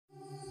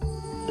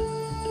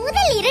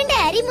2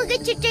 அறிமுக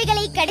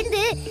சுற்றுகளை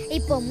கடந்து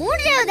இப்போ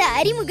 3வது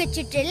அறிமுக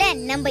சுற்றுல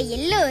நம்ம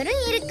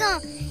எல்லோரும்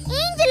இருக்கோம்.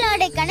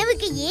 ஏஞ்சலோட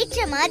கனவுக்கு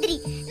ஏற்ற மாதிரி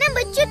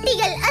நம்ம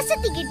சுட்டிகள்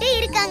அசத்திக்கிட்டு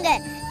இருக்காங்க.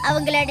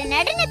 அவங்களோட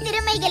நடன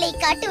திறமைகளை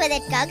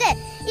காட்டுவதற்காக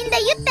இந்த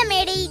யுத்த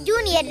மேடை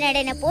ஜூனியர்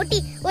நடன போட்டி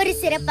ஒரு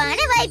சிறப்பான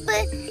வாய்ப்பு.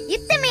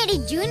 யுத்த மேடை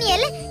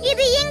ஜூனியர்,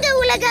 இது எங்க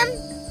உலகம்.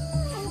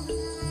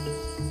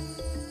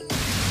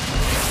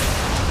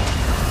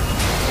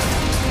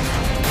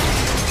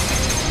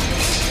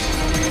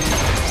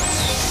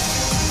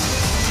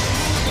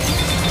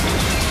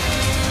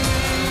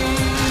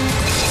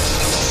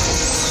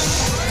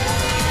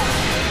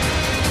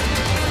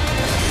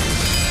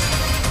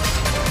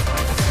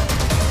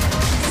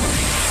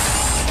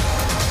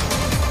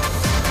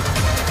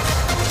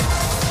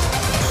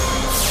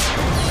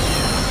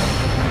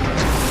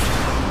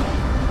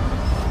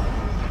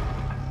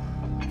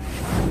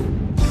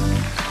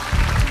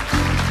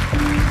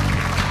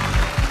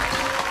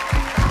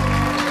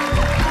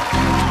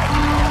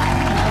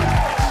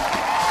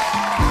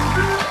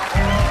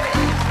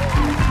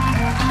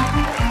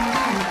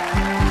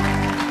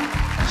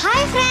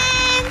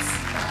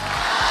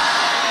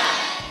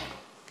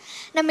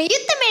 நம்ம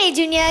யுத்த மேடை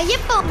ஜூனியர்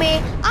எப்பவுமே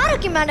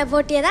ஆரோக்கியமான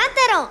போட்டியை தான்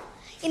தரோம்.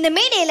 இந்த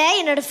மேடையில்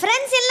என்னோட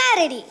ஃப்ரெண்ட்ஸ் எல்லாம்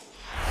ரெடி.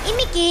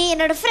 இன்னைக்கு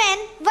என்னோட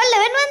ஃப்ரெண்ட்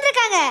வல்லவன்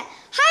வந்திருக்காங்க.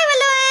 ஹாய்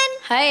வல்லவன்.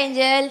 Hi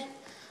angel.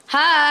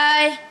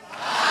 Hi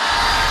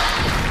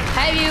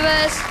hi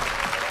viewers.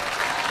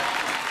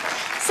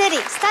 சரி,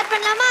 ஸ்டார்ட்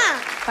பண்ணலாமா?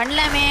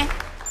 பண்ணலாமே.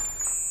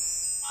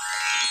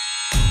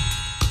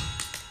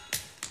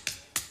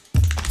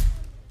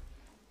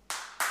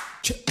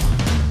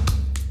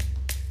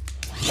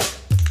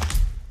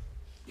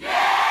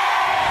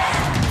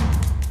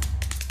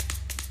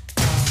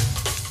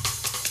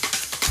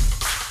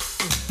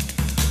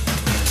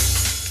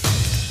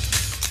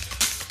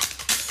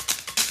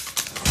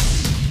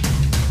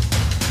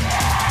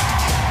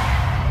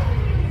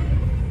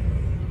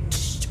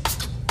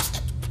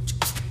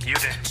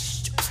 Yuttha,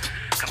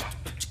 come on,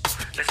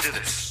 let's do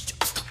this.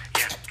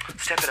 Yeah,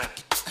 step it up.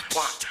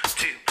 1,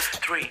 2,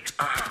 3,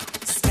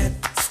 Step,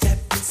 step,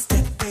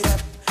 step it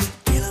up.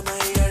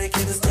 Kilamai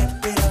alikku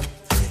step it up.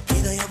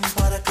 Idayam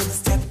parakku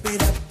step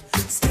it up.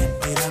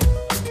 Step it up.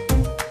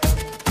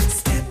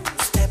 Step,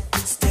 step,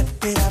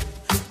 step it up.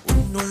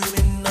 Unnul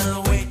minna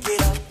wake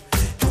it up.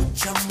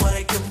 Ucham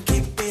varaikkum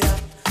keep it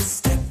up.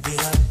 Step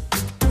it up.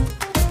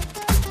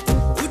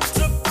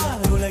 Uttrapar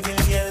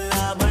ulagil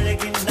ellam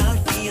alagin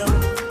naatiyam.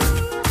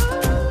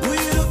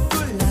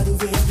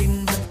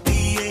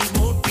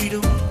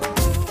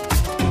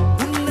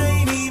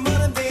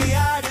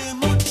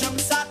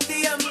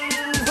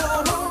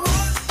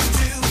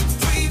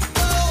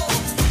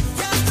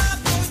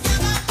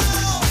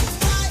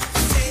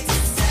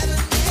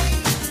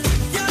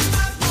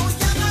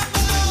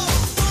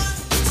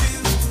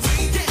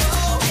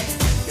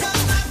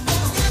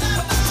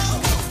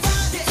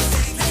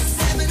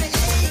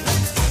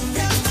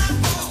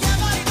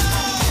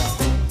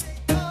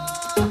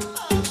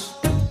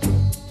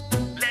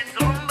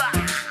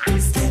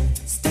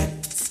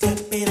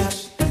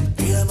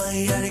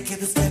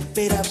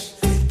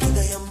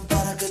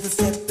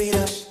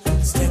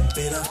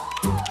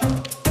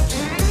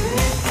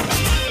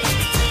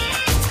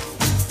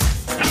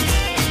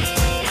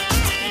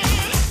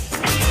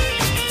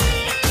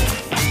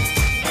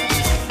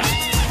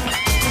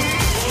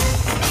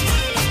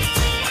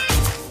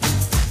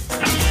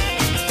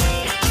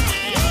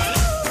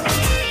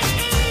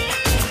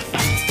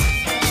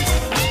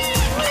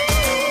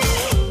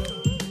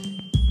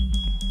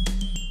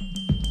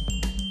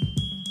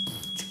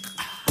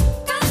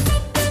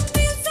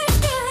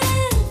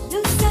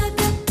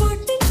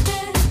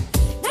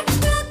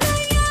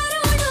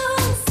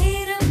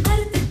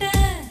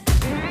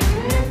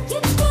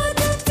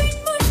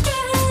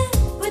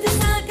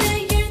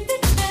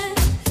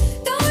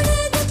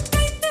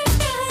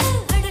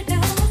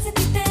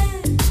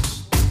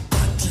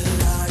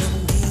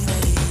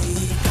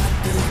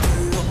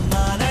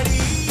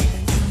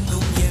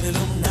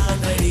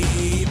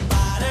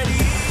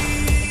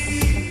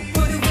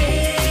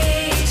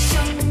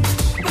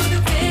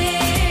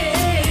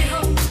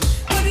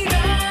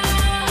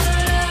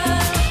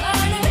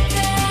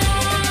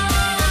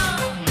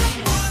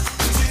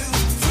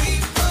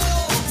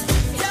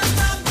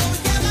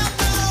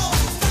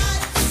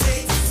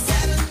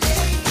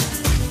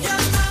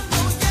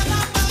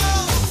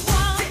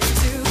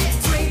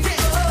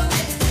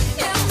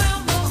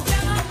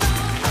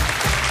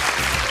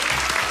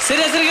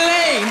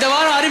 இந்த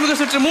வாரம் அறிமுக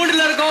சுற்று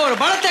 3ல இருக்கோம். ஒரு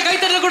பலத்தை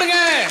கைத்தட்டல் கொடுங்க.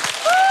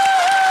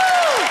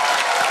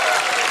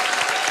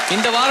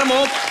 இந்த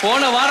வாரமும்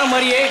போன வாரம்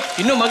மாதிரியே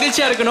இன்னும்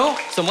மகிழ்ச்சியா இருக்கணும்.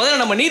 முதல்ல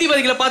நம்ம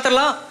நீதிபதிகளை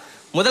பார்த்துடலாம்.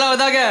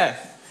 முதலாவதாக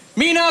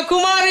மீனா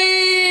குமாரி,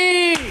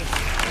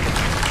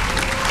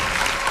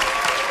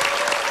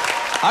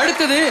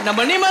 அடுத்தது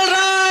நம்ம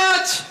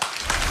நிமல்ராஜ்,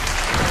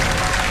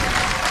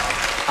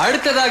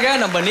 அடுத்ததாக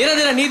நம்ம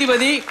நிரந்தர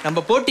நீதிபதி,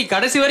 நம்ம போட்டி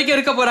கடைசி வரைக்கும்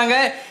இருக்க போறாங்க.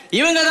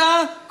 இவங்க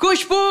தான்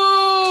குஷ்பு.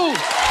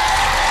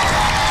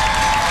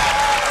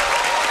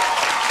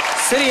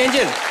 சரி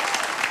ஏஞ்சல்,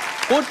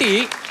 போட்டி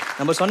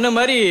நம்ம சொன்ன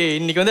மாதிரி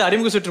இன்னைக்கு வந்து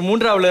அறிமுக சுற்று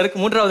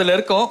மூன்றாவதுல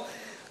இருக்கோம்.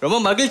 ரொம்ப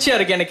மகிழ்ச்சியா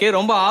இருக்கு, எனக்கு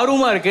ரொம்ப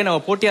ஆர்வமா இருக்கு.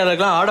 நம்ம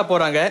போட்டியாளர்கள்லாம் ஆட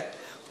போறாங்க.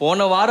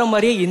 போன வாரம்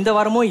மாதிரியே இந்த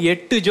வாரமும்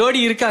 8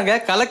 ஜோடி இருக்காங்க,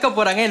 கலக்க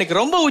போறாங்க. எனக்கு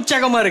ரொம்ப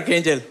உற்சாகமா இருக்கு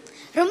ஏஞ்சல்.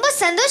 ரொம்ப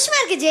சந்தோஷமா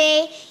இருக்கு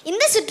ஜெய்.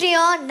 இந்த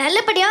சுற்றியும்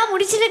நல்லபடியா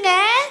முடிச்சிடுங்க.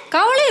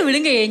 கவலையை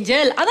விடுங்க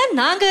ஏஞ்சல், அதான்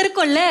நாங்க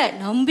இருக்கோம்ல.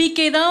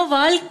 நம்பிக்கை தான்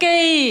வாழ்க்கை.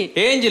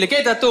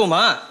 ஏஞ்சலுக்கே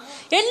தத்துவமா?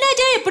 என்ன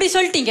ஜெய் இப்படி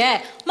சொல்லிட்டீங்க?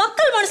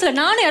 மக்கள் மனசுல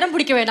நானும் இடம்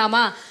பிடிக்க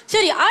வேண்டாமா?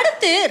 சரி,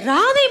 அடுத்து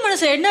ராதை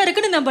மனசுல என்ன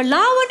இருக்குன்னு நம்ம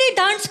லாவணி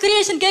டான்ஸ்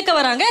கிரியேஷன் கேட்க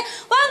வராங்க.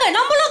 வாங்க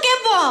நம்மளும்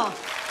கேட்போம்.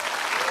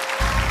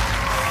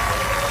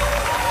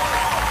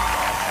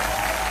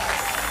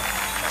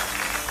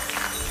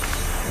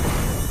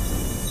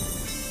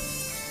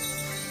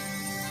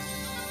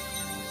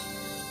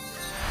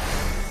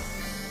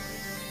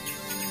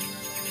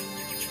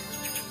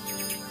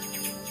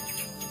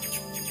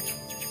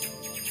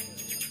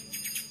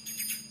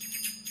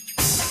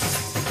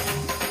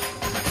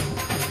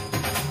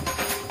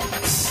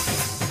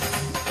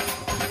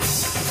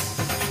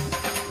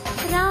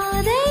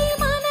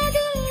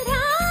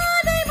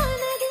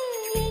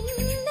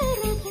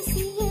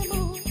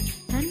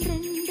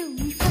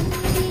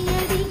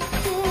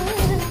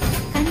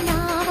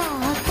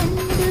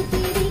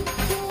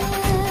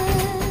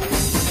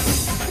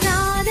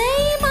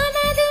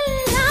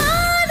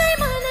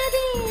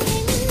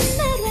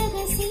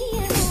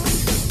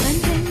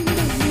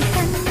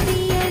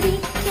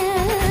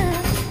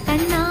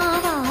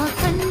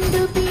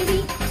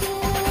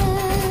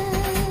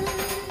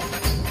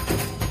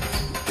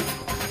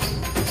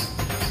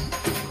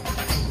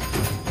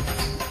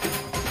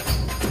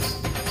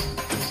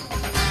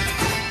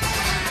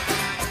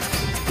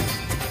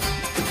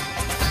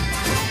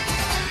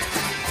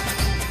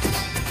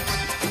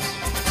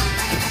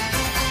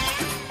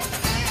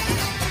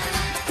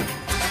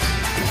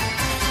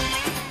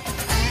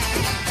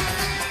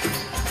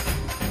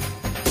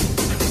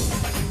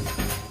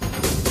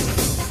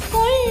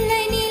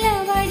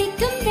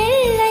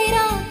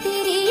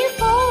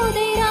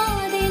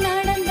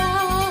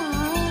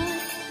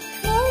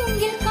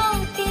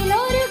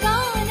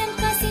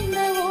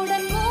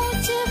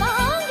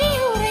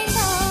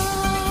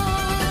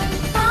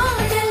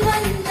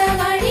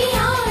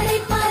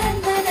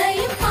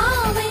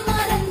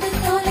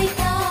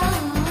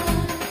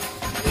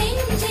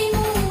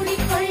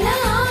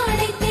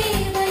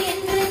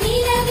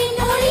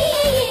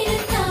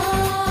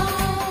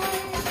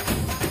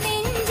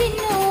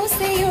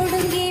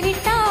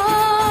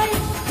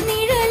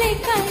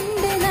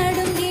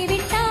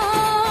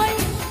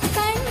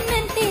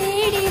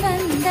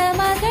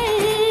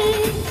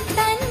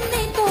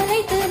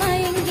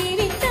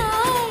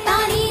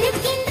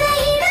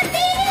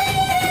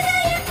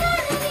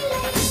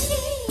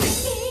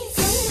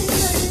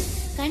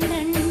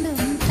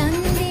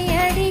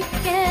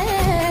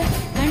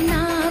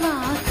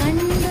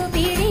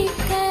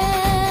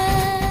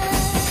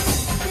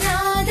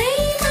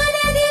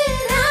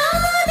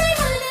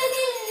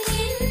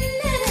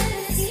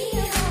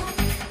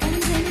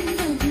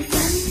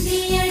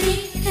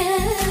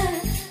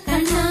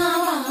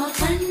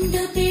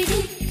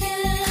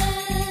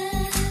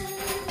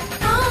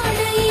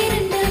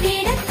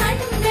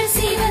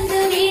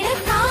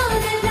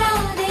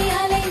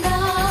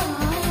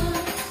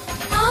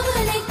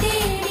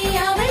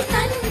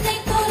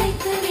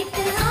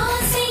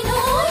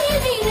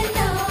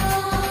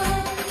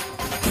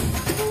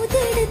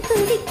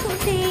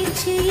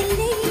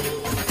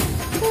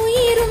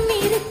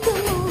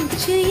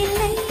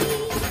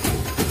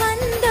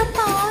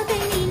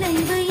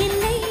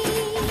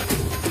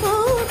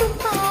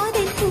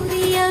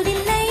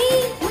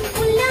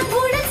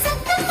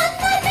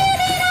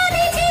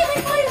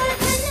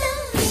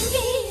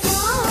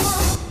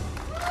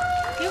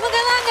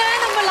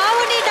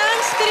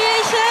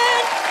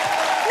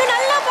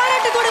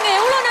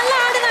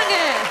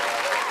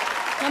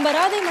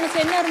 ராதை மனசு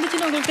என்ன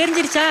இருந்துச்சுன்னு உங்களுக்கு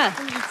தெரிஞ்சிருச்சா?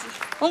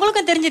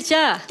 உங்களுக்கும்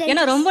தெரிஞ்சிருச்சா?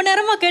 ஏன்னா ரொம்ப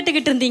நேரமா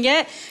கேட்டுக்கிட்டு இருந்தீங்க.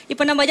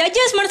 இப்போ நம்ம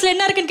ஜட்ஜஸ் மனசுல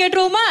என்ன இருக்குன்னு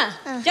கேட்டுருவோமா?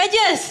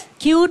 ஜட்ஜஸ்,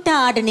 கியூட்டா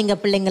ஆடுனீங்க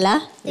பிள்ளைங்களா.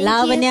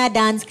 லாவண்யா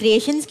டான்ஸ்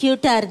கிரியேஷன்ஸ்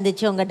கியூட்டா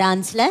இருந்துச்சு உங்க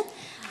டான்ஸ்ல.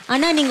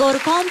 ஆனா நீங்க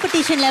ஒரு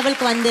காம்படிஷன்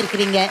லெவலுக்கு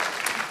வந்திருக்கிறீங்க.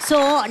 ஸோ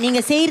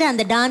நீங்கள் செய்கிற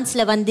அந்த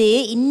டான்ஸில் வந்து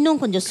இன்னும்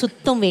கொஞ்சம்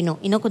சுத்தம் வேணும்,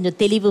 இன்னும் கொஞ்சம்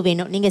தெளிவு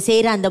வேணும். நீங்கள்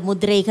செய்கிற அந்த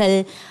முதிரைகள்,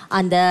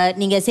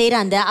 நீங்கள் செய்கிற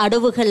அந்த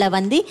அடவுகளில்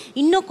வந்து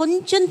இன்னும்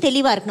கொஞ்சம்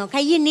தெளிவாக இருக்கணும்.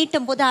 கையை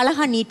நீட்டும் போது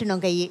அழகாக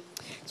நீட்டணும். கையை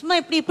சும்மா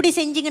இப்படி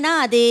செஞ்சிங்கன்னா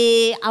அது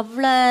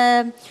அவ்வளோ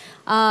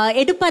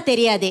எடுப்பாக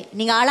தெரியாது.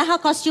 நீங்கள் அழகாக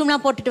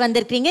காஸ்டியூம்லாம் போட்டுட்டு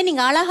வந்திருக்கிறீங்க.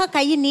 நீங்கள் அழகாக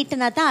கையை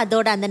நீட்டினா தான்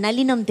அதோட அந்த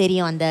நளினம்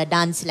தெரியும் அந்த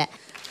டான்ஸில்.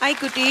 ஹாய்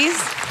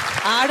குட்டீஸ்,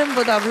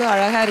 ஆடும்போது அவ்வளோ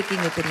அழகாக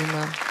இருக்கீங்க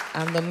தெரியுமா?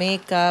 அந்த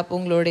மேக்கப்,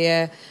 உங்களுடைய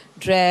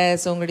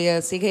ட்ரெஸ், உங்களுடைய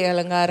சிகை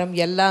அலங்காரம்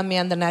எல்லாமே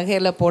அந்த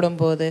நகையில்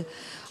போடும்போது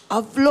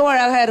அவ்வளோ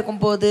அழகாக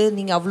இருக்கும்போது,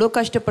 நீங்கள் அவ்வளோ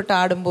கஷ்டப்பட்டு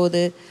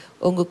ஆடும்போது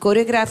உங்கள்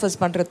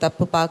கொரியோகிராஃபர்ஸ் பண்ணுற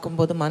தப்பு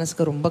பார்க்கும்போது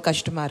மனசுக்கு ரொம்ப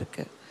கஷ்டமாக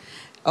இருக்குது.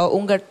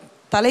 உங்கள்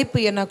தலைப்பு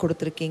என்ன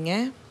கொடுத்துருக்கீங்க?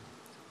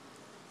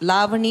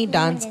 Lavani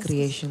dance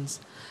creations.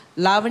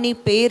 லாவணி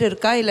பேர்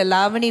இருக்கா, இல்லை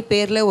லாவணி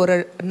பேரில் ஒரு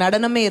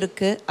நடனமே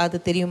இருக்குது, அது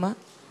தெரியுமா?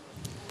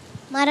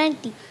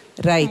 மராட்டி.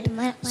 ரைட்.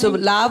 ஸோ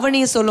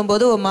லாவணி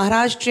சொல்லும்போது ஒரு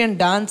மகாராஷ்டிரியன்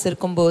டான்ஸ்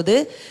இருக்கும்போது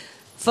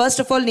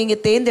ஃபர்ஸ்ட் ஆஃப் ஆல்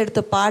நீங்கள்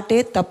தேர்ந்தெடுத்த பாட்டே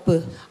தப்பு.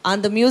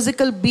 அந்த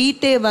மியூசிக்கல்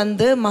பீட்டே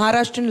வந்து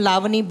மகாராஷ்டிரன்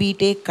லாவணி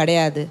பீட்டே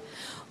கிடையாது.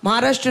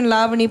 மகாராஷ்டிரன்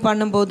லாவணி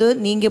பண்ணும்போது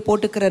நீங்கள்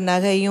போட்டுக்கிற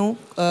நகையும்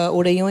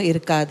உடையும்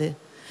இருக்காது.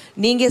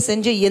 நீங்கள்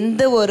செஞ்ச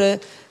எந்த ஒரு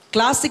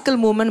கிளாசிக்கல்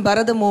மூமெண்ட்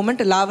பரத மூமெண்ட்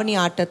லாவணி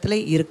ஆட்டத்தில்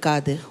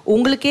இருக்காது.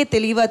 உங்களுக்கே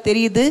தெளிவாக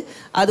தெரியுது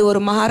அது ஒரு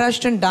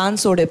மகாராஷ்டிரன்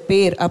டான்ஸோட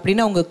பேர்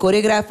அப்படின்னு உங்கள்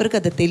கொரியோகிராஃபருக்கு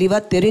அது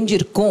தெளிவாக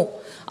தெரிஞ்சிருக்கும்.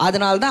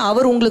 அதனால தான்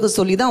அவர் உங்களுக்கு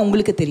சொல்லி தான்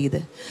உங்களுக்கு தெரியுது.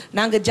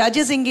 நாங்கள்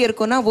ஜட்ஜஸ் இங்கே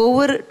இருக்கோன்னா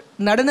ஒவ்வொரு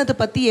நடனத்தை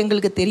பற்றி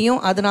எங்களுக்கு தெரியும்.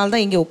 அதனால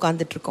தான் இங்கே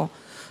உட்காந்துட்ருக்கோம்.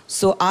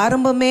 ஸோ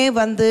ஆரம்பமே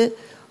வந்து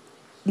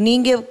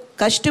நீங்கள்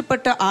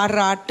கஷ்டப்பட்ட ஆடுற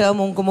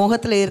ஆட்டம், உங்கள்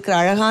முகத்தில் இருக்கிற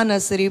அழகான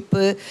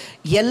சிரிப்பு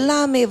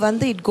எல்லாமே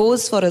வந்து it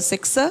goes for a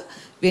success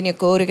when your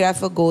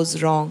choreographer goes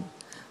wrong.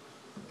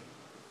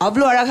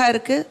 அவ்வளோ அழகாக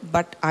இருக்குது,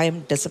 but I am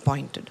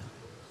disappointed.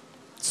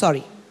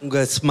 Sorry.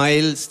 உங்கள்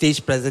smile, stage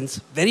presence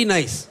very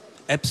nice,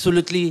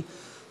 absolutely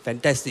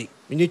fantastic.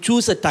 When you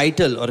choose a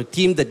title or a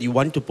theme that you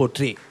want to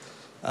portray,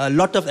 a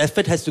lot of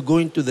effort has to go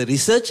into the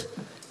research,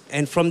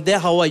 and from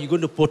there how are you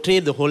going to portray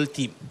the whole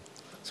theme.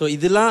 So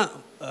இதெல்லாம்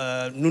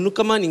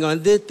நுணுக்கமாக நீங்கள்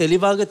வந்து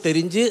தெளிவாக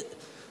தெரிஞ்சு,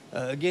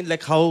 again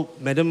like how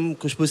Madam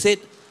Khushbu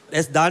said,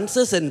 as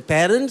dancers and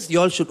parents, you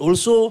all should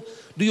also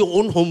do your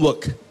own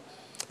homework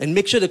and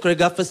make sure the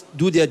choreographers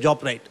do their job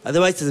right.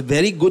 Otherwise, it's a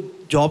very good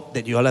job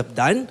that you all have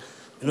done.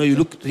 You know, you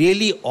look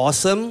really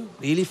awesome,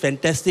 really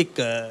fantastic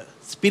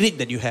spirit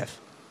that you have.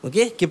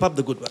 Okay, keep up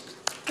the good work.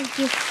 Thank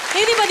you.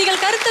 நீதிபதிகள்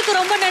கருத்துக்கு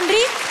ரொம்ப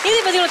நன்றி.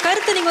 நீதிபதிகள்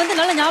கருத்து நீங்க வந்து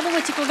நல்லா ஞாபகம்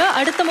வச்சுக்கோங்க.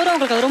 அடுத்த முறை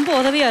உங்களுக்கு அது ரொம்ப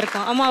உதவியா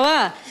இருக்கும். ஆமாவா?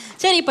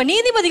 சரி, இப்போ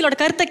நீதிபதிகளோட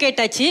கருத்தை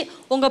கேட்டாச்சு.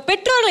 உங்க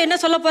பெற்றோர்கள் என்ன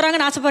சொல்ல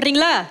போறாங்கன்னு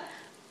ஆசைப்படுறீங்களா?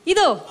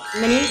 இதோ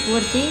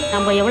மூர்த்தி,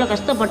 நம்ம எவ்வளோ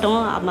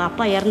கஷ்டப்பட்டோம்.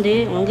 அப்பா இறந்து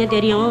உங்களுக்கே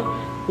தெரியும்.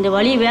 இந்த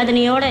வலி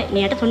வேதனையோடு நீ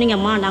என்கிட்ட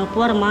சொன்னீங்கம்மா, நாங்கள்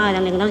போகிறோம்மா,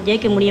 எங்களால்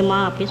ஜெயிக்க முடியுமா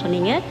அப்படின்னு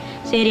சொன்னீங்க.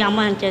 சரி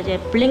அம்மா, சரி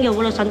பிள்ளைங்க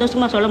இவ்வளோ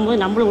சந்தோஷமாக சொல்லும்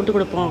போது நம்மளும் விட்டு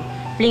கொடுப்போம்,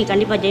 பிள்ளைங்க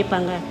கண்டிப்பாக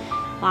ஜெயிப்பாங்க.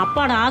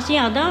 அப்பாவோட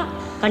ஆசையும் அதான்,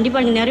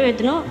 கண்டிப்பாக நீங்கள்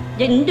நிறைவேற்றணும்,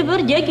 2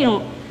 பேரும்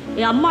ஜெயிக்கணும்.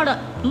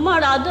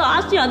 அம்மாவோட அது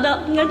ஆசையும் அதான்,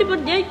 2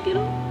 பேரும்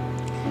ஜெயிக்கணும்.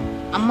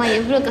 அம்மா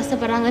எவ்வளோ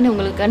கஷ்டப்படுறாங்கன்னு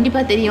உங்களுக்கு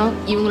கண்டிப்பாக தெரியும்.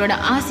 இவங்களோட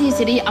ஆசையும்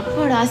சரி,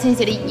 அப்பாவோட ஆசையும்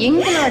சரி,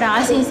 எங்களோட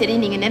ஆசையும் சரி,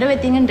 நீங்கள்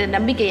நிறைவேற்றீங்கன்ற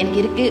நம்பிக்கை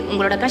எனக்கு இருக்குது.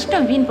 உங்களோட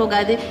கஷ்டம் வீண்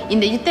போகாது.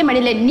 இந்த யுத்த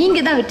மேடையில்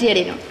நீங்கள் தான் வெற்றி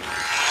அடையணும்.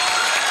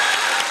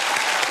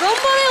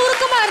 ரொம்பவே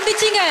உருக்கமா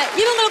இருந்துச்சுங்க.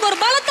 இவங்களுக்கு ஒரு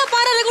பலத்த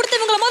பாராட்டு கொடுத்து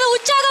இவங்களை முதல்ல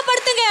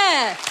உற்சாகப்படுத்துங்க.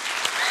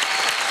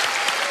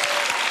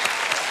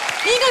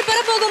 நீங்கள்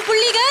பெறப்போகும்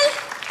புள்ளிகள்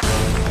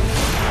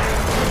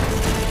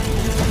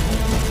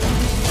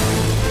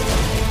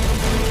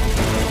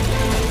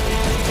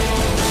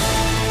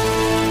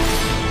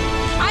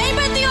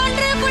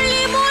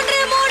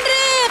 51.33.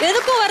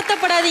 எதுக்கும்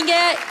வருத்தப்படாதீங்க,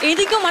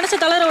 எதுக்கும் மனசு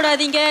தளர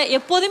விடாதீங்க.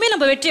 எப்போதுமே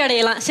நம்ம வெற்றி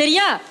அடையலாம்.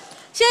 சரியா?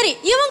 சரி,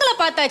 இவங்களை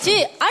பார்த்தாச்சு.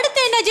 அடுத்து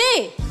என்ன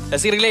ஜெய்?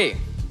 ரசிகர்களே,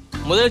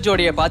 முதல்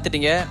ஜோடியை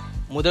பார்த்துட்டீங்க.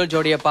 முதல்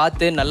ஜோடியை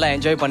பார்த்து நல்லா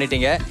என்ஜாய்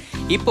பண்ணிட்டீங்க.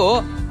 இப்போ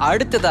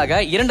அடுத்ததாக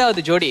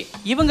 2வது ஜோடி.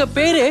 இவங்க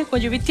பேரு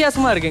கொஞ்சம்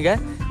வித்தியாசமா இருக்குங்க.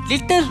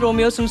 லிட்டில்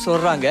ரோமியோஸ்னு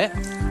சொல்றாங்க.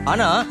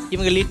 ஆனா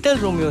இவங்க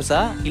லிட்டில்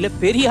ரோமியோஸா இல்ல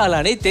பெரிய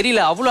ஆளானே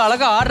தெரியல. அவ்வளவு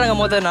அழகா ஆடுறாங்க.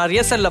 முதல்ல நான்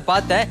ரிஹர்சல்ல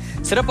பார்த்தேன்,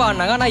 சிறப்பா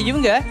ஆடினாங்க. ஆனா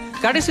இவங்க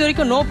கடைசி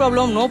வரைக்கும் நோ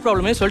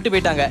ப்ராப்ளம் சொல்லிட்டு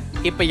போயிட்டாங்க.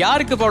 இப்ப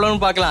யாருக்கு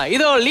ப்ராப்ளம்னு பார்க்கலாம்.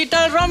 இதோ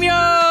லிட்டில்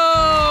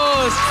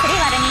ரோமியோஸ்.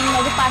 ஸ்ரீவரனின்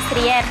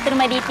வகுப்பாசிரியர்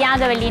திருமதி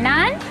தியாகவல்லி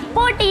நான்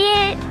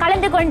போட்டியில்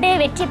கலந்து கொண்டு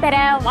வெற்றி பெற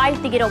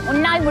வாழ்த்துகிறோம்.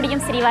 உன்னால்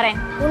முடியும்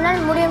ஸ்ரீவரன்.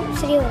 உன்னால் முடியும்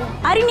ஸ்ரீவரன்.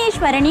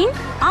 அருணேஸ்வரனின்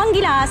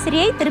ஆங்கில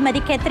ஆசிரியை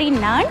திருமதி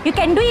கேத்ரின் நான். You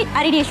can to it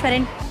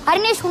அருணேஸ்வரன்.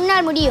 Arunesh,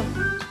 உன்னால் முடியும்.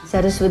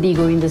 சரஸ்வதி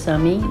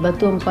கோவிந்தசாமி,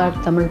 பத்துவம்பாட்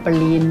தமிழ்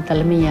பள்ளியின்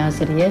தலைமை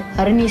ஆசிரியர்.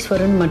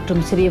 அருணீஸ்வரன்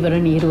மற்றும்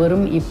ஸ்ரீவரன்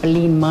இருவரும்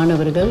இப்பள்ளியின்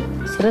மாணவர்கள்.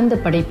 சிறந்த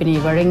படைப்பினை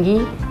வழங்கி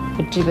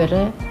வெற்றி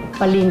பெற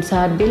பள்ளியின்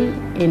சார்பில்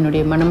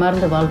என்னுடைய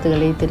மனமார்ந்த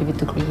வாழ்த்துக்களை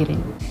தெரிவித்துக்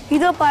கொள்கிறேன்.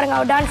 இதோ பாருங்க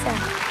அவர் டான்ஸ்.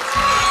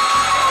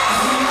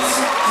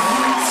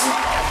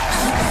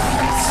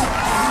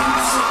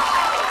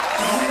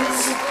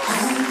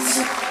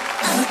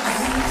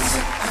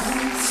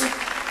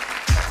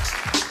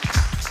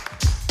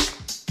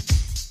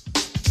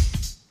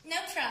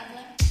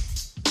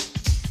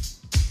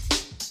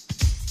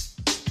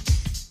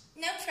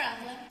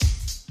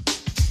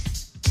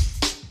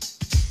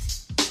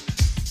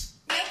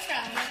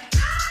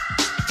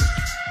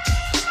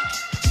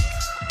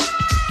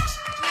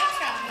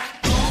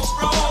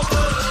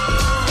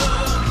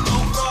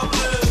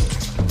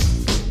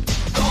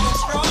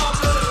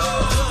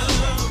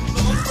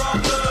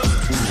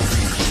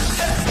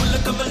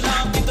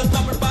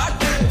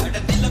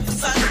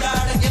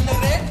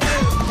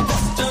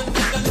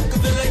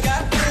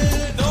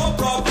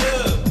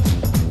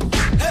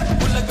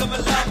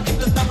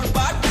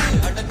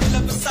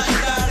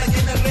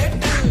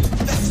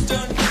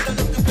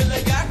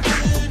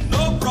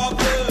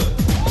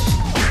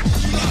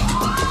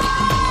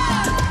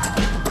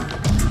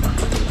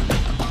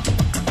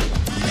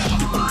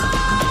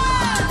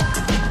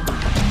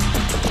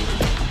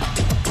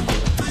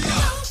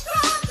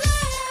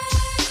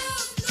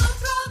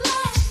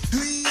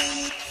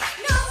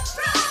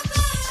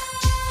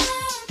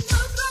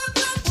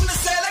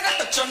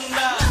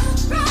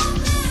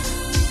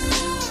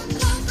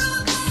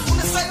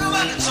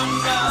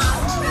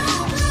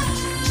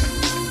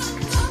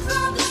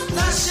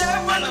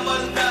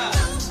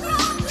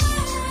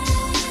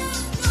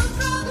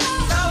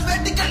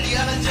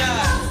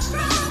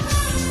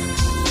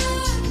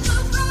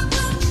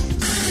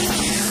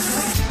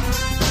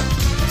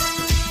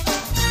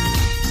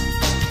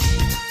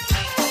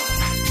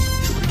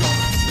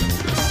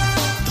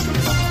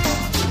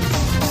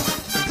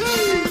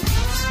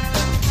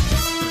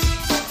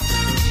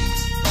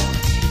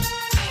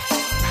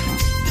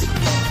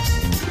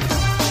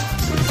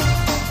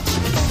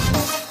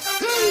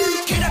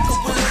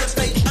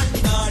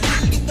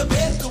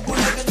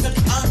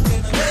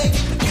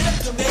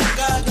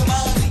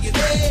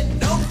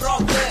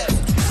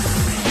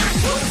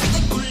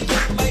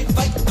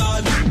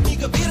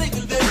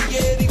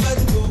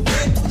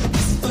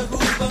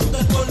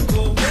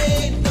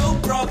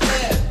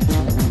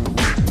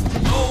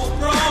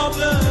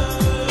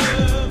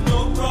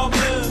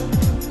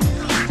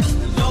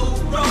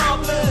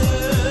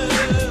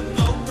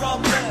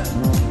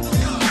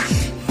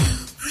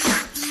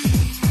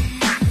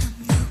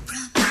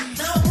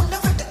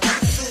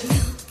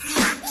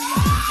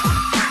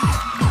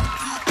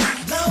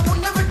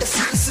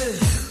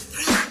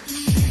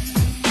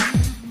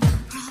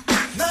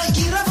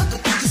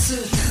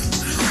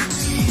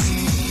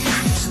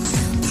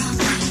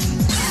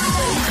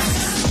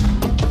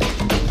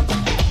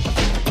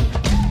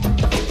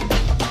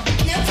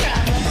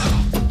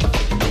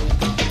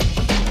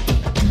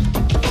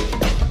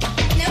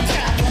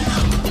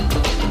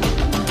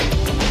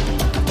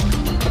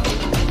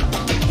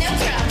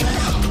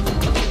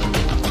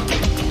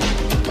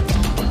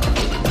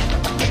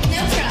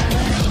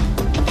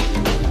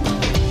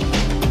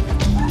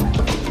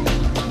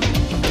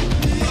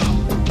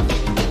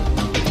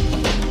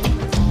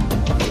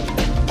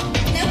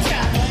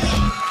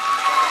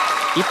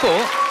 இப்போ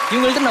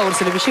இவங்கள்ட்ட நான் ஒரு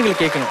சில விஷயங்கள்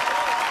கேட்கணும்,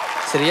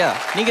 சரியா?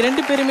 நீங்க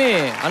 2 பேருமே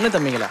அண்ணன்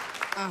தம்பிங்களா?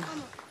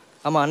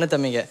 ஆமா, அண்ணன்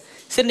தம்பிங்க.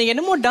 சரி, நீங்க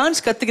என்னமோ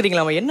டான்ஸ்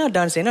கத்துக்கிறீங்களாமா? என்ன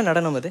டான்ஸ், என்ன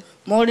நடனம் அது?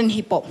 Modern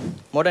hip hop.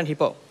 Modern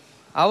hip hop.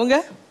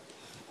 அவங்க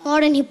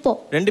மாடர்ன் ஹிப்போ.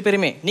 2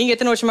 பேருமே. நீங்க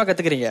எத்தனை வருஷமா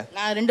கத்துக்கிறீங்க?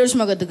 நான் 2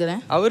 வருஷமா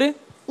கத்துக்கிறேன். அவரு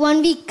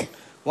 1 வீக்.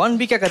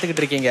 1 வீக்கா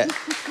கத்துக்கிட்டு இருக்கீங்க.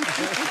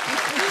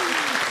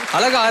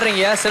 அழகா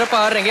ஆடுறீங்க,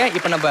 சிறப்பா ஆடுறீங்க.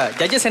 இப்போ நம்ம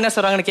ஜட்ஜஸ் என்ன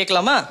சொல்றாங்கன்னு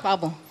கேட்கலாமா?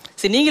 பாப்போம்.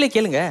 சரி, நீங்களே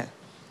கேளுங்க.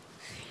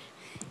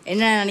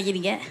 என்ன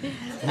நினைக்கிறீங்க?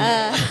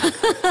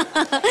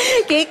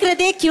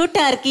 கேட்குறதே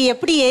க்யூட்டாக இருக்கு.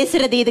 எப்படி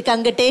ஏசுறது இதுக்கு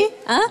அங்கிட்டு?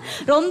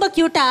 ரொம்ப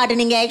க்யூட்டாக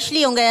ஆடுனீங்க.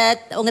 ஆக்சுவலி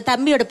உங்கள்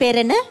தம்பியோட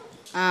பேர் என்ன?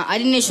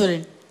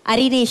 அரிணேஸ்வரன்.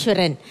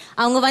 அரிணேஸ்வரன்.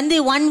 அவங்க வந்து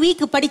 1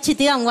 வீக்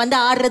படிச்சுட்டு அவங்க வந்து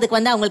ஆடுறதுக்கு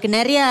வந்து அவங்களுக்கு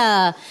நிறைய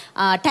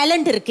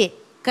டேலண்ட் இருக்கு.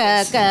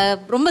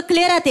 ரொம்ப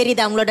கிளியராக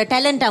தெரியுது அவங்களோட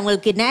டேலண்ட்.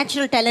 அவங்களுக்கு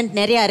நேச்சுரல் டேலண்ட்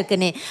நிறையா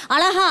இருக்குன்னு.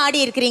 அழகாக ஆடி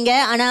இருக்கிறீங்க.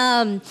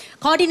 ஆனால்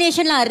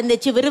கோஆர்டினேஷன்லாம்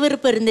இருந்துச்சு,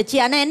 விறுவிறுப்பு இருந்துச்சு.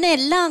 ஆனால் என்ன,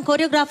 எல்லா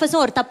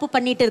கோரியோகிராஃபர்ஸும் ஒரு தப்பு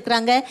பண்ணிட்டு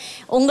இருக்கிறாங்க.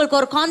 உங்களுக்கு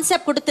ஒரு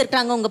கான்செப்ட்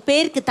கொடுத்துருக்காங்க, உங்கள்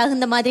பேருக்கு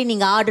தகுந்த மாதிரி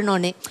நீங்கள்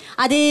ஆடணும்னு.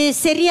 அது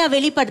சரியாக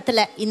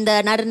வெளிப்படுத்தலை இந்த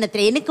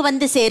நடனத்தில். எனக்கு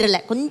வந்து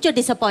சேரலை, கொஞ்சம்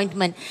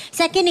டிசப்பாயின்ட்மெண்ட்.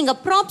 செகண்ட், நீங்கள்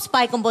ப்ராப்ஸ்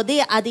பாய்க்கும்போது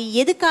அது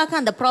எதுக்காக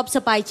அந்த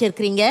ப்ராப்ஸை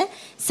பாய்ச்சிருக்கிறீங்க?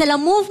 சில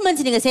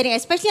மூவ்மெண்ட்ஸ் நீங்கள்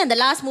செய்றீங்க, எஸ்பெஷலி அந்த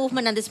லாஸ்ட்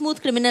மூவ்மெண்ட், அந்த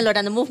ஸ்மூத் கிரிமினலோட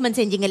அந்த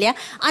மூவ்மெண்ட் செஞ்சீங்க இல்லையா?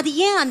 அது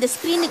ஏன் அந்த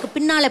ஸ்க்ரீனுக்கு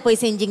பின்னால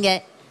போய் செஞ்சீங்க?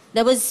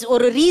 there was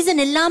ஒரு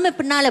ரீசன் இல்லாம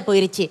பின்னால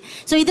போயிருச்சு.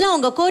 ஸோ இதெல்லாம்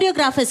உங்க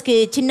கோரியோகிராஃபர்ஸ்க்கு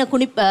சின்ன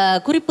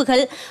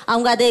குறிப்புகள்.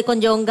 அவங்க அதை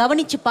கொஞ்சம்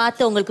கவனிச்சு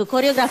பார்த்து உங்களுக்கு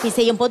கோரியோகிராஃபி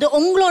செய்யும் போது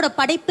உங்களோட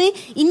படைப்பு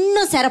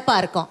இன்னும் சிறப்பா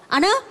இருக்கும்.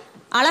 ஆனா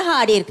அழகா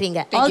ஆடி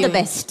இருக்கீங்க. All the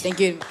best.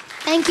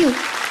 Thank you.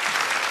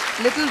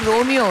 Little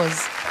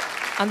Romeos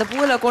அந்த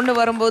பூவில் கொண்டு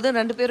வரும்போது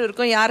 2 பேரும்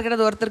இருக்கும்.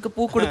 யாருக்கிட்ட ஒருத்தருக்கு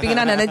பூ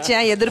கொடுப்பீங்கன்னு நான்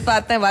நினைச்சேன்,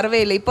 எதிர்பார்த்தேன்,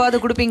 வரவே இல்லை. இப்போ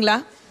அது கொடுப்பீங்களா?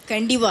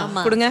 கண்டிப்பா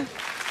கொடுங்க.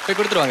 போய்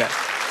கொடுத்துருவாங்க.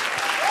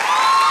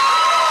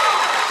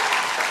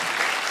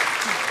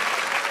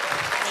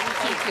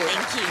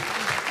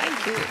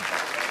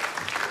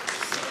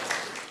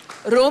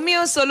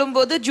 ரோமியோ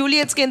சொல்லும்போது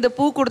ஜூலியட்ஸ்க்கு இந்த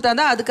பூ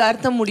கொடுத்தாதான் அதுக்கு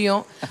அர்த்தம்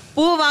முடியும்.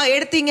 பூ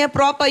எடுத்தீங்க,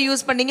 ப்ராப்பா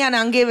யூஸ் பண்ணீங்க,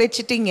 ஆனால் அங்கேயே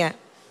வச்சுட்டீங்க.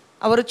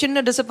 ஒரு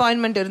சின்ன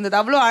டிசப்பாயின்மெண்ட் இருந்தது.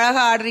 அவ்வளோ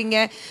அழகாக ஆடுறீங்க.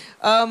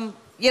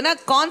 ஏன்னா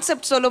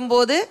கான்செப்ட்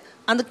சொல்லும்போது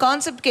அந்த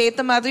கான்செப்ட்க்கு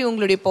ஏற்ற மாதிரி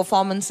உங்களுடைய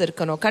பெர்ஃபார்மன்ஸ்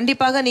இருக்கணும்.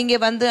 கண்டிப்பாக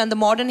நீங்கள் வந்து அந்த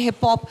மாடர்ன்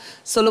ஹிப்ஹாப்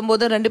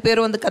சொல்லும்போது 2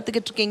 பேரும் வந்து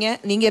கற்றுக்கிட்டு இருக்கீங்க.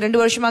 நீங்கள்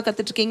 2 வருஷமாக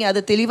கற்றுட்ருக்கீங்க,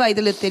 அது தெளிவாக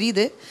இதில்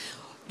தெரியுது.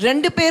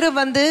 2 பேரும்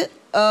வந்து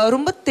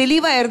ரொம்ப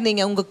தெளிவாக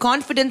இருந்தீங்க. உங்கள்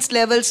கான்ஃபிடென்ஸ்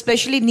லெவல்,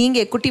 ஸ்பெஷலி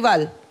நீங்கள்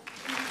குட்டிவால்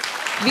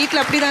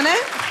வீட்டில் அப்படி தானே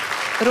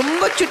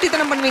ரொம்ப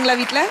சுட்டித்தனம் பண்ணுவீங்களா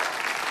வீட்டில்?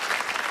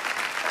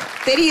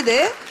 தெரியுது.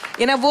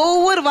 ஏன்னா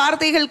ஒவ்வொரு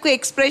வார்த்தைகளுக்கும்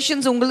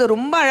எக்ஸ்பிரஷன்ஸ் உங்களுக்கு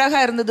ரொம்ப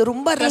அழகாக இருந்தது.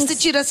 ரொம்ப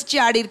ரசித்து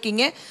ஆடி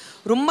இருக்கீங்க.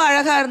 ரொம்ப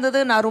அழகாக இருந்தது.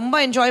 நான் ரொம்ப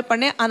என்ஜாய்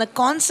பண்ணேன். அந்த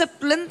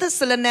கான்செப்ட்லேருந்து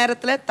சில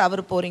நேரத்தில்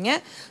தவறு போகிறீங்க.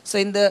 ஸோ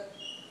இந்த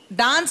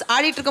டான்ஸ்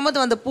ஆடிட்டு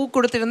இருக்கும்போது அந்த பூ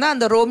கொடுத்துருந்தா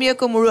அந்த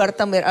ரோமியோக்கு முழு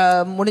அர்த்தம்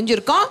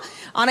முடிஞ்சிருக்கோம்.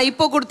 ஆனால்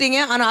இப்போ கொடுத்தீங்க.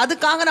 ஆனால்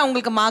அதுக்காக நான்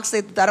உங்களுக்கு மார்க்ஸ்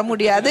சேர்த்து தர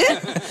முடியாது.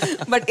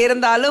 பட்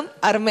இருந்தாலும்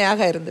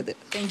அருமையாக இருந்தது.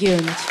 Thank you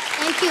very much.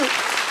 Thank you.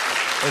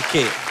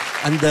 Okay,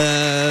 அந்த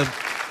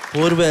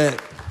போர்வை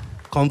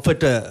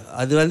கம்ஃபர்ட்டை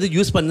அது வந்து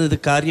யூஸ் பண்ணது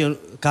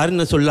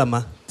காரணம் சொல்லலாமா?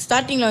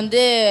 ஸ்டார்டிங்கில்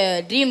வந்து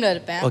ட்ரீமில்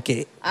இருப்பேன். ஓகே,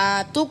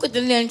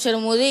 தூக்கத்துலேருந்து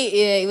நினச்சிடும் போது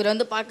இவரை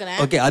வந்து பார்க்குறேன்.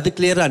 ஓகே, அது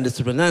கிளியராக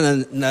அண்டர்ஸ்டாண்ட்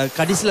பண்ணேன். நான்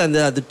கடைசியில்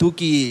அது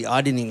தூக்கி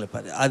ஆடினீங்களே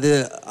பாரு,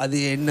 அது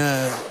என்ன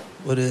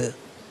ஒரு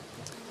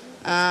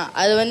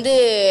அது வந்து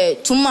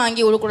சும்மா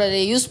அங்கேயே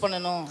விடக்கூடாது, யூஸ்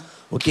பண்ணணும்.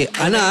 ஓகே,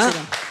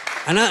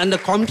 ஆனால் அந்த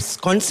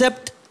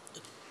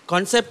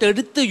கான்செப்ட்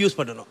எடுத்து யூஸ்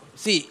பண்ணணும்.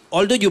 See,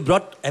 although you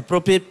brought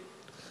appropriate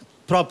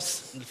props,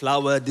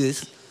 flower, this,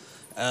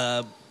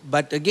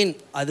 but again,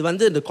 அது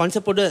வந்து இந்த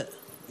கான்செப்டோட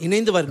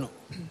இணைந்து வரணும்.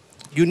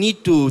 You need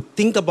to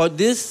think about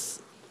this.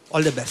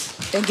 All the best.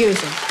 Thank you,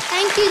 sir.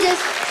 Thank you,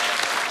 Jess.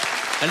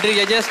 நன்றி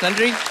ஜட்ஜஸ்,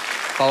 நன்றி.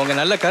 அவங்க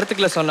நல்ல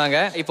கருத்துக்களை சொன்னாங்க.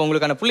 இப்போ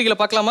உங்களுக்கான புள்ளிகளை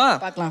பார்க்கலாமா?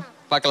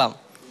 பார்க்கலாம்.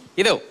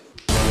 இதோ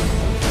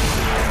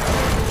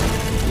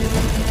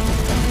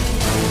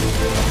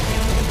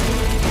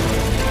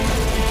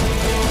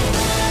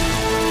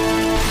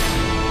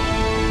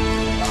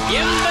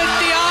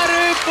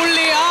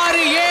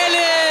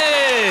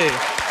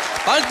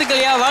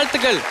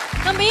வாழ்த்துக்கள்.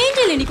 நம்ம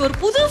ஏஞ்சல் இன்னைக்கு ஒரு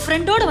புது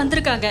ஃப்ரெண்டோட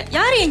வந்திருக்காங்க.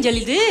 யார் ஏஞ்சல்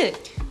இது?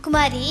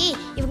 குமாரி,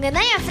 இவங்க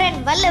தான் என்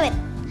ஃப்ரெண்ட் வல்லவன்.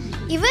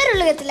 இவர்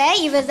உலகத்துல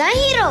இவர் தான்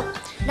ஹீரோ.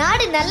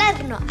 நாடு நல்லா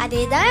இருக்கணும்,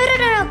 அதே தான்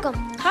இவரோட நோக்கம்.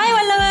 ஹாய்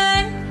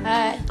வல்லவன்.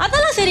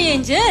 அதெல்லாம் சரி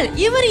ஏஞ்சல்,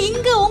 இவர்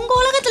இங்க உங்க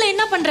உலகத்துல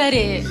என்ன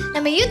பண்றாரு?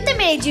 நம்ம யுத்த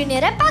மேடை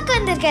ஜூனியரை பார்க்க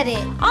வந்திருக்காரு.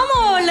 ஆமா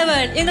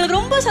வல்லவன், எங்களுக்கு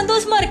ரொம்ப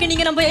சந்தோஷமா இருக்கு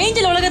நீங்க நம்ம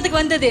ஏஞ்சல்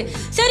உலகத்துக்கு வந்தது.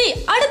 சரி,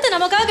 அடுத்து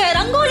நமக்காக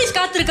ரங்கோலிஸ்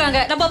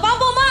காத்திருக்காங்க, நம்ம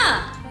பாப்போமா?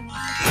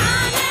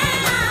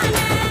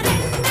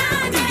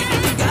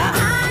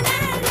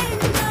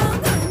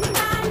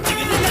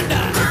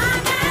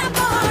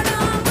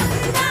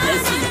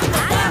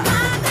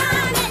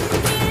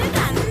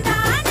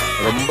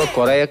 ரொம்ப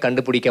குறைய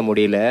கண்டுபிடிக்க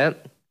முடியல.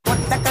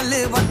 ஒத்த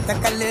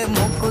கல்லு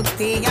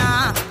மூக்குத்தியா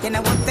என்ன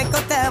ஒத்த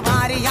கொத்த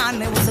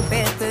வாரியான்னு உசு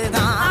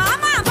பேத்துதான்.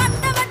 ஆமா,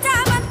 வத்த வச்சா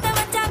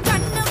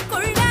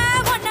கண்ணுக்குள்ள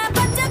ஒன்ன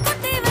பச்சை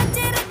குத்தி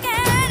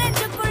வச்சிருக்கேன்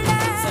நெஞ்சுக்குள்ள.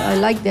 I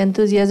like the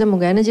enthusiasm.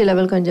 உங்க எனர்ஜி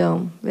லெவல் கொஞ்சம்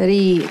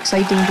very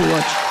exciting to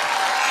watch.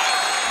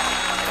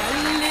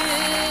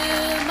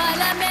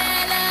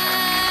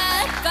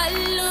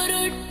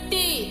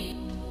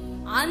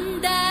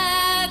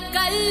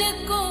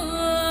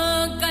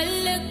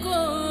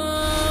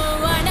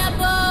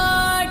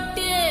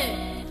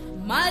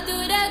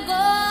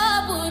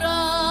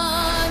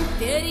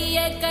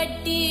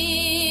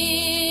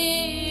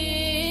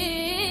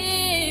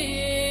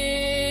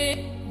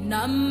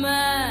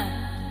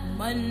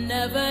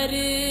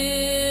 மன்னவரு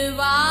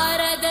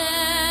வாரத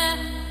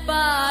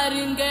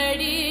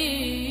பாருங்கடி.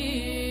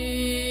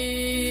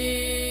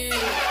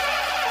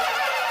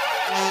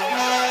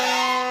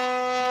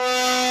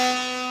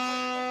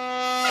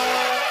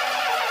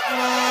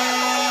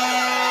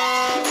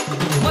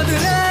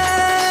 Madurai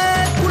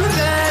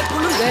குழுங்க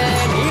குழுங்க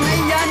நீ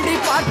நையாண்டி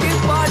பாட்டு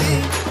பாடு.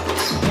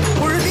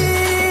 புழுதி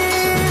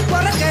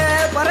பறக்க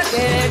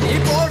பறக்க நீ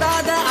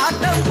போடாத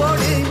ஆட்டம்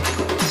போடு.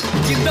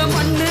 இந்த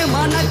மண்ணு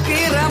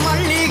மணக்கிற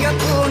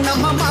மல்லிகைப்பூ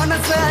நம்ம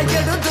மனச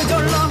எடுத்து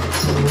சொல்லும்.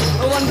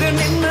 வந்து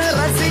நின்று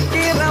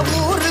ரசிக்கிற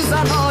ஊரு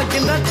சனம்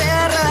இந்த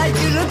தேர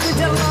இழுத்து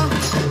செல்லும்.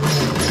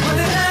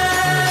 மதுரை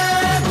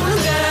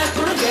குழுங்க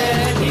குழுங்க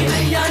நீ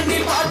நையாண்டி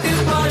பாட்டு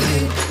பாடு.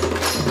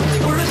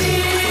 புழுதி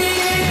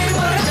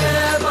பறக்க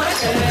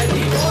பறக்க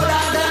நீ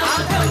போடாத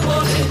ஆட்டம்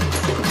போடு.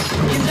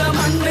 இந்த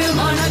மண்ணு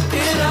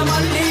மணக்கிற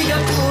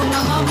மல்லிகைப்பூ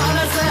நம்ம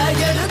மனச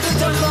எடுத்து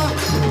சொல்லும்.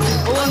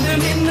 வந்து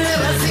நின்று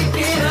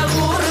ரசிக்கிற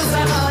ஊரு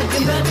சனா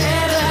இந்த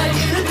தேர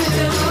இழுத்து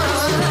செல்லும்.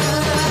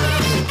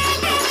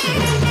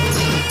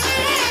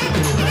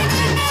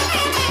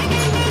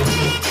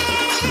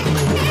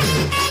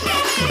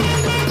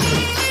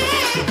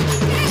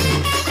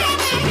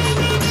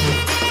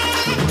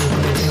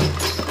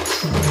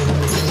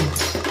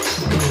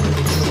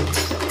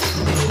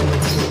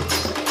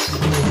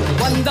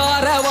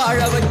 வந்தார வாழ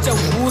வச்ச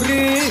ஊரு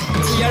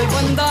புயல்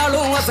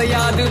வந்தாலும்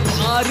அசையாது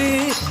பாரு.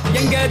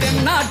 எங்க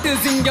தென்னாட்டு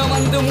சிங்கம்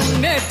வந்து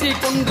முன்னேற்றி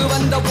கொண்டு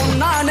வந்த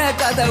பொன்னான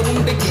கதை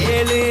உண்டு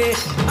கேளு.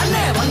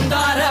 அண்ணே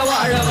வந்தார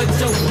வாழ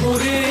வச்ச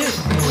ஊரு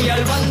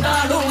புயல்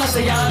வந்தாலும்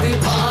அசையாது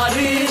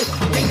பாரு.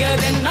 எங்க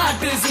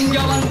தென்னாட்டு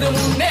சிங்கம் வந்து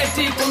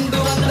முன்னேற்றி கொண்டு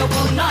வந்த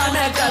பொன்னான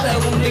கதை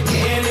உண்டு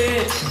கேளு.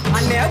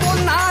 அண்ணே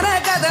பொன்னான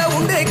கதை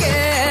உண்டு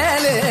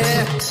கேளு.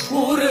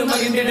 ஊரு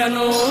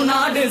மகிழ்ந்திடணும்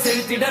நாடு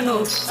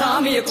செலுத்திடணும்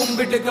சாமிய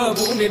கும்பிட்டுக்கோ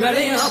பூமி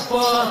விளையும்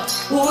அப்போ.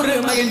 ஊரு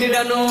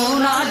மகிழ்ந்திடணும்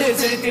நாடு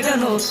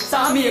செலுத்திடணும்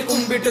சாமிய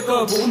கும்பிட்டுக்கோ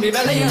பூமி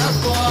விளையும்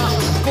அப்போ.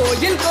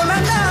 கோயில்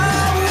கொண்டா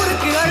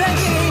ஊருக்கு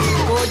அழகு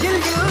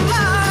கோயில்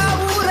இல்லா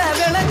ஊர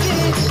விளக்கு.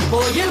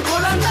 கோயில்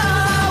கொண்டா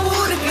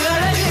ஊருக்கு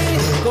அழகு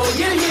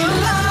கோயில்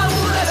இல்லா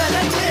ஊர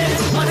விளக்கு.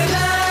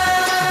 மதுரை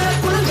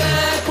குழுங்க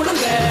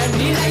குழுங்க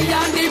நீ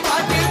நையாண்டி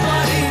பாட்டு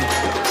பாடு.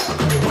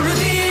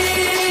 புழுதி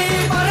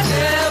பறக்க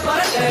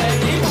பறக்க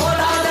நீ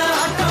போடாத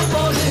ஆட்டம்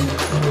போடு.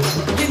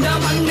 இந்த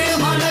மண்ணு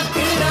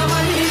மணக்கிற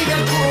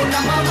மல்லிகைப்பூ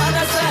நம்ம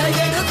மனச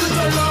எடுத்து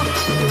சொல்லும்.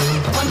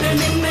 வந்து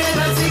நின்று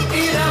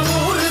ரசிக்கிற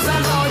ஊரு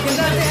சனம்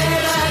இந்த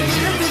தேர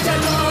இழுத்து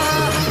செல்லும்.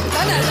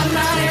 தன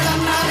தன்னாரே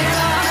தன்னாரே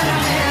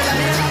தானே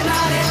தனே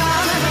தன்னாரே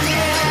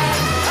தானே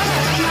தன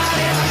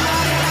தன்னாரே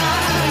தன்னாரே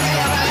தானே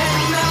தனே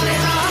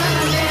தன்னாரே தானே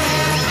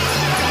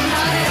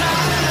தன்னாரே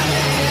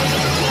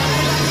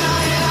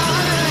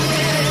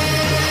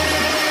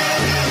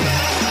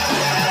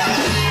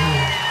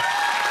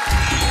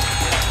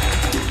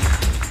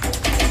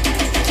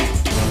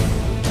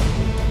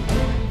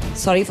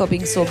Sorry for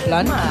being so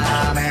blunt.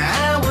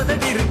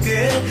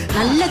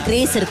 நல்ல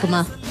கிரேஸ்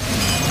இருக்குமா.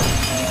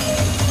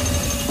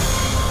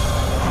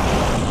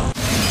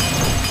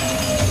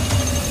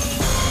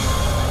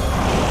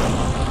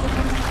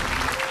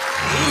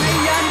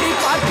 நையாண்டி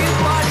பாட்டு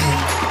பாடு.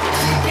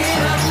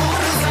 சிக்கிற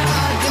ஊரு சனா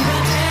இந்த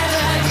தேர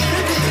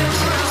இழுத்து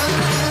செல்லும்.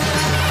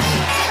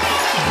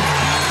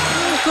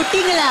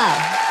 குட்டிங்களா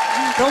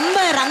ரொம்ப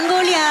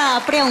ரங்கோலியா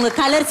அப்படியே உங்க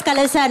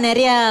கலர்ஸா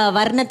நிறைய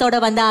வர்ணத்தோட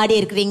வந்து ஆடி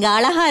இருக்கிறீங்க.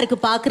 அழகா இருக்கு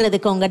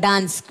பாக்குறதுக்கு உங்க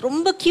டான்ஸ்.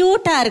 ரொம்ப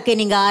கியூட்டா இருக்கு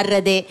நீங்க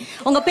ஆடுறது.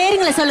 உங்க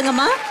பேருங்களை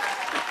சொல்லுங்கம்மா.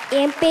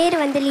 என் பேர்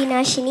வந்து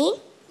லீனாஷினி.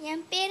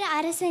 என் பேர்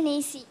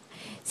அரசநேசி.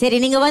 சரி,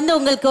 நீங்க வந்து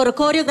உங்களுக்கு ஒரு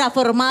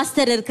கோரியோகிராஃபர் ஒரு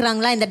மாஸ்டர்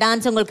இருக்கிறாங்களா இந்த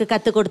டான்ஸ் உங்களுக்கு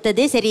கற்றுக்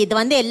கொடுத்தது? சரி, இது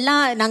வந்து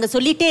எல்லாம் நாங்கள்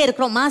சொல்லிட்டே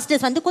இருக்கிறோம்,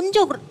 மாஸ்டர்ஸ் வந்து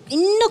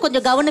இன்னும்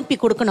கொஞ்சம் கவனிப்பி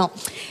கொடுக்கணும்.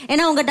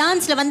 ஏன்னா உங்கள்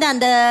டான்ஸில் வந்து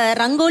அந்த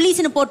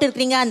ரங்கோலிஸ்னு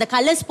போட்டுருக்கிறீங்க, அந்த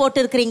கலர்ஸ்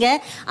போட்டுருக்கிறீங்க,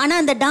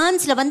 ஆனால் அந்த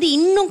டான்ஸில் வந்து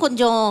இன்னும்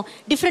கொஞ்சம்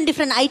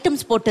டிஃப்ரெண்ட்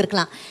ஐட்டம்ஸ்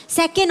போட்டுருக்கலாம்.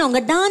 செகண்ட்,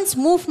 உங்கள் டான்ஸ்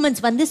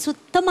மூவ்மெண்ட்ஸ் வந்து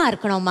சுத்தமாக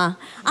இருக்கணும்மா.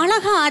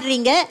 அழகாக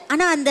ஆடுறீங்க,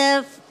 ஆனால்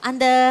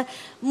அந்த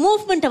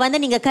மூவ்மெண்ட்டை வந்து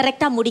நீங்கள்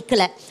கரெக்டாக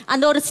முடிக்கலை.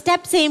 அந்த ஒரு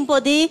ஸ்டெப் செய்யும்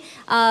போது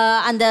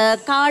அந்த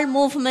கால்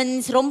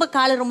மூவ்மெண்ட்ஸ்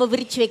காலை ரொம்ப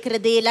விரிச்சு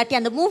வைக்கிறது, இல்லாட்டி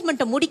அந்த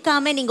மூவ்மெண்ட்டை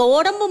முடிக்காமல் நீங்கள்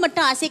உடம்பு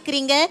மட்டும்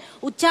அசைக்கிறீங்க,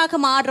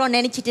 உற்சாகம் ஆடுறோன்னு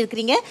நினச்சிட்டு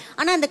இருக்கிறீங்க.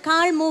 ஆனால் அந்த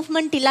கால்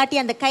மூவ்மெண்ட்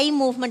இல்லாட்டி அந்த கை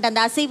மூவ்மெண்ட்,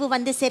 அந்த அசைவு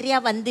வந்து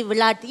சரியாக வந்து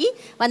விளாட்டி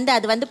வந்து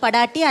அது வந்து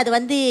படாட்டி அது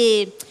வந்து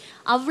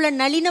அவ்வளோ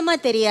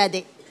நளினமாக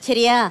தெரியாது.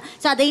 சரியா?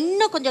 ஸோ அதை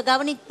இன்னும் கொஞ்சம்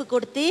கவனிப்பு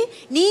கொடுத்து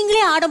நீங்களே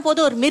ஆடும்போது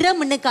ஒரு மிரம்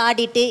முன்னுக்கு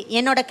ஆடிட்டு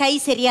என்னோட கை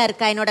சரியா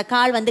இருக்கா, என்னோட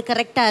கால் வந்து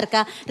கரெக்டாக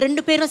இருக்கா,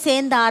 ரெண்டு பேரும்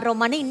சேர்ந்து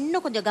ஆடுறோமான்னு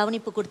இன்னும் கொஞ்சம்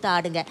கவனிப்பு கொடுத்து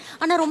ஆடுங்க.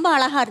 ஆனால் ரொம்ப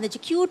அழகாக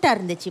இருந்துச்சு, க்யூட்டாக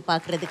இருந்துச்சு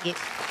பார்க்குறதுக்கு.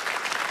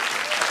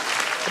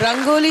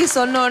 ரங்கோலி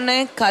சொன்னோடனே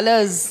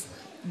கலர்ஸ்,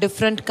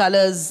 டிஃப்ரெண்ட்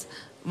கலர்ஸ்,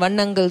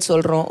 வண்ணங்கள்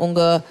சொல்கிறோம்.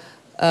 உங்கள்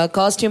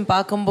காஸ்டியூம்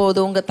பார்க்கும்போது,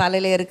 உங்கள்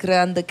தலையில் இருக்கிற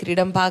அந்த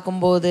கிரீடம்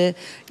பார்க்கும்போது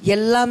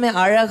எல்லாமே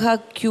அழகாக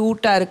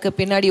க்யூட்டாக இருக்குது.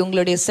 பின்னாடி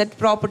உங்களுடைய செட்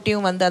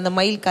ப்ராப்பர்ட்டியும் வந்து அந்த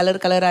மயில்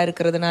கலராக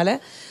இருக்கிறதுனால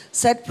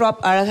செட்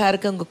ப்ராப் அழகாக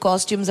இருக்குது, உங்கள்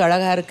காஸ்டியூம்ஸ்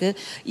அழகாக இருக்குது.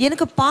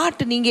 எனக்கு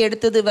பாட்டு நீங்கள்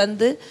எடுத்தது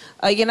வந்து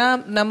ஏன்னா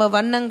நம்ம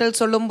வண்ணங்கள்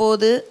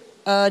சொல்லும்போது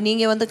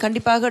நீங்கள் வந்து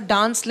கண்டிப்பாக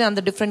டான்ஸில்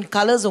அந்த டிஃப்ரெண்ட்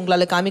கலர்ஸ்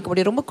உங்களால் காமிக்க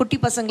முடியும். ரொம்ப குட்டி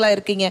பசங்களாக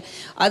இருக்கீங்க,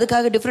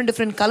 அதுக்காக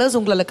டிஃப்ரெண்ட் கலர்ஸ்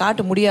உங்களால்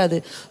காட்ட முடியாது.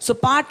 ஸோ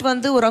பாட்டு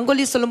வந்து ஒரு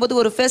ரங்கோலி சொல்லும்போது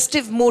ஒரு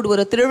ஃபெஸ்டிவ் மூட்,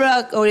 ஒரு திருவிழா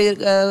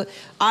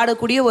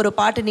ஆடக்கூடிய ஒரு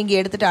பாட்டு நீங்கள்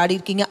எடுத்துகிட்டு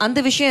ஆடிருக்கீங்க. அந்த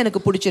விஷயம்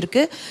எனக்கு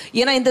பிடிச்சிருக்கு.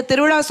 ஏன்னா இந்த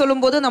திருவிழா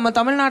சொல்லும்போது நம்ம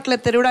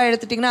தமிழ்நாட்டில் திருவிழா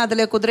எடுத்துட்டிங்கன்னா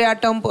அதில் குதிரை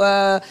ஆட்டம்,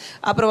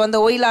 அப்புறம் வந்து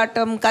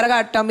ஒயிலாட்டம்,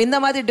 கரகாட்டம், இந்த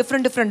மாதிரி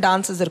டிஃப்ரெண்ட்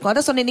டான்ஸஸ் இருக்கும்.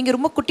 அதை சொன்னேன், நீங்கள்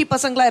ரொம்ப குட்டி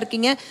பசங்களாக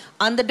இருக்கீங்க,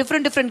 அந்த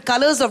டிஃப்ரெண்ட்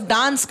கலர்ஸ் ஆஃப்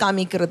டான்ஸ்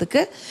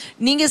காமிக்கிறதுக்கு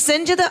நீங்கள்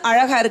செஞ்சது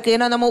அழகா இருக்கு.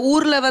 ஏன்னா நம்ம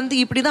ஊர்ல வந்து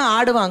இப்படிதான்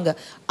ஆடுவாங்க.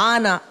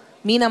 ஆனா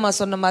மீனம்மா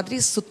சொன்ன மாதிரி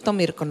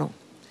சுத்தம் இருக்கணும்.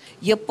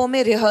 எப்பவுமே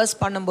ரிஹர்ஸ்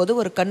பண்ணும்போது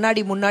ஒரு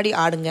கண்ணாடி முன்னாடி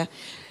ஆடுங்க.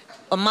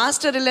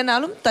 மாஸ்டர்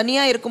இல்லைனாலும்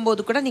தனியா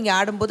இருக்கும்போது கூட நீங்க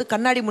ஆடும்போது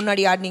கண்ணாடி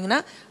முன்னாடி ஆடினீங்கன்னா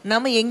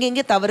நம்ம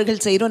எங்கெங்கே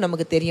தவறுகள் செய்யறோம்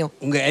நமக்கு தெரியும்.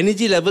 உங்க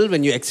energy level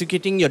when you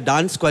executing your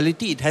dance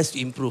quality, it has to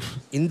improve.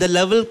 In the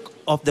level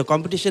of the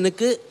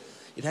competition-க்கு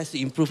it has to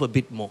improve a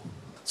bit more.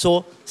 So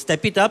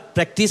step it up,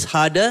 practice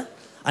harder,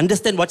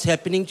 understand what's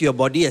happening to your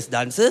body as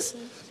dancers.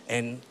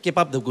 And keep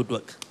up the good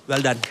work.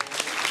 Well done.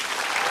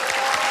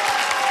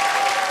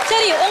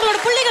 சரி, உங்களோட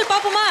புள்ளிகள்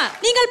பாப்போமா?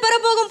 நீங்கள் பெற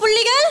போகும்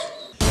புள்ளிகள்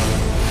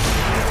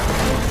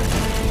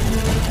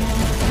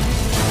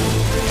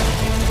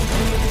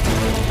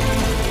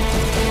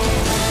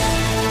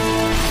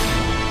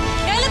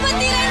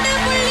 72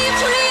 புள்ளி.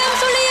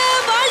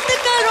 சுழியம்.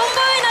 வாழ்த்துக்கள்,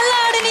 ரொம்பவே நல்லா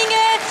ஆடுனீங்க.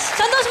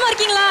 சந்தோஷமா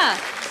இருக்கீங்களா?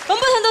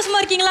 ரொம்ப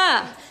சந்தோஷமா இருக்கீங்களா?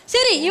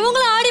 சரி,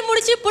 இவங்களும் ஆடி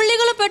முடிச்சு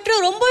புள்ளிகளும் பெற்று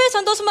ரொம்பவே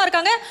சந்தோஷமா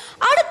இருக்காங்க.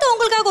 அடுத்து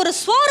உங்களுக்காக ஒரு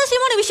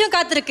சுவாரஸ்யமான விஷயம்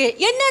காத்திருக்கு.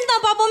 என்னன்னு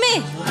தான் பாப்போமே.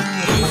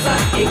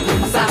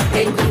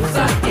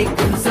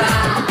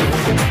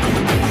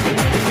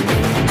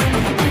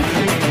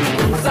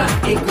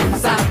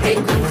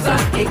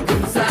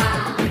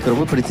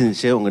 ரொம்ப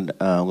பிடிச்சிருந்துச்சு.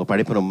 உங்கள்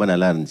படைப்பு ரொம்ப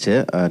நல்லா இருந்துச்சு.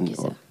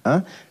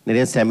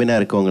 நிறைய ஸ்டெமினா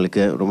இருக்குது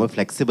உங்களுக்கு, ரொம்ப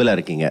ஃப்ளெக்சிபிளாக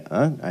இருக்கீங்க.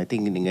 ஐ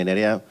திங்க் நீங்கள்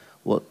நிறையா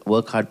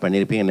ஒர்க் ஹார்ட்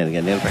பண்ணியிருப்பீங்கன்னு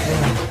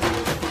நினைக்கிறேன்.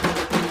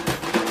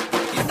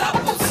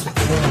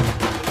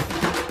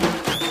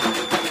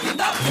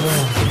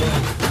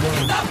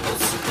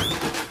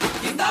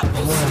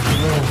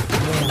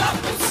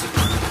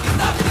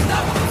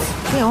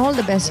 All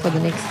the best for the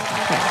next.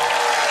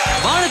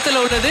 வானத்துல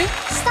உள்ளது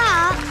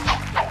ஸ்டார்.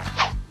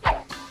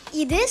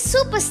 இது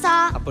சூப்பர்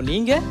ஸ்டார். அப்போ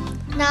நீங்க?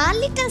 நான்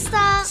லிட்டில்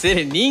ஸ்டார்.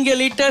 சரி, நீங்க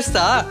லிட்டில்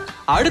ஸ்டார்.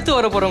 அடுத்து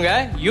வர போறவங்க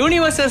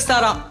யூனிவர்சல்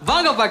ஸ்டாரா?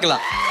 வாங்க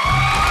பார்க்கலாம்.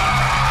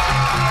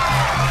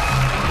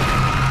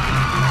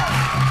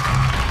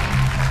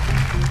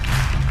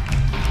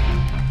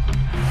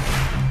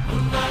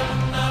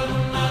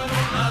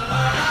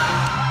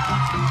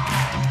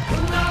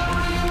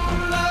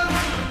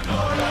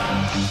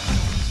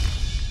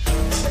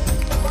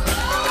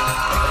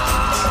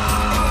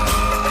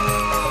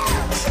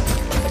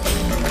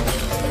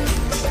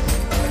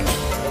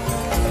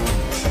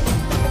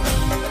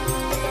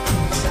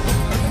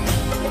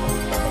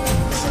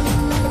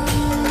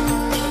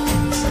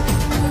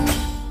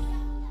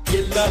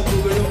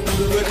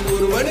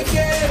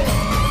 ஒருவனுக்கே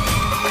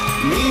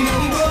நீ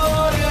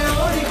நதிபோல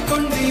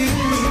ஓடிக்கொண்டீர்.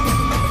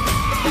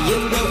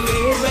 எந்த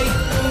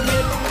வேர்வைக்கும்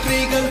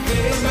வெற்றிகள்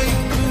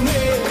வேர்வைக்குமே,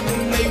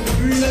 உன்னை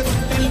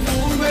உள்ளத்தில்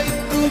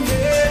பூர்வைக்குமே.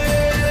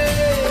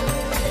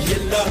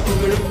 எல்லா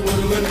புகழும்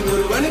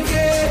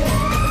ஒருவனுக்கே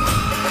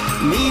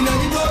நீ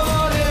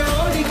நதிபோல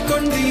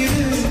ஓடிக்கொண்டீர்.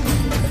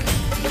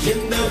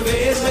 எந்த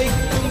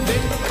வேர்வைக்கும்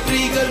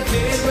வெற்றிகள்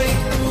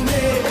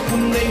வேர்வைக்குமே,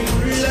 உன்னை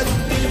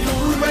உள்ளத்தில்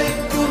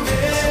பூர்வைக்குமே.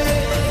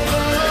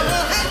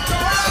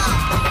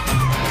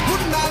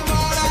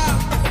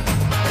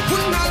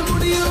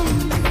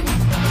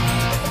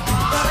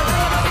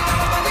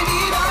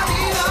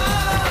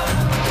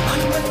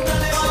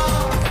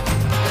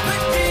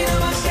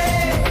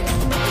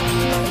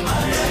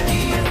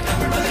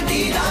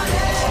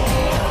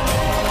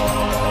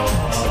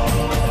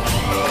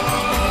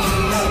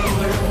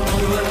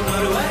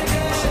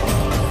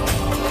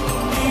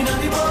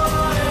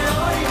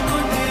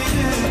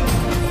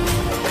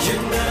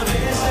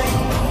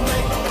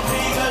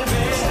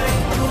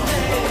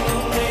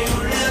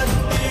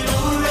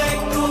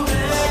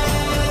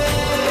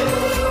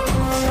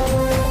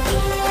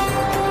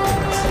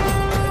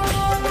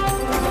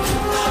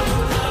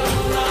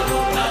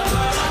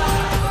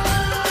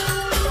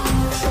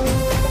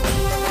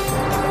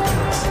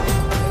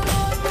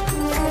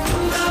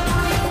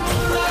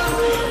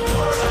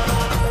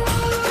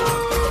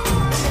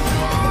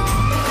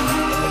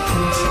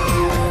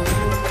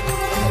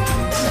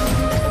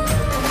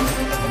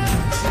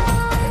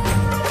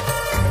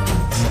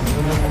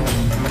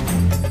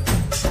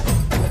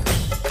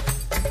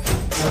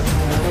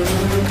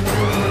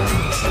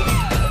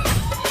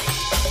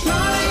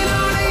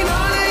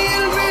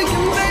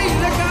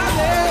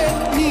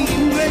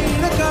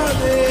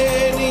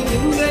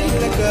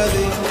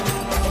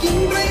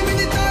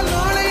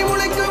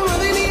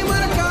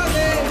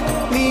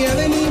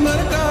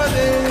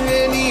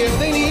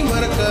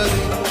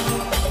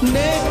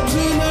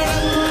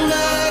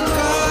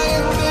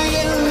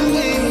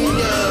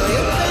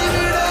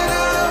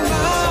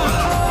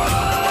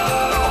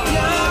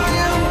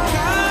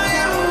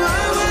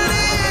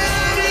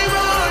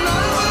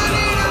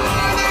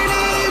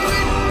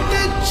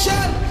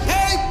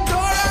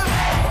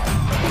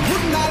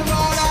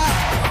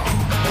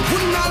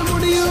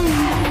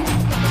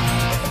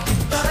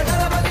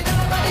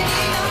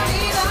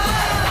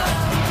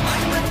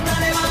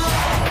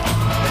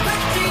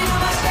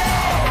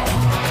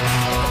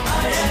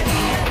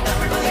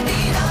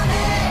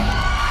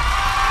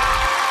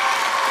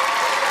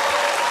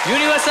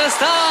 Universal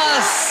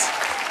stars.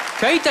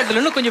 கை தட்டல்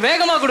இன்னும் கொஞ்சம்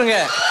வேகமா கொடுங்க.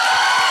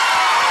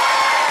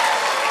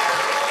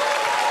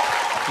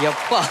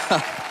 எப்பா.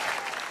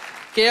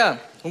 கேயா,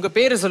 உங்க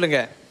பேரு சொல்லுங்க.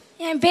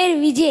 என் பேர்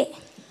விஜய்.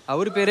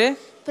 அவர் பேரு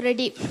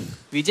பிரதீப்.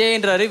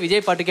 விஜய்ன்றாரு,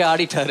 விஜய் பாட்டுக்கே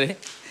ஆடிட்டாரு.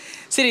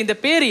 சரி, இந்த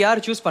பேர்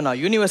யார் சூஸ் பண்ணா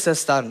யூனிவர்சல்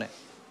ஸ்டார்னு?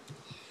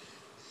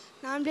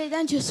 நாமளே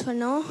தான் சூஸ்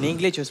பண்ணோம்.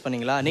 நீங்களே சூஸ்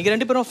பண்ணீங்களா? நீங்க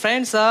ரெண்டு பேரும்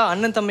ஃப்ரெண்ட்ஸா,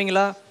 அண்ணன்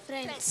தம்பிங்களா?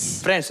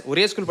 ஃப்ரெண்ட்ஸ்.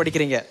 ஒரே ஸ்கூல்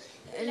படிக்கிறீங்க?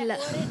 இல்ல,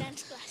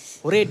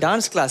 ஒரே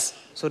dance class.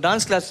 So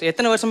dance class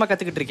எத்தனை வருஷமா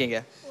கத்துக்கிட்டு இருக்கீங்க?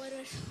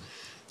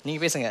 நீங்க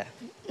பேசுங்க.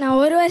 நான்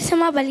 1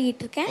 வருஷமா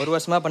பழகிட்டு இருக்கேன். 1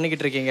 வருஷமா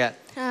பண்ணிக்கிட்டு இருக்கீங்க.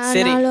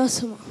 சரி, 4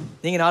 வருஷமா.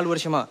 நீங்க 4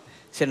 வருஷமா.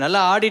 சரி, நல்லா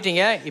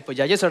ஆடிட்டீங்க. இப்போ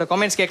ஜட்ஜஸோட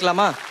கமெண்ட்ஸ்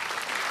கேட்கலாமா?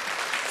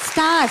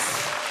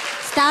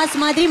 ஸ்டார்ஸ்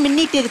மாதிரி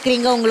மின்னிட்டு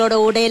இருக்கிறீங்க உங்களோட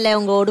உடையில,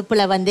 உங்க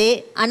உடுப்புல வந்து.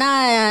 ஆனா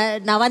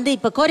நான் வந்து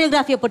இப்போ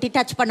கோரியோகிராஃபியை போட்டு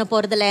டச் பண்ண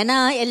போறதில்ல. ஏன்னா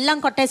எல்லா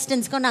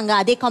contestants-க்கும் நாங்க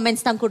அதே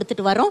கமெண்ட்ஸ் தான்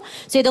கொடுத்துட்டு வரோம்.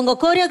 ஸோ இது உங்க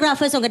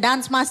கோரியோகிராஃபர்ஸ், உங்க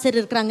டான்ஸ் மாஸ்டர்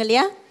இருக்கிறாங்க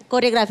இல்லையா,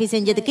 கோரியோகிராஃபி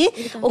செஞ்சதுக்கு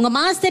உங்க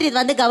மாஸ்டர் இது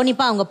வந்து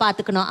கவனிப்பா அவங்க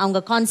பார்த்துக்கணும், அவங்க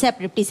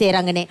கான்செப்ட் எப்படி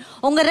செய்யறாங்கன்னு.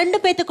 உங்க 2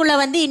 பேத்துக்குள்ள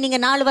வந்து நீங்க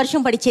 4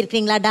 வருஷம்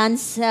படிச்சிருக்கீங்களா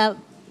டான்ஸ்?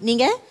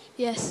 நீங்க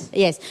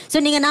எஸ். ஸோ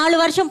நீங்க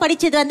 4 வருஷம்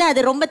படிச்சது வந்து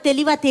அது ரொம்ப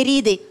தெளிவா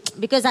தெரியுது.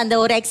 பிகாஸ் அந்த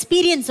ஒரு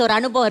எக்ஸ்பீரியன்ஸ், ஒரு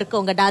அனுபவம்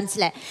இருக்கு உங்க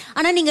டான்ஸ்ல.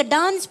 ஆனா நீங்க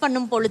டான்ஸ்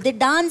பண்ணும் பொழுது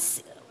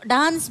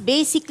டான்ஸ்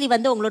பேசிக்லி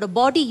வந்து உங்களோட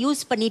பாடி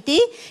யூஸ் பண்ணிட்டு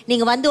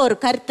நீங்க வந்து ஒரு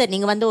கருத்தை,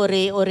 நீங்க வந்து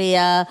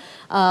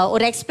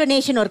ஒரு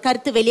எக்ஸ்பிளனேஷன், ஒரு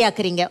கருத்து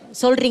வெளியாக்குறீங்க,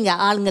 சொல்றீங்க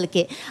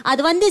ஆளுங்களுக்கு.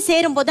 அது வந்து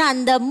சேரும்போது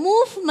அந்த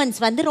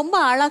மூவ்மெண்ட்ஸ் வந்து ரொம்ப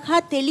அழகா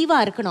தெளிவா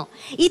இருக்கணும்.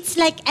 It's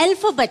like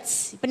alphabets.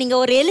 இப்போ நீங்க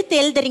ஒரு எழுத்து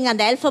எழுதுறீங்க,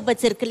 அந்த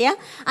ஆல்பபெட்ஸ் இருக்கு இல்லையா,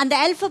 அந்த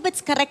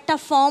ஆல்பபெட்ஸ் கரெக்டா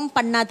ஃபார்ம்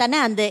பண்ணா தானே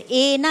அந்த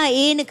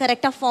ஏன்னு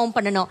கரெக்டா ஃபார்ம்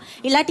பண்ணணும்.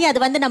 இல்லாட்டி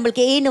அது வந்து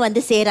நம்மளுக்கு ஏன்னு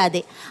வந்து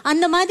சேராது.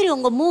 அந்த மாதிரி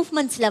உங்க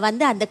மூவ்மெண்ட்ஸ்ல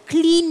வந்து அந்த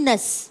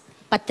கிளீன்னஸ்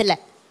பத்தல.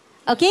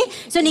 ஓகே,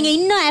 ஸோ நீங்கள்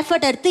இன்னும்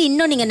எஃபர்ட் எடுத்து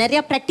இன்னும் நீங்கள்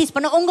நிறையா ப்ராக்டிஸ்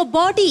பண்ண. உங்கள்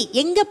பாடி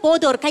எங்கே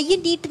போகுது, ஒரு கையை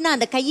நீட்டுனா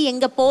அந்த கை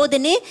எங்கே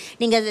போகுதுன்னு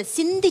நீங்கள் அதை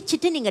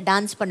சிந்திச்சுட்டு நீங்கள்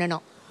டான்ஸ்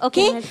பண்ணணும்.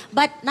 ஓகே,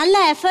 பட் நல்ல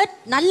எஃபர்ட்,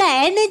 நல்ல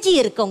எனர்ஜி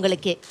இருக்கு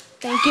உங்களுக்கு.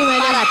 தேங்க்யூ,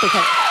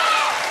 பாராட்டுகள்.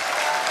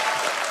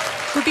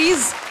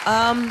 குட்டீஸ்,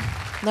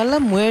 நல்ல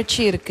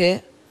முயற்சி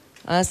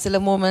இருக்குது. சில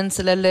மூமெண்ட்ஸ்,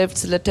 சில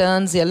லெஃப்ட், சில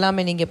டர்ன்ஸ்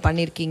எல்லாமே நீங்கள்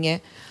பண்ணியிருக்கீங்க.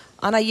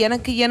 ஆனால்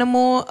எனக்கு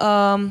என்னமோ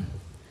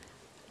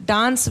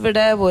டான்ஸ் விட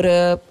ஒரு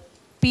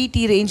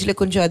பிடி ரேஞ்சில்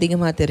கொஞ்சம்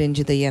அதிகமாக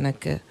தெரிஞ்சுது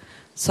எனக்கு.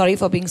 Sorry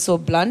for being so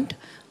blend.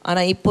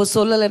 ஆனால் இப்போ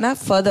சொல்லலைன்னா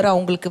ஃபர்தராக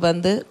உங்களுக்கு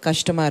வந்து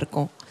கஷ்டமாக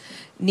இருக்கும்.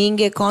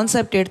 நீங்கள்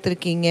கான்செப்ட்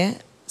எடுத்திருக்கீங்க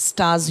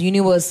ஸ்டார்ஸ்,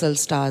 யூனிவர்சல்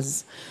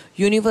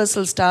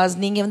ஸ்டார்ஸ்.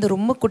 நீங்கள் வந்து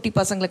ரொம்ப குட்டி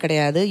பசங்களை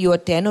கிடையாது. You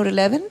are 10 or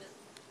 11?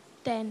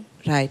 10.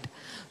 Right.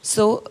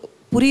 So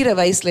புரிகிற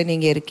வயசில்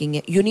நீங்கள் இருக்கீங்க.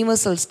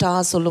 யூனிவர்சல்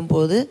ஸ்டார்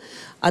சொல்லும்போது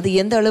அது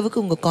எந்த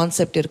அளவுக்கு உங்கள்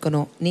கான்செப்ட்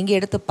இருக்கணும். நீங்கள்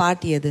எடுத்த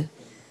பாட்டு எது?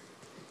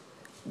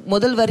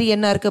 முதல் வரி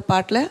என்ன இருக்குது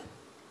பாட்டில்?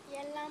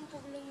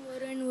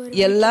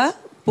 எல்லா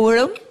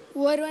புகழும்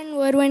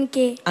ஒருவன்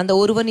கே. அந்த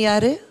ஒருவன்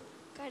யாரு?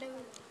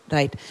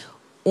 ரைட்.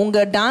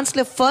 உங்க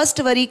டான்ஸ்ல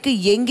ஃபர்ஸ்ட் வரிக்கு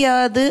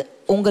எங்கேயாவது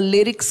உங்க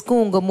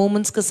லிரிக்ஸ்க்கும் உங்க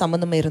மூமெண்ட்ஸ்க்கு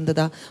சம்பந்தம்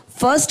இருந்ததா?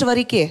 ஃபர்ஸ்ட்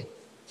வரிக்கே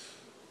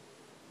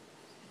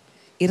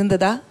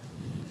இருந்ததா?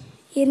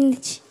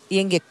 இருந்துச்சு.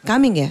 எங்க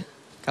காமிங்க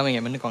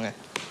மின்னுக்கோங்க.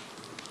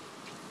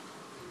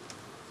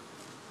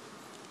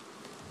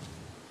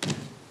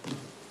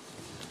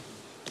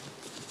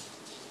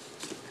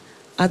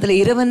 அதுல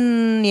இறைவன்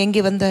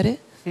எங்கே வந்தாரு?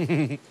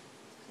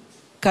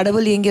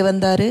 கடவுள் எங்கே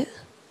வந்தாரு?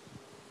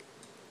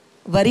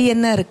 வரி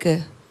என்ன இருக்கு?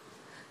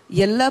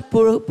 எல்லா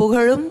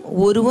புகழும்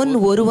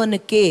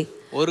ஒருவனுக்கே.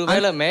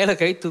 ஒருவேளை மேல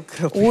கை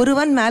தூக்குற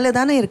ஒருவன் மேலே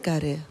தானே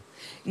இருக்காரு.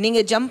 நீங்க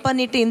ஜம்ப்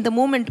பண்ணிட்டு இந்த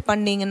மூமெண்ட்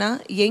பண்ணீங்கன்னா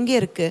எங்கே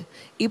இருக்கு?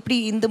 இப்படி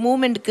இந்த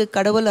மூமெண்ட்டுக்கு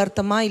கடவுள்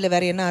அர்த்தமா இல்லை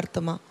வேற என்ன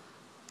அர்த்தமா?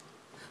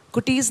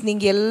 குட்டீஸ்,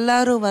 நீங்க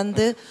எல்லாரும்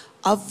வந்து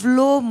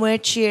அவ்வளோ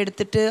முயற்சி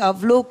எடுத்துட்டு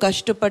அவ்வளோ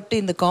கஷ்டப்பட்டு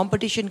இந்த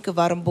காம்படிஷனுக்கு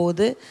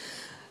வரும்போது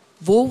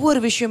ஒவ்வொரு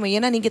விஷயமும்,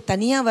 ஏன்னா நீங்கள்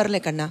தனியாக வரல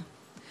கண்ணா,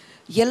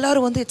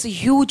 எல்லோரும் வந்து இட்ஸ் a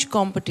ஹியூஜ்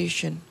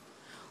காம்படிஷன்.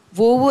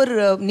 ஒவ்வொரு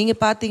நீங்கள்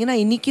பார்த்தீங்கன்னா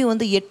இன்றைக்கி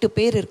வந்து 8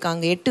 பேர்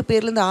இருக்காங்க. 8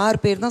 பேர்லேருந்து 6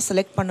 பேர் தான்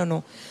செலக்ட்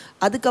பண்ணணும்.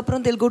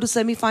 அதுக்கப்புறம் they'll go to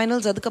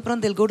semi-finals,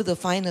 அதுக்கப்புறம் they'll go to the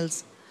finals.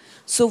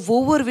 So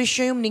ஒவ்வொரு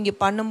விஷயம் நீங்கள்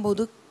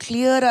பண்ணும்போது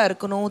கிளியராக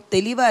இருக்கணும்,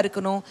 தெளிவாக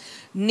இருக்கணும்.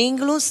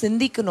 நீங்களும்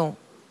சிந்திக்கணும்.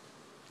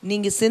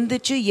 நீங்கள்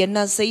சிந்திச்சு என்ன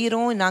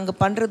செய்கிறோம், நாங்கள்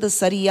பண்ணுறது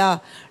சரியா?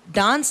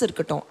 டான்ஸ்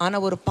இருக்கட்டும்,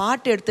 ஆனால் ஒரு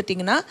பாட்டு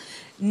எடுத்துட்டிங்கன்னா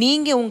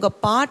நீங்கள் உங்கள்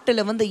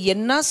பாட்டில் வந்து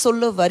என்ன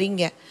சொல்ல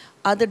வரீங்க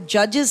அது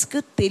ஜட்ஜஸ்க்கு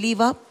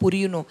தெளிவாக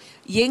புரியணும்.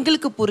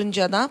 எங்களுக்கு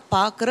புரிஞ்சாதான்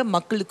பார்க்குற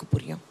மக்களுக்கு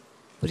புரியும்.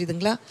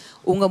 புரியுதுங்களா?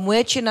 உங்கள்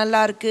முயற்சி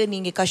நல்லா இருக்குது,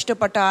 நீங்கள்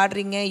கஷ்டப்பட்டு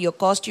ஆடுறீங்க, your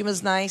costume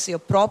is nice,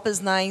 your prop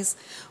is nice,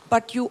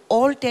 but you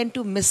all tend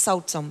to miss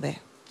out somewhere.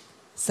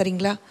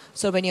 சரிங்களா?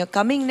 So when you're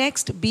coming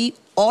next, be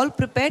all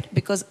prepared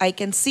because I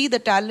can see the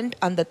talent.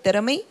 அந்த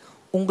திறமை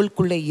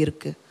உங்களுக்குள்ளே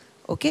இருக்குது.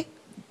 Okay,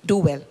 do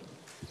well.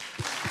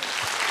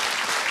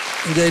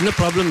 இங்கே என்ன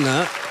ப்ராப்ளம்னா,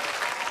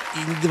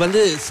 இது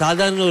வந்து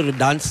சாதாரண ஒரு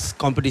டான்ஸ்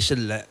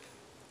காம்படிஷனில்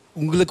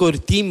உங்களுக்கு ஒரு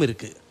தீம்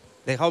இருக்குது.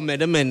 Like how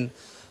Madam and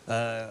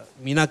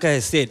Meenaka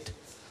has said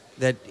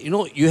that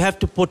you have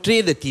to portray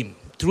the theme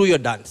through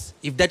your dance.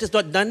 If that is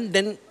not done,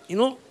 then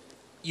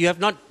you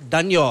have not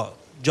done your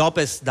job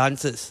as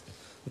dancers.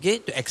 okay,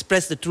 to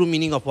express the true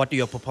meaning of what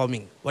you are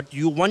performing, what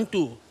you want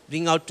to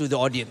bring out to the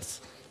audience,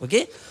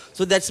 okay?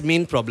 So that's the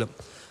main problem.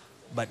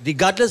 But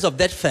regardless of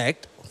that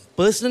fact,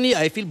 personally,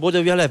 I feel both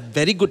of you all have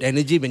very good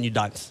energy when you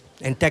dance.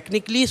 And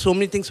technically, so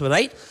many things were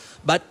right,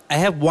 but I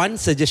have one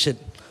suggestion.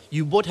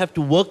 You both have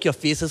to work your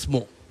faces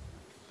more.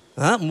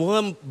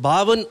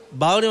 Bhavan,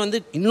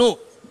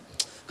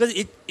 because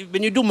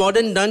when you do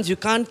modern dance, you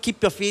can't keep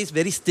your face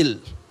very still.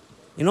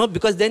 You know,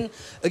 because then,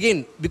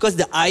 again, because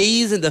the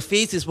eyes and the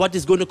face is what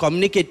is going to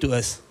communicate to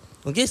us.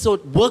 Okay, so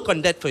work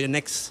on that for your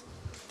next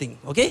thing.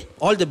 Okay,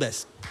 all the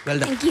best. Well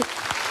done. Thank you.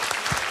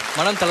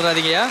 மனம்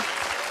தளராதீங்கயா.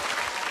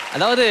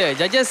 அதாவது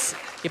judges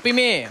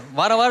எப்பயுமே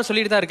வாரம்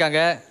சொல்லிட்டு தான் இருக்காங்க,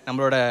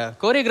 நம்மளோட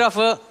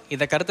choreographer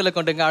இதை கருத்தில்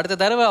கொண்டுங்க. அடுத்த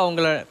தடவை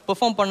அவங்கள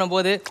பெர்ஃபார்ம்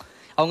பண்ணும்போது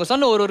அவங்க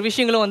சொன்ன ஒரு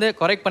விஷயங்களும் வந்து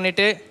கரெக்ட்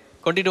பண்ணிட்டு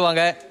கொண்டுட்டு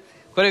வாங்க.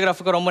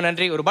 கோரியோகிராஃபருக்கு ரொம்ப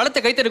நன்றி. ஒரு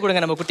பலத்தை கைத்தறி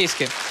கொடுங்க நம்ம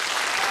குட்டீஸ்க்கு.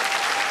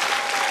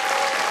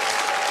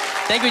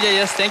 Thank you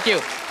Jayas, thank you.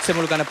 சரி,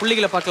 உங்களுக்கான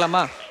புள்ளிகளை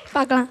பார்க்கலாமா?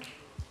 பார்க்கலாம்.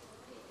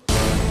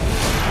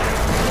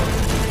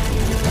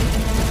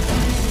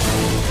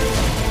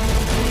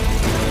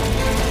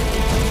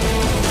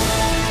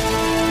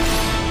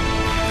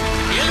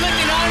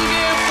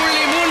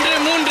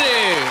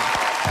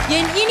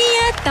 என் இனிய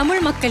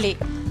தமிழ் மக்களே,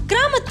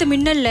 கிராமத்து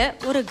மின்னல்ல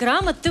ஒரு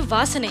கிராமத்து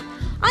வாசனை,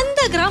 அந்த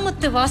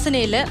கிராமத்து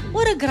வாசனையில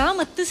ஒரு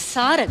கிராமத்து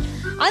சாரல்,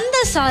 அந்த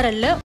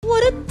சாரல்ல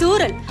ஒரு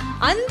தூறல்,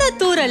 அந்த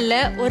தூறல்ல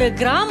ஒரு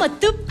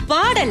கிராமத்து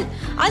பாடல்,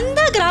 அந்த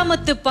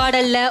கிராமத்து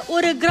பாடல்ல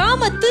ஒரு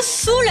கிராமத்து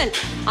சூழல்,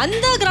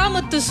 அந்த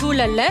கிராமத்து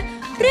சூழல்ல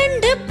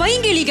 2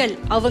 பைங்கிளிகள்.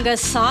 அவங்க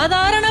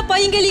சாதாரண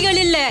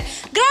பைங்கிளிகள் இல்ல,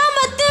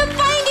 கிராமத்து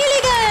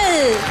பைங்கிளிகள்.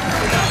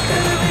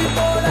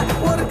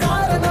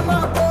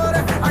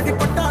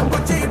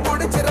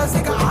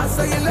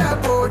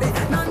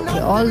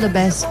 All the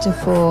best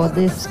for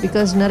this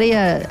because நிறைய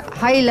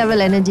high level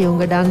energy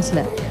உங்க டான்ஸ்ல.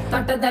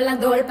 தொட்டதெல்லாம்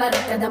தோள்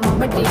பறக்கத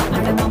மம்பட்டி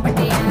அட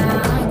மம்பட்டியா,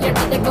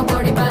 எட்டத்துக்கு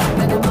போடி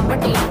பறக்கத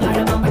மம்பட்டி அட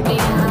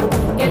மம்பட்டியா,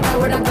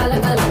 எட்டோட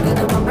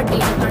கலகலக்கத மம்பட்டி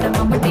அட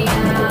மம்பட்டியா,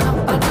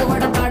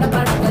 பத்தோட பாட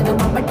பறக்கத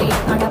மம்பட்டி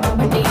அட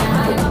மம்பட்டியா,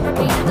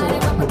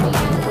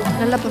 மம்பட்டியா.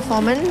 நல்ல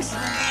performance.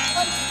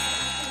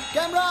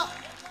 Camera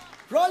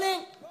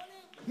rolling,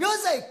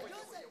 music.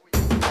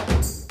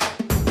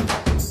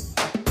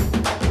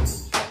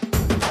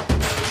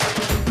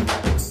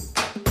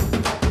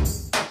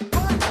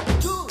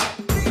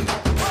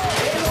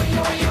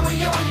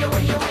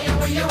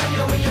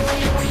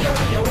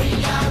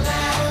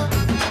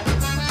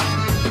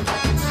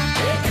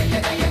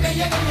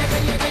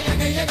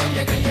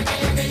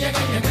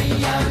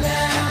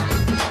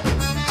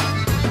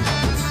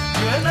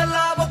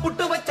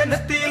 புட்டு வச்ச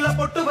நெத்தியில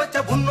பொட்டு வச்ச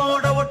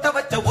உன்னோட ஒட்ட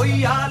வச்ச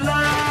ஒய்யால,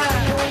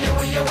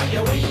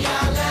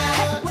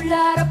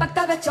 உள்ளார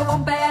பத்த வச்ச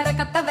உன் பேர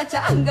கத்த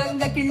வச்ச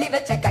அங்கங்க கிள்ளி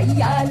வச்ச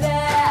கையால,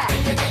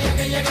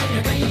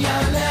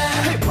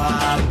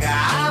 பாங்க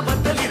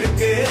பத்தல்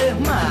இருக்கு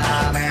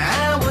மான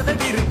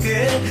உதடி இருக்கு,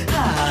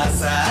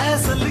 ஆசை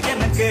சொல்லு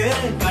எனக்கு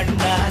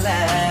கண்ணால,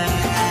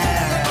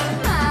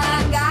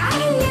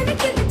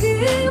 எனக்கு எதுக்கு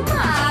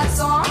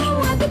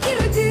மாசம் அதுக்கு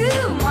இருக்கு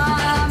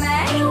மாமே,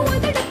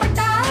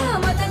 உதடப்பட்டா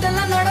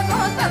மத்ததெல்லாம்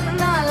நடக்கும்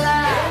தன்னால.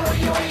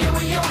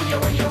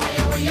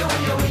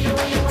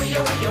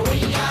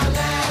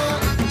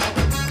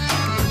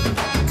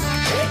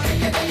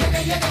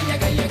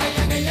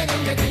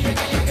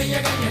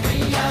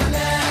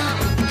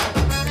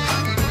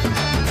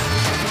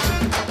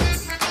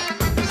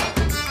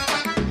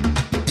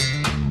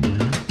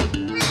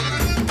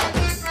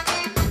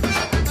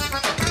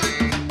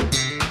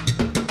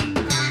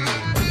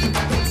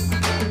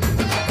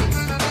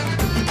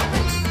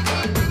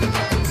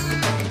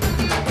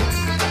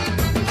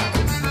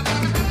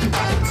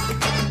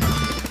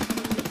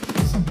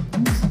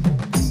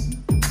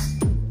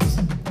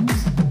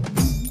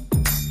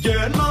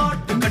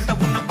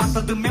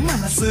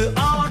 மனசு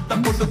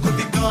ஆட்டம் போட்டு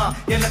குதிக்கும்,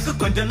 எனக்கு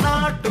கொஞ்சம்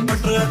நாட்டு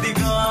பற்று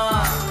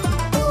அதிகம்,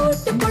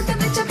 போட்டு போட்டு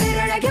வச்ச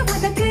பேரழக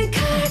உனக்கு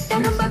காட்ட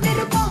ரொம்ப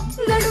விருப்பம்,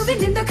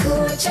 நடுவில் இந்த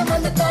கூச்சம்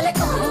வந்து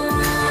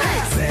தொலைக்கும்,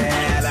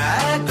 சேல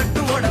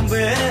கட்டு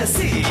உடம்பு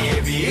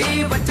சீவி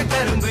வச்ச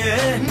கரும்பு,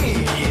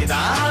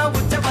 நீதான்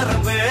உச்ச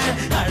பரம்பு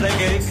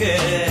அழகுக்கு,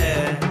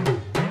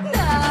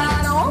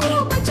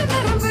 நானும் பச்ச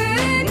கரும்பு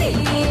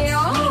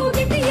நீயோ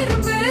கிட்ட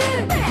இரும்பு,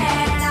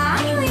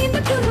 வேணாம் இந்த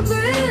குறும்பு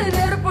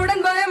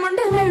நெருப்புடன்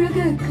பயமுண்டு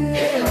அழகுக்கு.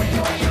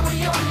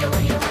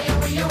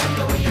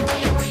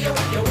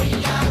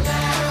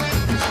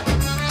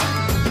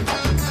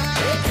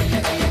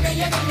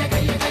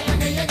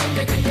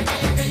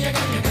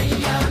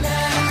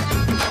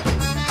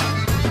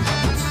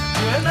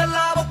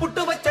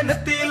 புட்டு வச்ச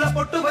நெத்தியில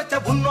பொட்டு வச்ச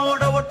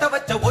உன்னோட ஒட்ட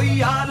வச்ச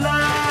ஒய்யால,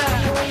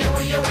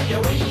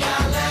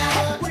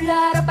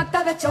 உள்ளார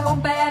பத்த வச்ச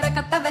உன் பேர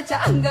கத்த வச்ச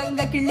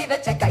அங்கங்க கிள்ளி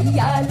வச்ச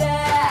கையால,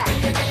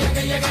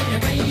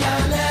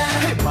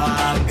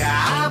 பாங்க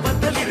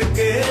பத்தல்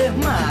இருக்கு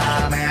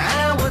மான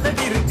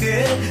உதடி இருக்கு,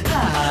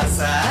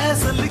 ஆசை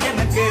சொல்லு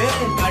எனக்கு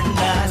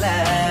கண்ணால,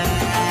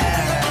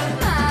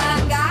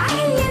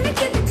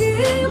 எனக்கு எதுக்கு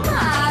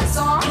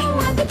மாசம்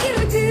அதுக்கு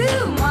இருக்கு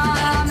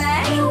மாமே,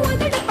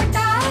 உதட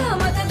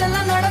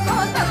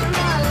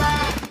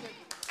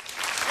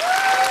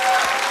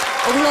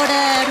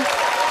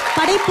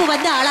படைப்பு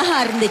வந்து அழகா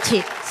இருந்துச்சு.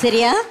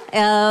 சரியா?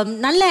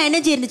 நல்ல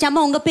எனர்ஜி இருந்துச்சு.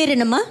 அம்மா உங்க பேர்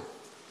என்னம்மா?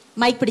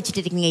 மைக் பிடிச்சிட்டு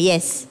இருக்கீங்க.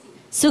 எஸ்.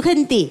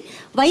 சுகந்தி.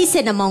 வயசு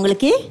என்னம்மா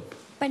உங்களுக்கு?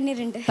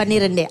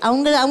 12.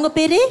 அவங்க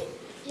பேரு?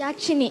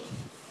 யாக்ஷினி.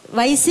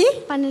 வயசு?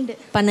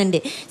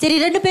 12. சரி,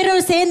 2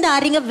 பேரும் சேர்ந்து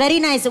ஆறீங்க. Very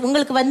nice.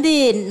 உங்களுக்கு வந்து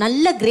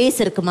நல்ல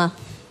கிரேஸ் இருக்குமா?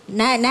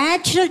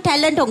 நேச்சுரல்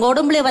டேலண்ட் உங்கள்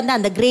உடம்புல வந்து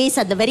அந்த கிரேஸ்,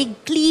 அந்த வெரி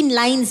க்ளீன்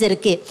லைன்ஸ்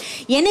இருக்கு.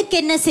 எனக்கு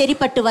என்ன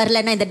சரிப்பட்டு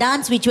வரலன்னா, இந்த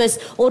டான்ஸ் விச் வாஸ்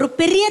ஒரு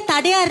பெரிய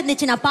தடையாக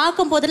இருந்துச்சு. நான்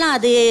பார்க்கும் போதெல்லாம்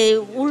அது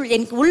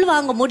எனக்கு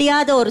உள்வாங்க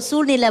முடியாத ஒரு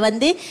சூழ்நிலை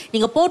வந்து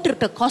நீங்கள்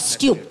போட்டிருக்க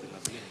காஸ்டியூம்.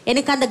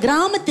 எனக்கு அந்த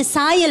கிராமத்து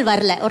சாயல்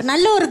வரல. ஒரு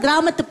நல்ல ஒரு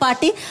கிராமத்து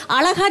பாட்டு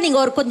அழகா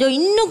நீங்கள் ஒரு கொஞ்சம்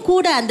இன்னும்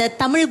கூட அந்த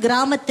தமிழ்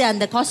கிராமத்து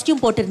அந்த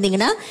காஸ்டியூம்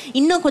போட்டிருந்தீங்கன்னா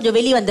இன்னும் கொஞ்சம்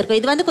வெளியே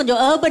வந்திருக்கும். இது வந்து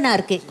கொஞ்சம் அர்பனாக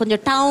இருக்குது,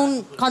 கொஞ்சம் டவுன்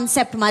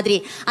கான்செப்ட் மாதிரி.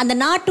 அந்த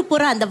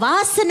நாட்டுப்புற அந்த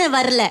வாசனை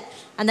வரல.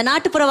 அந்த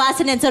நாட்டுப்புற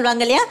வாசனைன்னு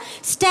சொல்லுவாங்க இல்லையா,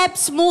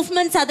 ஸ்டெப்ஸ்,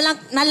 மூவ்மெண்ட்ஸ் அதெல்லாம்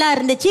நல்லா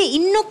இருந்துச்சு.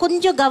 இன்னும்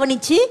கொஞ்சம்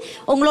கவனித்து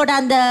உங்களோட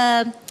அந்த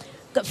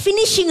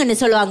ஃபினிஷிங்னு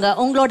சொல்லுவாங்க,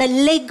 உங்களோட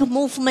லெக்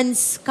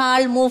மூவ்மெண்ட்ஸ்,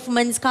 கால்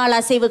மூவ்மெண்ட்ஸ், கால்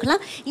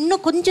அசைவுகள்லாம்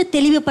இன்னும் கொஞ்சம்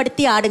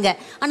தெளிவுபடுத்தி ஆடுங்க.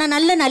 ஆனால்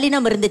நல்ல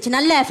நளினம் இருந்துச்சு.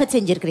 நல்ல எஃபர்ட்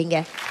செஞ்சுருக்கிறீங்க.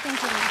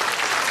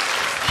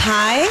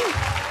 ஹாய்,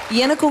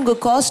 எனக்கு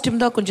உங்கள்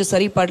காஸ்டியூம் தான் கொஞ்சம்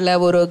சரிப்படல.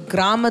 ஒரு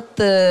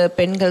கிராமத்து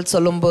பெண்கள்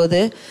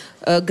சொல்லும்போது,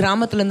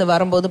 கிராமத்துலேருந்து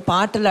வரும்போது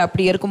பாட்டில்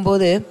அப்படி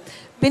இருக்கும்போது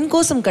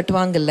பின்கோசம்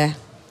கட்டுவாங்கல்ல,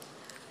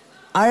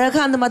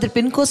 அழகாக அந்த மாதிரி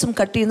பின்கோசம்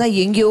கட்டியிருந்தால்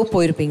எங்கேயோ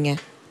போயிருப்பீங்க.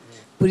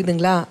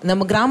 புரியுதுங்களா?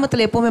 நம்ம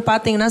கிராமத்தில் எப்போவுமே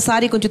பார்த்தீங்கன்னா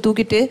சாரி கொஞ்சம்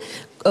தூக்கிட்டு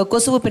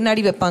கொசுவு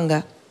பின்னாடி வைப்பாங்க.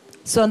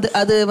 ஸோ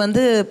அது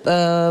வந்து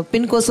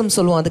பின்கோசம்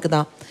சொல்லுவோம், அதுக்கு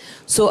தான்.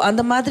 ஸோ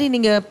அந்த மாதிரி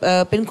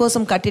நீங்கள்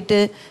பின்கோசம் கட்டிட்டு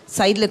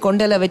சைடில்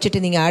கொண்டையில்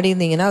வச்சுட்டு நீங்கள் ஆடி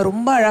இருந்தீங்கன்னா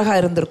ரொம்ப அழகாக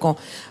இருந்திருக்கும்.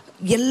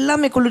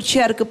 எல்லாமே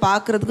குளிர்ச்சியாக இருக்குது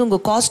பார்க்குறதுக்கு.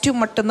 உங்கள் காஸ்டியூம்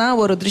மட்டும்தான்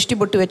ஒரு திருஷ்டி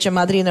பொட்டு வச்ச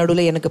மாதிரி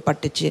நடுவில் எனக்கு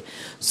பட்டுச்சு.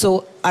 ஸோ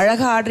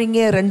அழகாக ஆடுறீங்க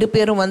 2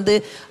 பேரும் வந்து.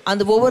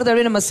 அந்த ஒவ்வொரு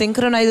தடவையும் நம்ம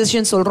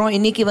சிங்க்ரனைசேஷன் சொல்கிறோம்.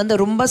 இன்றைக்கி வந்து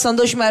ரொம்ப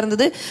சந்தோஷமாக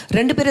இருந்தது.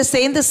 2 பேரும்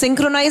சேர்ந்து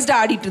சிங்க்ரனைஸ்டு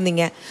ஆடிட்டு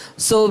இருந்தீங்க.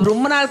 ஸோ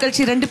ரொம்ப நாள்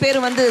கழிச்சு 2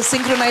 பேரும் வந்து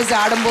சிங்க்ரனைஸ்டு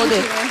ஆடும்போது,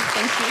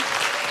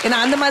 ஏன்னா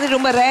அந்த மாதிரி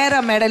ரொம்ப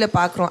ரேராக மேடையில்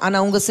பார்க்குறோம்.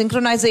 ஆனால் உங்கள்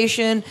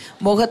சிங்க்ரனைசேஷன்,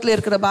 முகத்தில்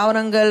இருக்கிற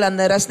பாவனங்கள்,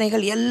 அந்த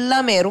ரசனைகள்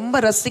எல்லாமே ரொம்ப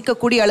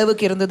ரசிக்கக்கூடிய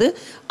அளவுக்கு இருந்தது.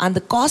 அந்த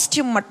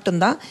காஸ்டியூம்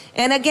மட்டும்தான்.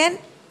 அண்ட் அகேன்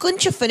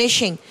கொஞ்சம்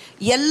ஃபினிஷிங்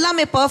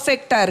எல்லாமே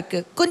பர்ஃபெக்டாக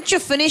இருக்குது.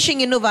 கொஞ்சம்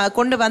ஃபினிஷிங் இன்னும்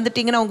கொண்டு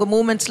வந்துட்டிங்கன்னா உங்கள்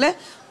மூமெண்ட்ஸில்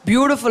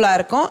பியூட்டிஃபுல்லாக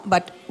இருக்கும்.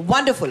 But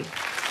wonderful.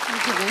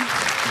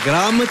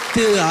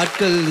 கிராமத்து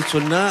ஆட்கள்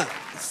சொன்னால்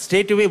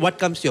straight away what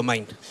comes your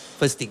mind?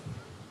 First thing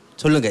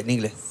சொல்லுங்கள்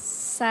நீங்களே.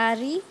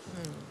 Sorry.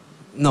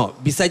 No,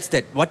 besides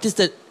that, what is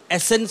the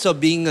essence of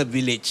being a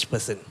village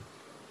person?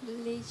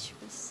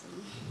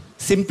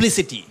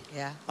 Simplicity.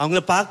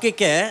 அவங்கள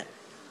பார்க்க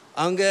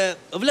அவங்க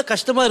எவ்வளோ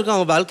கஷ்டமாக இருக்கும்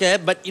அவங்க வாழ்க்கை,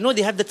 but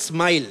they have that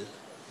smile,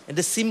 and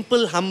the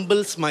simple,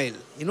 humble smile,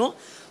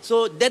 So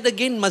that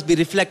again must be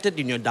reflected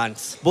in your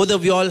dance. Both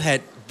of you all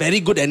had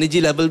very good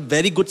energy level,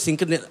 very good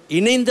synchronization.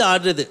 இணைந்து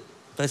ஆடுறது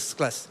first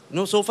class.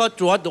 So far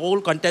throughout the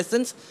whole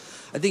contestants,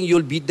 I think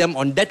you'll beat them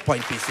on that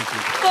point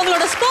basically.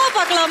 உங்களோட score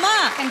பார்க்கலாமா?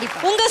 கண்டிப்பா.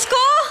 உங்க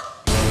score?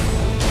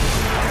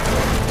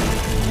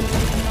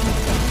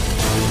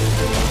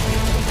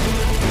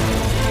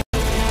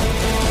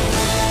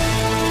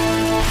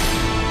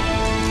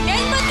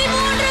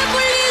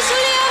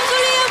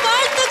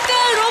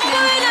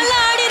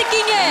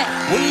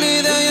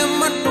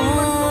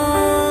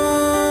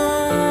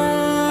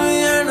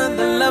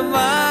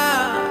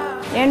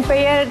 என்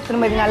பெயர்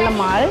திருமதி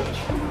நல்லம்மாள்.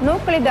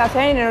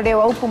 நூக்கலிதாசன் என்னுடைய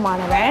வகுப்பு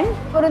மாணவன்.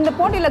 இந்த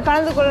போட்டியில்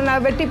கலந்து கொள்ள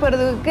நான் வெற்றி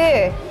பெறுவதற்கு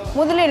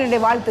முதலில்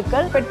என்னுடைய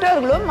வாழ்த்துக்கள்.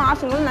 பெற்றோர்களும்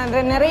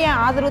ஆசிரியர்களும் நிறைய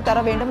ஆதரவு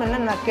தர வேண்டும்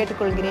என நான்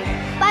கேட்டுக்கொள்கிறேன்.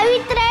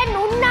 பவித்ரன்,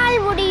 உன்னால்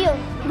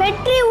முடியும்.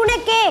 வெற்றி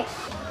உனக்கே.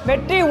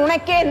 வெற்றி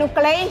உனக்கே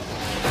நுக்களை.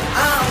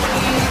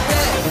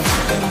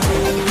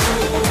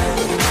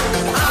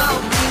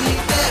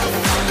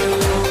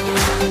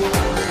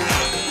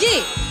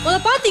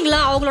 பாத்தீங்களா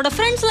அவங்களோட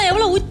ஃப்ரெண்ட்ஸ் எல்லாம்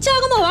எவ்வளவு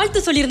உற்சாகமா வாழ்த்து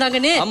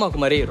சொல்லியிருந்தாங்கன்னு? ஆமா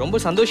குமாரி, ரொம்ப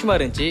சந்தோஷமா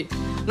இருந்துச்சு.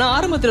 நான்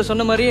ஆரம்பத்துல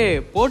சொன்ன மாதிரியே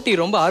போட்டி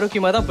ரொம்ப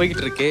ஆரோக்கியமா தான்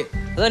போய்கிட்டு இருக்கு.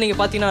 அதான் நீங்க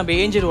பாத்தீங்கன்னா நம்ம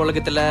ஏஞ்சல்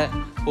உலகத்துல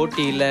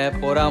போட்டி இல்ல,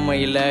 பொறாமை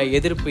இல்ல,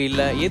 எதிர்ப்பு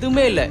இல்ல,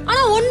 எதுவுமே இல்ல.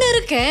 ஆனா ஒண்ணு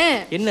இருக்கு.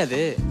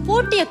 என்னது?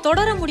 போட்டியை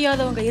தொடர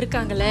முடியாதவங்க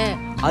இருக்காங்களே,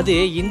 அது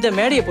இந்த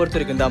மேடையை பொறுத்து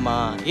இருக்குதாமா.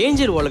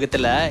 ஏஞ்சல்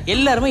உலகத்துல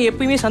எல்லாருமே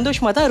எப்பயுமே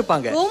சந்தோஷமா தான்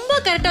இருப்பாங்க. ரொம்ப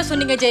கரெக்டா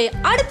சொன்னீங்க ஜெய்.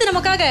 அடுத்து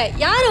நமக்காக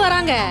யாரு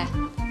வராங்க?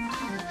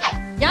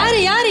 யாரு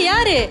யாரு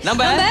யாரு?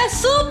 நம்ம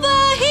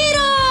சூப்பர்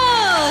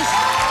ஹீரோஸ்.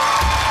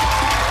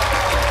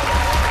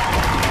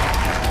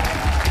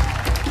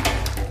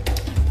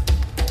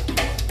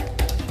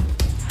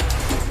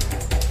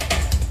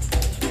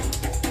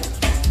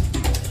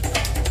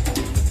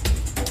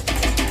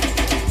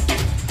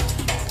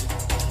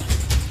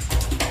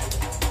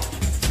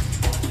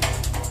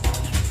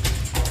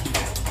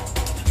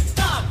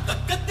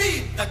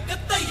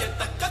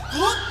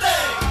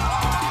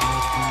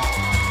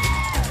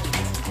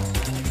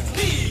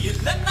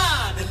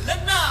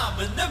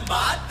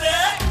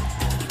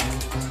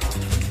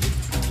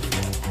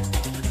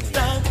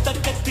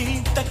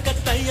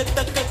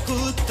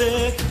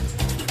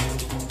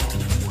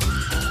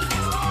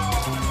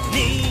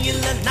 நீ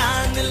இல்ல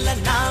நான் இல்ல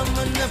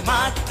நாம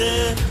மாத்து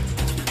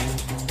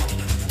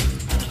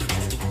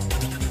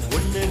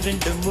ஒன்னு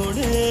ரெண்டு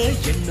மூணு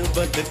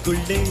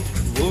எண்ணுவதற்குள்ளே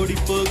ஓடி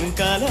போகும்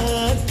காலா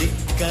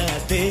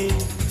திக்காதே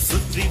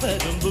சுற்றி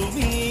வரும்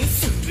பூமி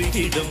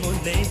சுற்றிவிடும்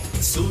முன்னே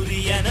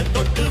சூரியனை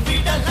தொட்டு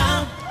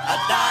விடலாம்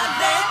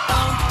அதானே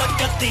தாம்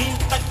தக்கத்தி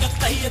தக்க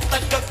தைய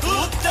தக்க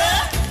கூத்த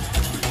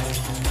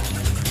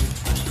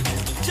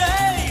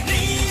ஜெய்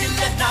நீ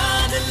இல்ல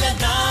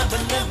நான்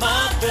பண்ண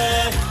மாத்த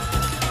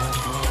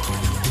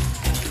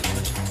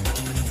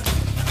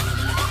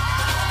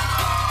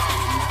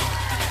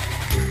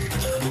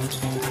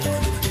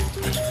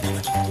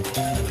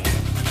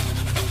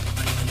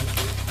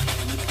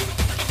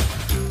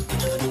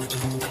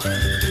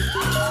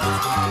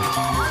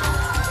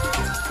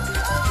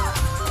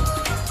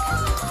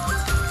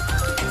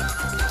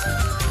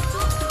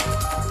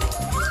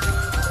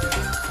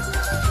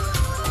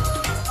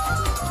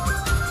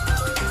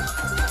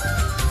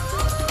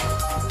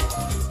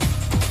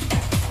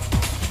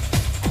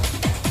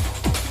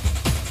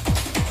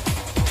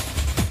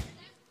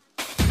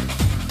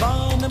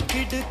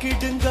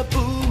கிடுங்க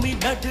பூமி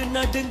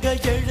நடுங்க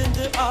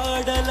எழுந்து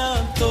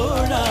ஆடலாம்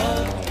தோழா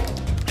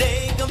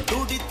தேகம்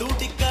துடி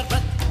துடிக்க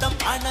ரத்தம்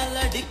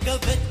அனலடிக்க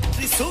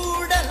வெற்றி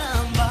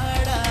சூடலாம்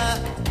வாடா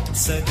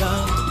சகா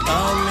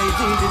காலை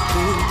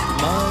விடுத்து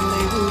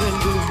மாலை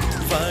உறங்கும்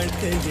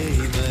வாழ்க்கையை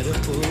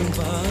வரப்போம்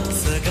வா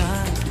சகா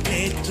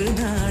நேற்று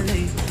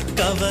நாளை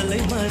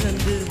கவலை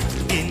மறந்து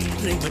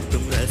இன்றை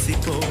மட்டும்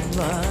ரசிப்போம்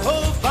வா ஓ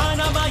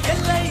வானமா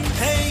எல்லை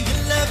ஹே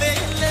இல்லவே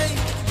இல்லை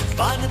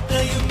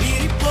வானத்தையும்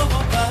மீறி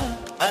போவா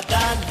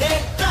அதான்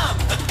தேட்டாம்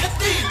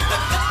தக்கத்தி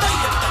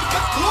தக்கத்தைய தக்க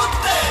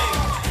கூத்தே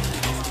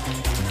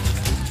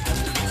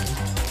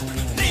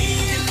நீ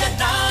இல்ல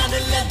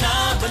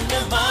நான்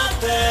பண்ண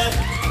மாத்த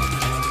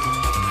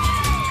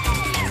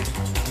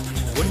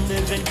ஒன்னு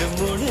ரெண்டு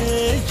மூணு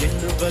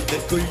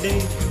எண்ணுவதற்குள்ளே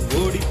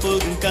ஓடி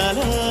போகும்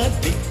காலா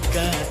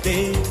திக்காதே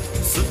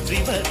சுற்றி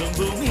வரும்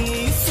பூமி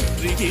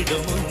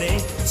சுற்றிவிடும் முன்னே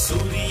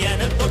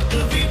சூரியனை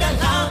தொட்டு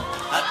விடலாம்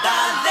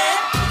அதானே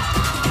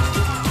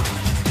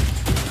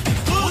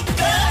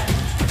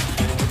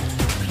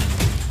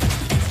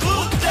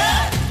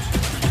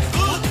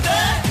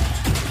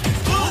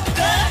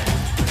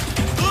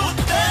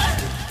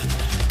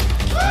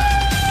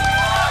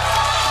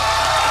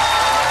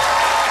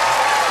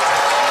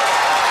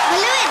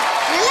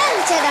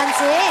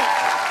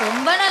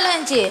ரொம்ப நல்லா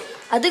இருந்துச்சு.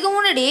 அதுக்கு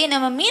முன்னாடி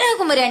நம்ம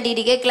மீனாகுமரி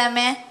ஆண்டி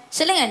கேட்கலாமே.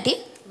 சொல்லுங்க ஆண்டி.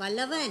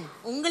 வல்லவன்,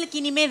 உங்களுக்கு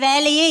இனிமே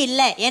வேலையே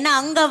இல்லை. ஏன்னா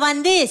அங்க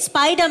வந்து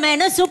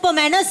ஸ்பைடர்மேனும்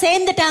சூப்பர்மேனும்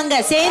சேர்ந்துட்டாங்க,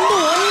 சேர்ந்து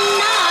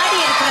ஒன்னா ஆடி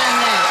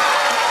இருக்கிறாங்க.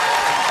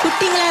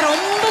 குட்டிங்களா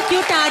ரொம்ப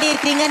கியூட்டா ஆடி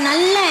இருக்கிறீங்க,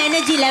 நல்ல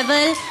எனர்ஜி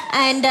லெவல்.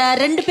 அண்ட்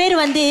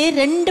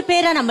ரெண்டு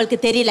பேரா நம்மளுக்கு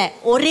தெரியல,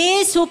 ஒரே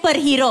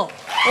சூப்பர் ஹீரோ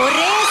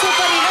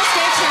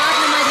ஸ்டேஜ்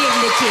ஆடுற மாதிரி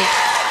இருந்துச்சு.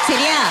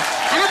 சரியா?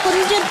 ஆனா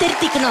கொஞ்சம்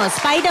திருத்திக்கணும்.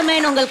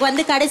 ஸ்பைடர்மேன் உங்களுக்கு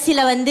வந்து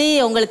கடைசியில வந்து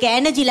உங்களுக்கு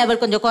எனர்ஜி லெவல்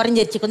கொஞ்சம்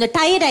குறைஞ்சிருச்சு, கொஞ்சம்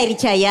டயர்ட்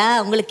ஆயிடுச்சு ஐயா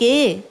உங்களுக்கு.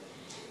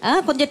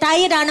 கொஞ்சம்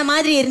டயர்ட் ஆன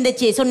மாதிரி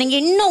இருந்துச்சு. ஸோ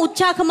நீங்கள் இன்னும்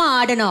உற்சாகமாக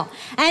ஆடணும்.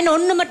 அண்ட்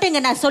ஒன்று மட்டும்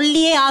இங்கே நான்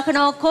சொல்லியே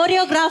ஆகணும்,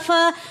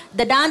 கோரியோகிராஃபர்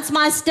த டான்ஸ்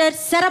மாஸ்டர்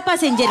சிறப்பாக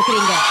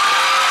செஞ்சுருக்கிறீங்க.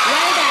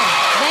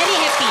 Very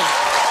happy.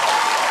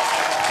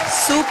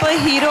 சூப்பர்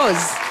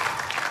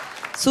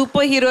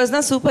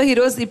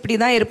ஹீரோஸ் இப்படி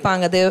தான்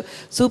இருப்பாங்க. அது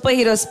சூப்பர்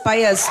ஹீரோஸ்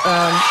பயஸ்.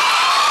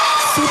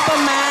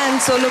 சூப்பர்மேன்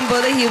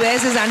சொல்லும்போது he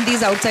wears his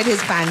undies outside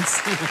his pants.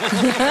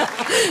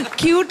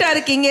 கியூட்டா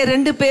இருக்கீங்க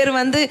ரெண்டு பேர்.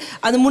 வந்து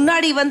அது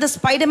முன்னாடி வந்து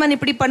ஸ்பைடர்மேன்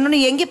இப்படி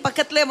பண்ணணும், எங்கே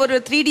பக்கத்துல ஒரு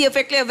 3D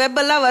எஃபெக்ட்ல வெப்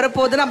எல்லாம்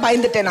வரப்போகுது, நான்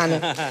பயந்துட்டேன் நான்.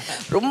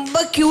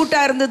 ரொம்ப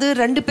கியூட்டா இருந்தது.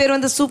 ரெண்டு பேர்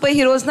வந்து சூப்பர்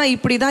ஹீரோஸ்னா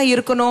இப்படி தான்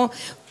இருக்கணும்.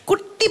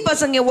 குட்டி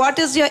பசங்க.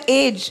 What is your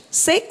age?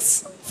 6,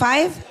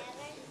 5,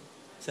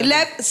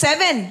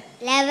 7,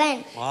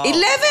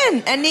 11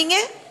 and நீங்க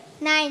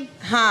 9.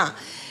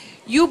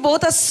 You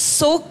both are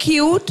so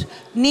cute.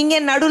 நீங்க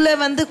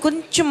நடுவில் வந்து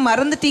கொஞ்சம்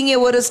மறந்துட்டீங்க,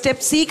 ஒரு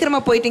ஸ்டெப் சீக்கிரமா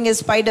போயிட்டீங்க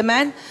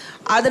ஸ்பைடர்மேன்.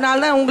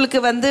 அதனால தான் உங்களுக்கு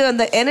வந்து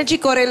அந்த எனர்ஜி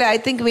குறையில ஐ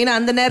திங்க் வீணா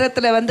அந்த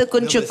நேரத்தில் வந்து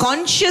கொஞ்சம்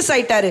கான்ஷியஸ்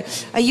ஆயிட்டாரு,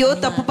 ஐயோ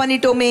தப்பு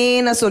பண்ணிட்டோமே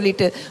நான்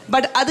சொல்லிட்டு.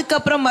 பட்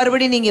அதுக்கப்புறம்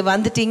மறுபடியும் நீங்கள்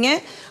வந்துட்டீங்க.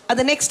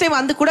 அது நெக்ஸ்ட் டைம்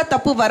வந்து கூட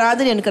தப்பு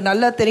வராதுன்னு எனக்கு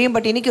நல்லா தெரியும்.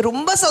 பட் இன்னைக்கு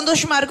ரொம்ப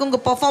சந்தோஷமா இருக்கு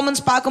உங்கள்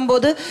பர்ஃபார்மன்ஸ்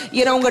பார்க்கும்போது.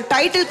 ஏன்னா உங்கள்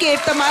டைட்டிலுக்கு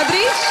ஏற்ற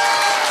மாதிரி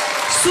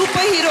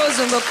சூப்பர் ஹீரோஸ்,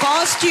 உங்கள்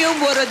காஸ்டியூம்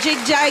ஒரு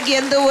ஜிக் ஜாக்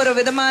எந்த ஒரு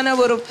விதமான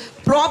ஒரு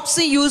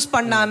ப்ராப்ஸும் யூஸ்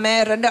பண்ணாம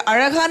ரெண்டு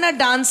அழகான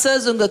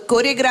டான்சர்ஸ், உங்கள்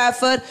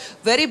கோரியோகிராஃபர்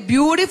வெரி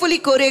பியூட்டிஃபுல்லி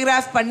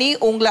கோரியோகிராஃப் பண்ணி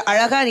உங்களை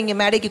அழகா நீங்க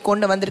மேடைக்கு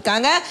கொண்டு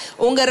வந்திருக்காங்க.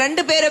 உங்க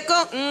ரெண்டு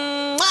பேருக்கும்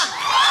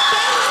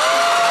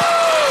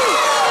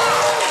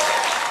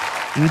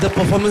இந்த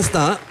பெர்ஃபார்மன்ஸ்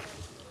தான்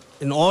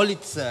in all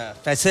its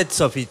facets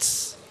of its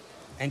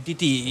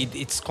entity,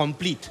 it's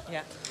complete.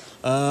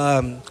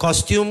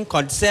 Costume,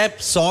 concept,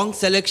 song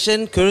selection,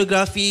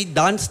 choreography,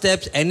 dance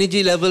steps,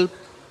 energy level,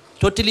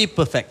 totally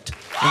perfect.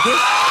 Okay?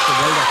 So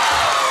well done.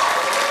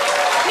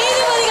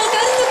 நீதிபதிகள்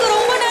கருத்துக்கு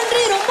ரொம்ப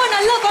நன்றி. ரொம்ப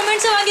நல்ல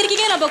கமெண்ட்ஸ்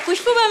வாங்கியிருக்கீங்க. நம்ம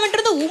குஷ்பு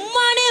மேம்ன்றது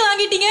உம்மானே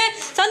வாங்கிட்டீங்க.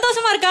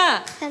 சந்தோஷமா இருக்கா?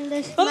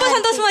 ரொம்ப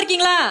சந்தோஷமா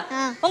இருக்கீங்களா?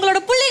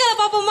 உங்களோட புள்ளிகளை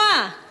பாப்போமா?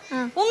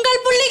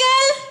 உங்கள்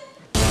புள்ளிகள்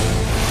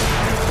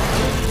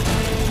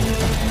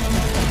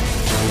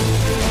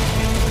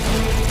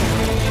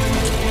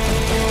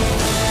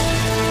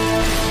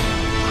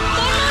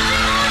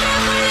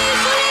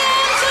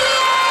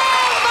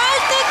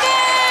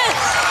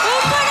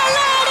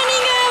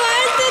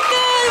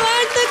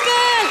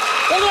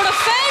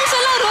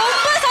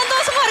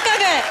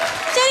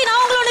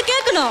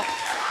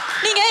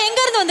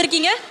இருந்து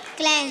வந்திருக்கீங்க?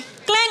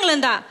 கிளாங்ல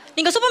இருந்தா.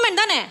 நீங்க சூப்பர்மேன்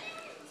தானே?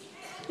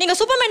 நீங்க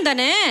சூப்பர்மேன்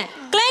தானே?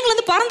 கிளாங்ல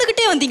இருந்து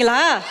பறந்துகிட்டே வந்தீங்களா?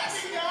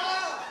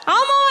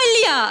 ஆமாவா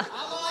இல்லையா?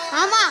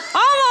 ஆமா.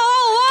 ஆமா.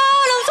 வா,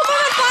 நம்ம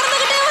சூப்பர்மேன்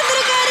பறந்துகிட்டே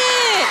வந்திருக்காரு.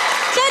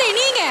 சரி,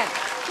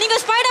 நீங்க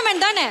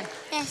ஸ்பைடர்மேன் தானே?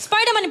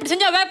 ஸ்பைடர்மேன் இப்படி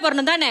செஞ்சா வேப்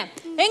வரணும் தானே?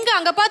 எங்க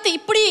அங்க பார்த்து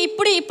இப்படி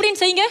இப்படி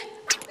இப்படின்னு செய்யுங்க.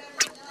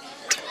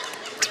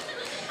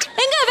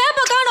 எங்க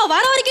வேப்ப காணோம்.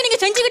 வர வரைக்கும் நீங்க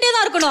செஞ்சுக்கிட்டே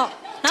தான் இருக்கணும்.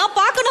 நான்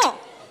பார்க்கணும்.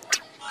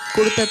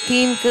 கொடுத்த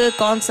தீம்க்கு,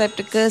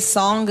 கான்செப்டுக்கு,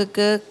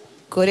 சாங்குக்கு,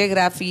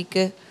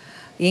 கொரியோகிராஃபிக்கு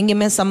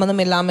எங்கேயுமே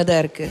சம்மந்தம் இல்லாமல்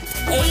தான் இருக்கு.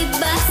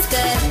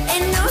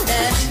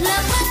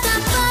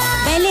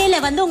 வேலையில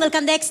வந்து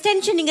உங்களுக்கு அந்த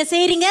எக்ஸ்டென்ஷன் நீங்க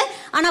செய்றீங்க,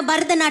 ஆனா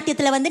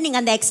பரதநாட்டியத்துல வந்து நீங்க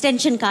அந்த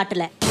எக்ஸ்டென்ஷன்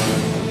காட்டல.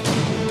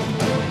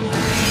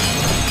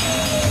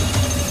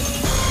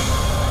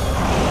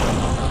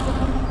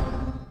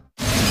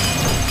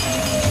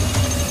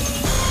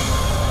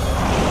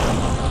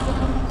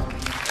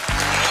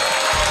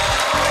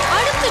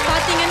 அடுத்து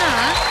பாத்தீங்கன்னா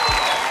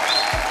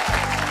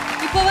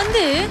இப்போ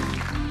வந்து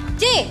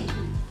ஜே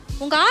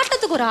உங்க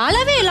ஆட்டத்துக்கு ஒரு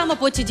அளவே இல்லாம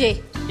போச்சு ஜே.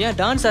 ஏன்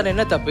டான்ஸ் ஆட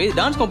என்ன தப்பு?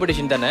 டான்ஸ்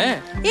காம்படிஷன் தானே.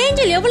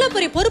 ஏஞ்சல் எவ்வளவு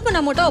பெரிய பொறுப்பு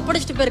நம்மகிட்ட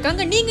ஒப்படைச்சிட்டு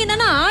போயிருக்காங்க. நீங்க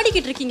என்னன்னா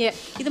ஆடிக்கிட்டு இருக்கீங்க.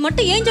 இது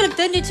மட்டும் ஏஞ்சலுக்கு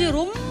தெரிஞ்சிச்சு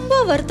ரொம்ப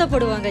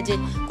வருத்தப்படுவாங்க ஜே.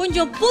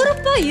 கொஞ்சம்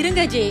பொறுப்பா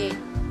இருங்க ஜே.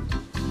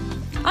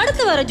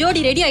 அடுத்து வர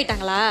ஜோடி ரெடி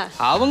ஆயிட்டாங்களா?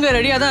 அவங்க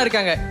ரெடியா தான்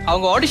இருக்காங்க.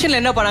 அவங்க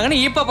ஆடிஷன்ல என்ன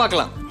பண்ணாங்கன்னு இப்ப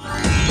பார்க்கலாம்.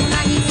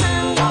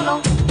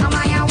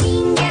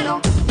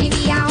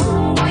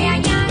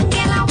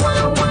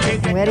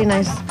 Very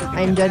nice.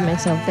 I enjoyed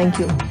myself. Thank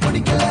you.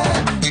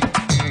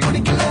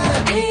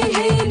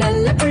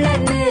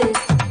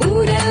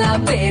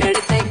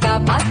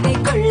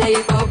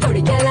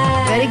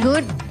 Very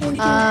good.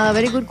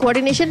 Very good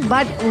coordination.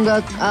 But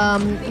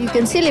you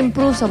can still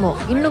improve some more.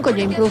 இன்னும்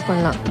கொஞ்சம் improve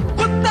பண்ணலாம்.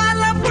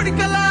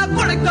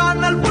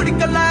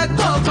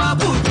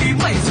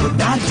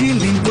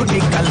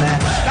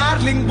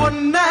 டார்லிங்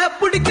பொண்ண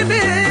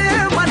பிடிக்குது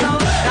மனம்.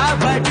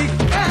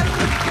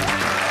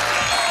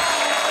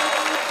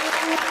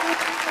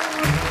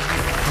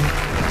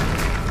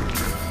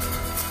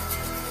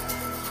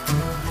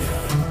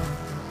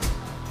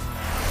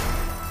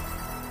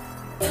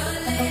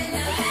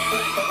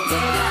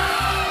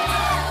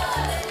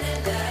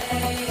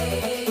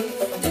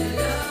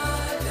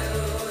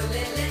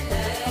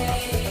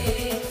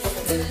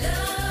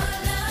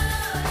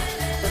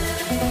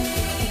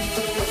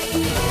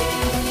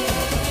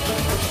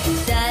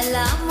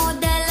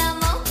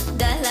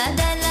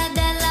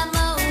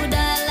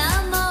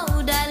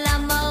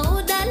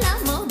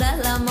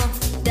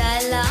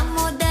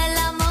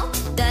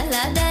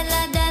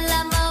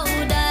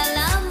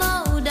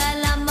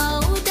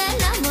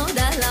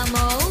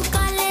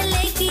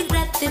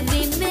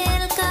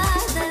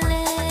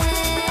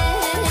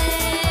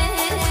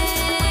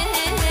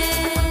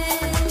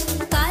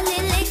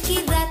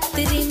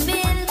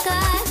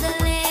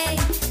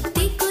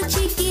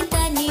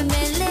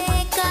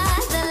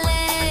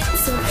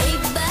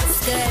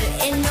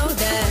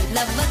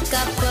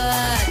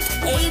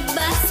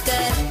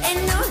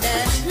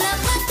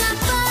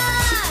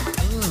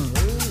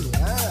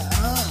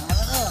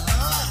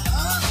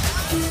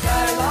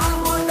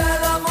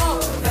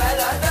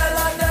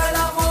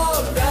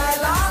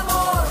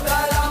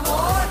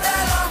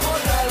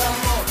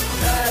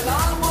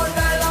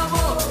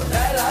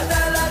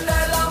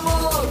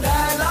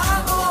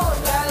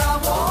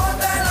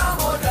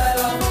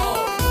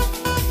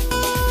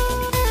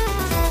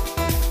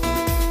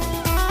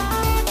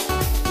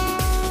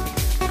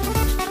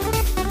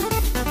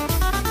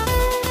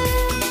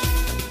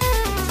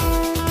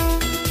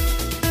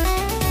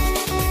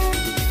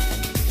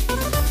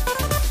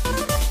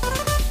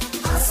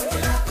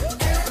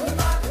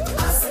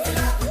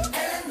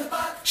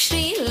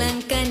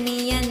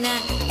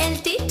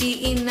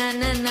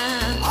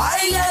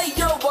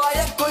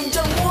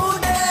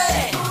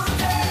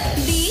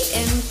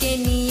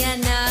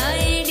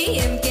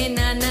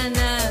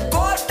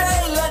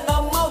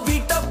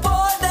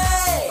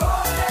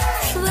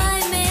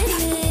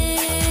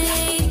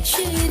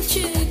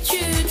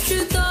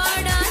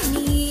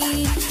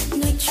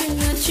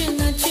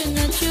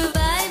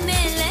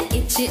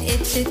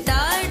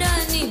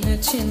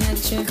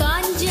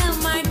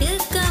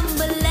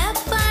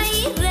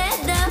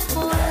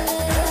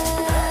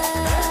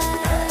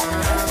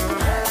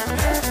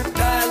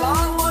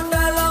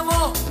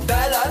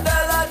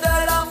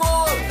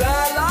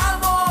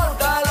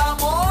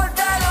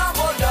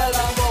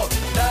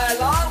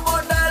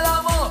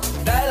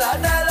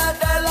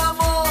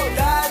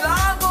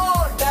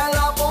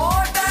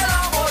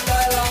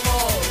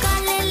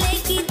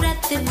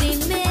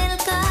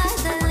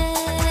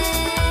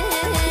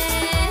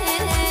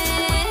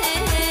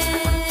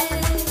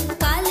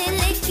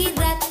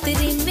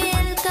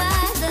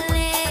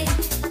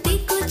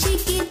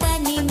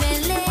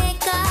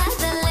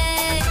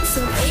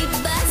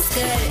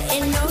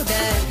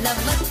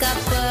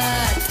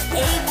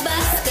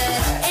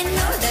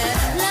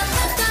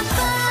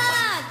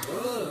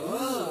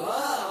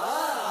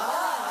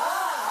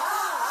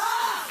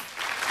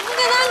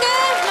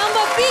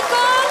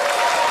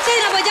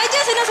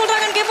 டான்ஸ் என்ன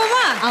சொல்றாங்கன்னு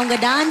கேட்போமா? அவங்க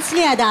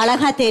டான்ஸ்லயே அது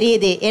அழகா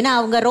தெரியுது. ஏன்னா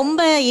அவங்க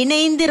ரொம்ப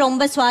இணைந்து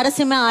ரொம்ப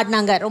சுவாரஸ்யமா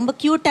ஆடினாங்க. ரொம்ப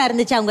கியூட்டா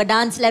இருந்துச்சு அவங்க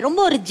டான்ஸ்ல. ரொம்ப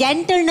ஒரு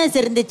ஜென்டில்னஸ்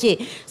இருந்துச்சு.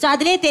 ஸோ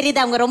அதுலயே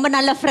தெரியுது அவங்க ரொம்ப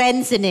நல்ல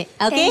ஃப்ரெண்ட்ஸ்னு.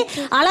 ஓகே,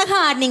 அழகா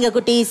ஆடினீங்க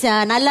குட்டீஸ்.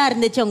 நல்லா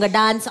இருந்துச்சு உங்க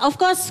டான்ஸ்.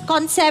 ஆஃப்கோர்ஸ்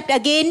கான்செப்ட்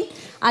அகெயின்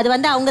அது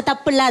வந்து அவங்க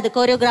தப்பு இல்லை. அது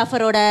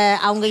கோரியோகிராஃபரோட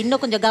அவங்க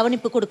இன்னும் கொஞ்சம்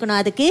கவனிப்பு கொடுக்கணும்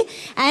அதுக்கு.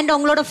 அண்ட்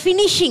அவங்களோட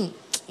ஃபினிஷிங்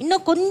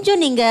இன்னும்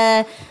கொஞ்சம்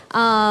நீங்கள்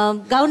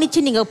கவனித்து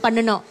நீங்கள்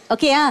பண்ணணும்.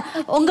 ஓகேயா?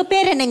 உங்கள்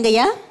பேர்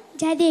என்னங்கய்யா?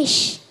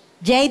 ஜெயதேஷ்.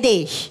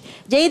 ஜெயதேஷ்.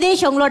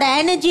 ஜெயதேஷ், உங்களோட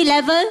energy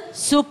level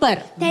super,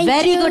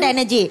 very good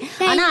energy.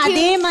 ஆனா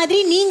அதே மாதிரி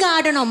நீங்க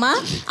ஆடணுமா?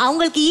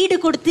 அவங்களுக்கு ஈடு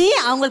கொடுத்து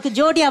அவங்களுக்கு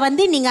ஜோடியா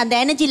வந்து நீங்க அந்த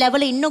எனர்ஜி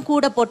லெவலை இன்னும்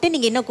கூட போட்டு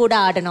நீங்க இன்னும் கூட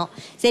ஆடணும்.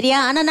 சரியா?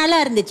 ஆனா நல்லா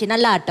இருந்துச்சு,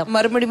 நல்லா ஆட்டம்.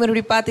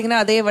 மறுபடி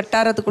பாத்தீங்கன்னா அதே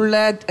வட்டாரத்துக்குள்ள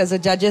as a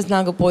judges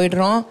நாங்க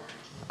போயிடுறோம்.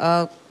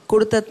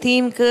 கொடுத்த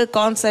தீம்க்கு,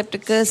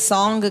 கான்செப்டுக்கு,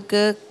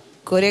 சாங்குக்கு,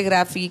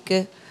 கொரியோகிராஃபிக்கு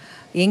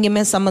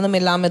எங்கேயுமே சம்மந்தம்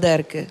இல்லாமல் தான்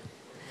இருக்கு.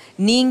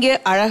 நீங்க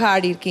அழகா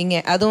ஆடி இருக்கீங்க.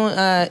 அதுவும்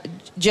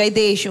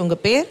ஜெயதேஷ், உங்க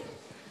பேர்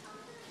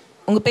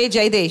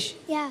ஜெயதேஷ்.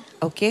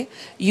 Okay,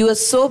 you are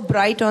so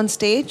bright on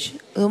stage.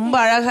 ரொம்ப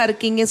அழகா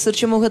இருக்கீங்க,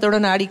 சிரிச்ச முகத்தோட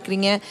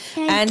ஆடிக்கிறீங்க.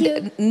 அண்ட்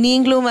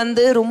நீங்களும்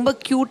வந்து ரொம்ப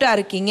கியூட்டா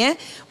இருக்கீங்க.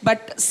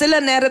 பட்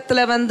சில நேரத்துல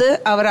வந்து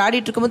அவர்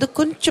ஆடிட்டு இருக்கும்போது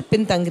கொஞ்சம்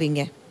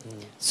பின்தங்குறீங்க.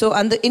 ஸோ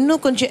அந்த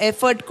இன்னும் கொஞ்சம்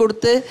எஃபர்ட்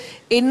கொடுத்து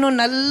இன்னும்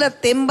நல்ல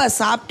தெம்பா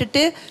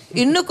சாப்பிட்டுட்டு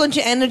இன்னும்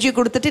கொஞ்சம் எனர்ஜி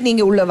கொடுத்துட்டு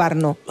நீங்க உள்ள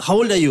வரணும். How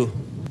old are you?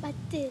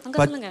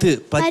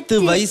 10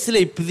 வயசுல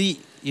இப்படி,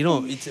 you know,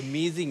 it's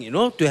amazing, you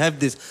know, to have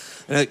this.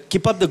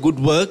 Keep up the good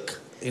work,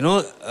 you know,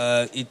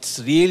 it's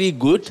really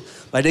good.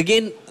 But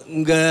again,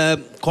 உங்க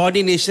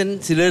coordination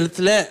சில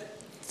இடத்துல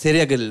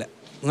சரியாக இல்லை.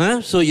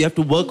 So you have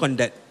to work on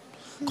that.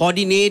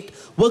 Coordinate,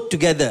 work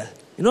together,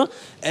 you know.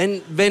 And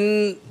when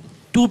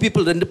two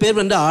people, ரெண்டு பேர்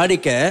வந்து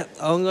ஆடிக்க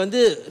அவங்க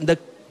வந்து இந்த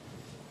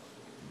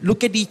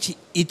look at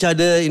each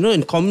other, you know,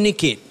 and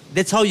communicate.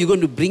 That's how you're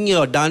going to bring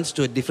your dance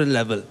to a different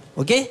level.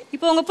 Okay?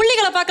 இப்போ உங்க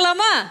புள்ளிகளை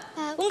பார்க்கலாமா?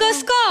 உங்க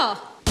ஸ்கோர்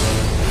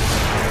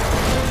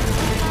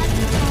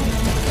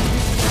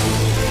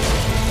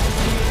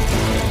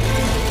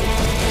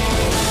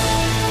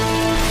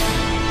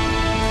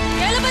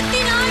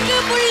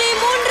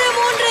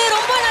 74.33.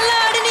 ரொம்ப நல்லா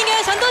ஆடுனீங்க.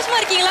 சந்தோஷமா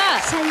இருக்கீங்களா?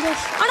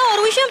 ஆனா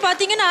ஒரு விஷயம்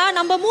பாத்தீங்கன்னா,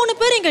 நம்ம 3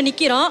 பேர் இங்க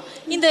நிக்கிறோம்.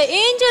 இந்த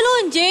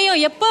ஏஞ்சலும்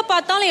ஜேயும் எப்ப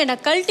பார்த்தாலும் என்ன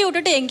கழட்டி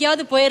விட்டுட்டு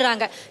எங்கேயாவது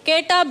போயிடுறாங்க.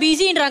 கேட்டா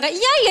பிஸின்றாங்க.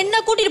 ஏன் என்ன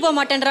கூட்டிட்டு போக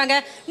மாட்டேன்றாங்க?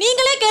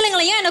 நீங்களே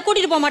கேளுங்களேன், ஏன் என்ன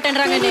கூட்டிட்டு போக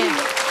மாட்டேன்றாங்கன்னு.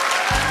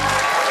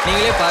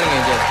 நீங்களே பாருங்க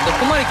ஏஞ்சல், இந்த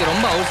குமாரிக்கு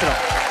ரொம்ப அவசரம்.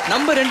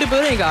 நம்ம 2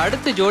 பேரும் எங்க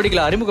அடுத்த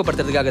ஜோடிகளை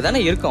அறிமுகப்படுத்துறதுக்காக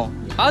தானே இருக்கோம்.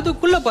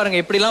 அதுக்குள்ள பாருங்க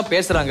எப்படிலாம்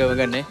பேசுறாங்க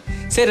இவங்கன்னு.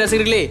 சரி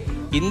ரசிகர்களே,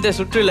 இந்த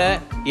சுற்றுல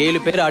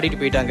 7 பேர் ஆடிட்டு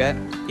போயிட்டாங்க.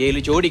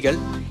 7 ஜோடிகள்.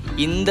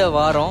 இந்த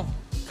வாரம்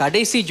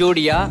கடைசி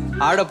ஜோடியா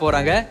ஆட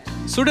போறாங்க.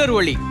 சுடர்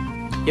ஒளி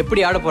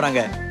எப்படி ஆட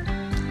போறாங்க?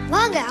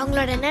 வாங்க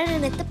அவங்களோட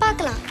நடனத்தை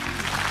பார்க்கலாம்.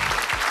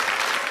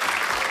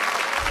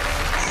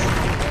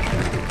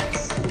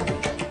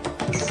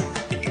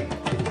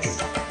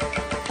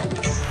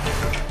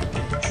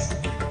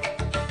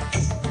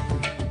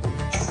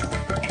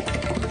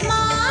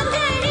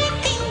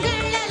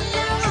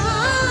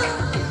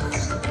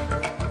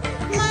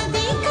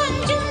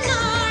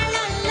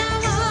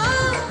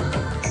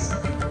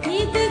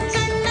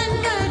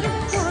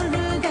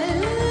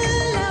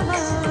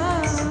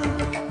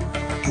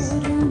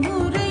 ஒரு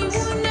முறை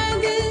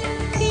உனது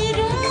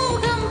திரு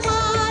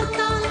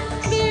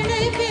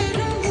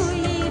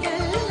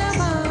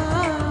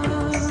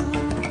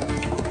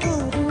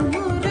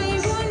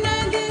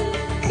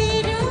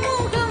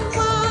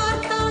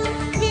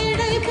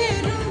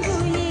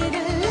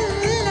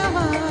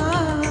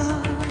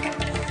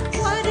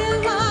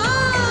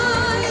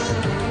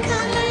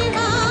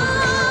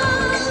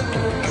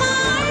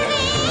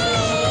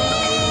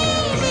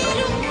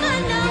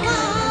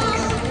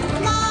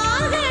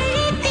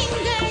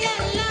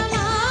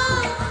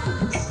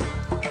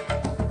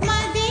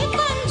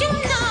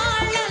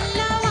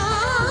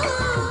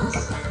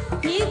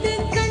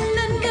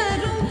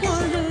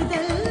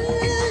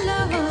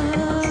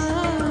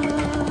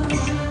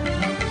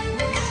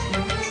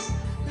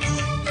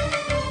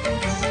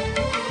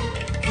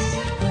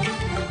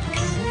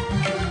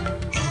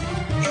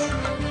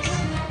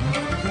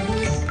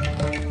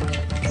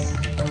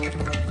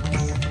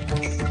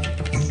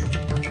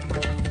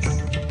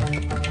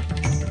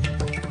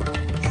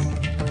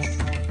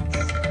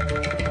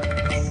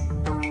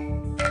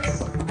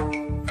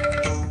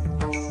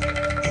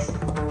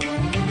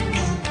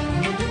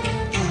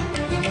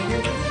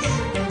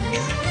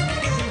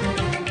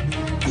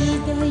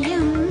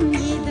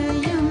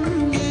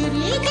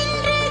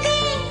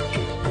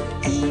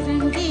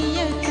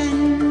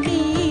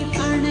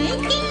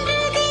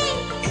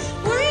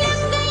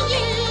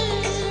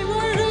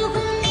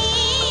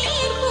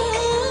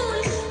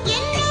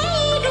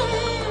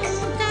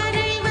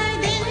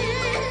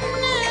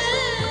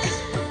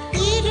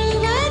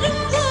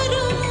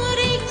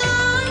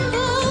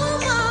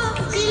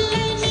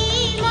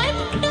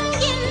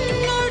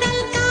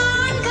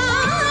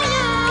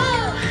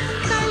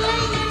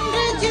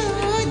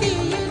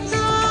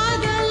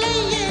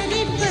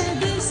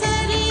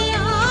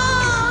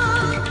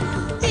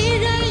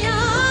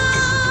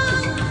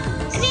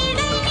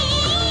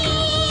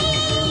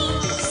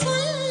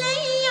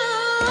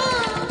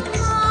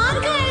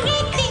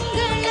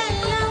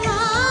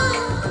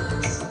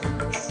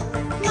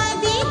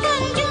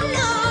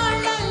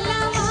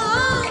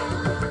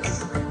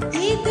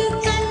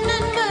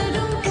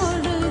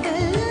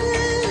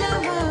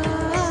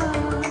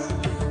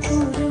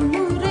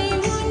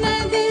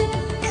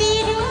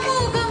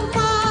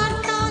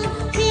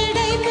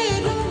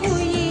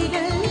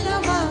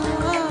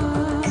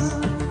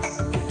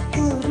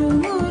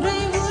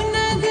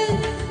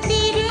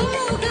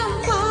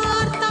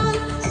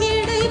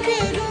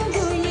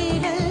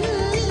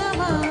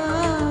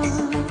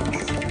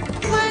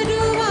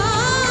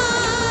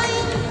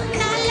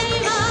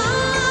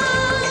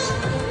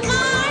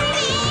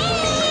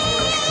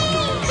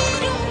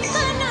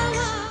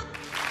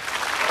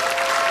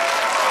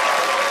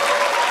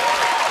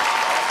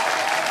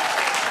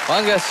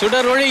வாங்க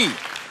சுடரொளி.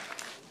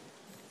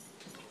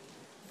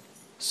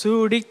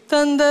 சூடி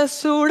தந்த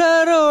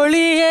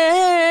சுடரொளியே.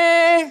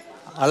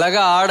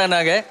 அழகா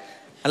ஆடனாங்க,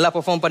 நல்லா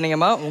பெர்ஃபார்ம்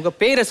பண்ணீங்கம்மா. உங்க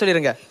பேரை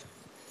சொல்லிருங்க.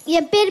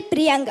 என் பேர்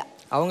பிரியாங்கா.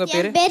 அவங்க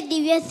பேரு? என் பேர்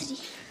திவ்யாஸ்ரீ.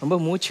 ரொம்ப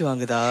மூச்சு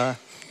வாங்குதா?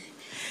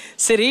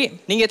 சரி,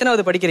 நீங்க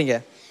எத்தனாவது படிக்கிறீங்க?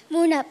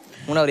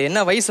 மூணாவது. என்ன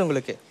வயசு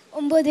உங்களுக்கு?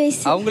 9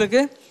 வயசு.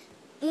 அவங்களுக்கு?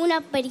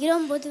 3ஆவது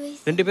படிக்கிறோம். 9 வயசு.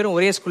 2 பேரும்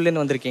ஒரே ஸ்கூல்ல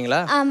இருந்து வந்திருக்கீங்களா?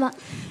 ஆமா.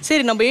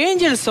 சரி, நம்ம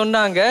ஏஞ்சல்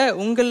சொன்னாங்க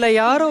உங்கள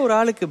யாரோ ஒரு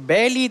ஆளுக்கு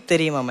பேலி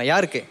தெரியுமாமா.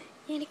 யாருக்கு?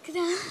 எனக்கு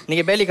தான்.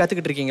 நீங்க பேலி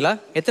கத்துக்கிட்டு இருக்கீங்களா?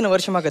 எத்தனை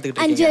வருஷமா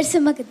கத்துக்கிட்டு 5 இருக்கீங்க?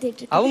 வருஷமா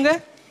கத்துக்கிட்டு இருக்கேன். அவங்க?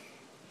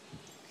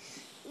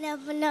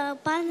 நான்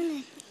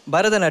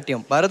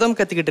பரதநாட்டியம் பரதம்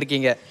கத்துக்கிட்டு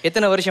இருக்கீங்க.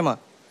 எத்தனை வருஷமா?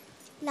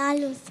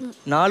 4 வருஷம்.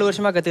 4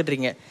 வருஷமா கத்துக்கிட்டு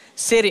இருக்கீங்க.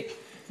 சரி,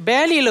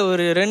 பேலியில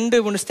ஒரு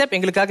 2-3 ஸ்டெப்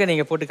எங்களுக்காக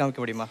நீங்க போட்டு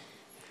காமிக்க முடியுமா?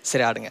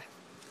 சரி, ஆடுங்க.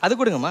 அது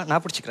கொடுங்கம்மா,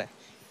 நான் பிடிச்சிக்கிறேன்.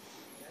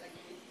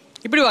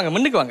 இப்படி வாங்க,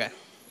 முன்னுக்கு வாங்க.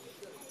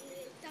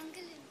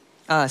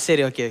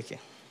 சரி, ஓகே.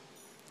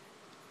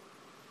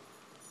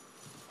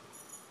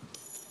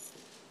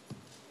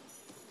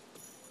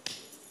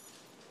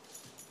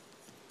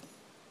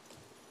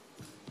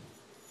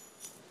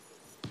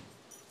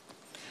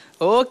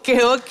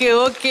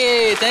 Okay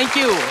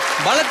thank you.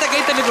 பலத்தை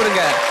கைத்தட்டி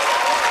கொடுங்க.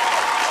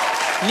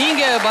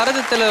 நீங்க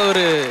பரதத்துல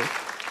ஒரு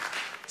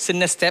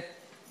சின்ன ஸ்டெப்.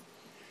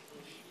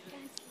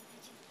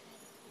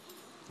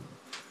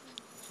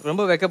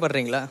 ரொம்ப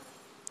வெக்கப்படுறீங்களா?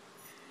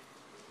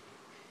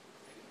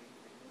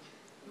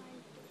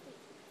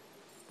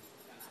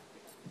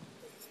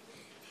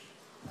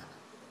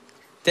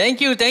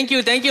 தேங்க்யூ.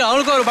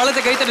 அவங்களுக்கு ஒரு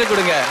பலத்தை கைத்தட்டி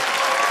கொடுங்க.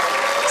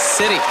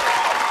 சரி,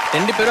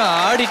 2 பேரும்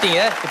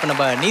ஆடிட்டீங்க. இப்போ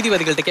நம்ம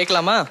நீதிபதிகள்கிட்ட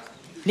கேட்கலாமா?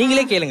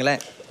 நீங்களே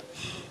கேளுங்களேன்.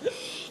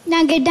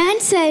 நாங்கள்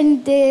டான்ஸ்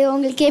ஆனது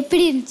உங்களுக்கு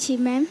எப்படி இருந்துச்சு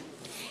மேம்?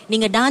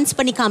 நீங்கள் டான்ஸ்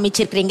பண்ணி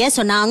காமிச்சிருக்கிறீங்க.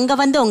 ஸோ நான்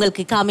அங்கே வந்து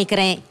உங்களுக்கு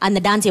காமிக்கிறேன்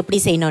அந்த டான்ஸ்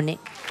எப்படி செய்யணும்னு.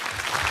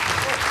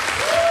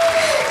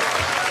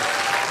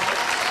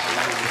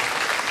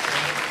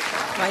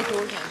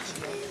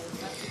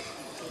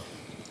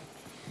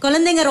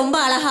 குழந்தைங்க ரொம்ப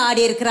அழகாக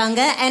ஆடி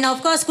இருக்கிறாங்க. அண்ட்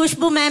ஆஃப்கோர்ஸ்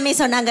குஷ்பு மேமே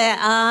சொன்னாங்க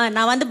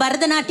நான் வந்து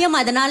பரதநாட்டியம்,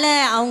 அதனால்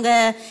அவங்க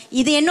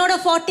இது என்னோட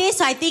ஃபார்ட்டே.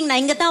 ஸோ ஐ திங்க்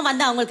நான் இங்கே தான்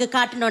வந்து அவங்களுக்கு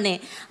காட்டணுன்னே.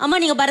 அம்மா,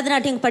 நீங்கள்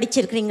பரதநாட்டியம்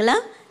படிச்சிருக்கிறீங்களா?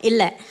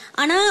 இல்லை.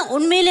 ஆனால்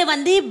உண்மையிலே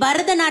வந்து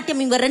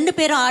பரதநாட்டியம் இவங்க 2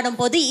 பேரும்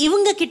ஆடும்போது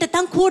இவங்க கிட்ட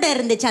தான் கூட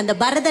இருந்துச்சு அந்த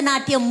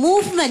பரதநாட்டியம்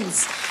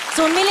மூவ்மெண்ட்ஸ்.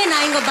 ஸோ உண்மையிலே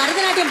நான் இவங்க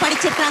பரதநாட்டியம்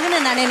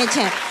படிச்சிருக்காங்கன்னு நான்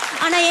நினச்சேன்.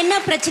 ஆனால் என்ன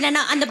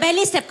பிரச்சனைனா அந்த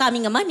பேலி ஸ்டெப்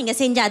காமிங்கம்மா.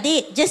 நீங்கள் செஞ்ச அதே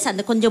ஜஸ்ட்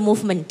அந்த கொஞ்சம்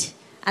மூவ்மெண்ட்,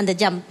 அந்த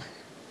ஜம்ப்.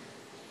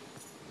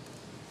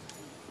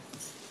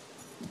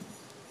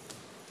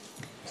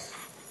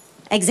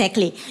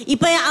 எக்ஸாக்ட்லி.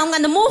 இப்போ அவங்க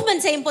அந்த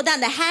மூவ்மெண்ட் செய்யும் போது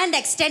அந்த ஹேண்ட்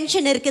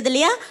எக்ஸ்டென்ஷன் இருக்குது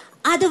இல்லையா,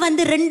 அது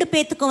வந்து 2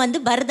 பேத்துக்கும் வந்து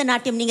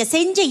பரதநாட்டியம் நீங்கள்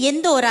செஞ்ச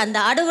எந்த ஒரு அந்த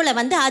அடவில்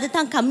வந்து அது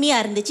தான்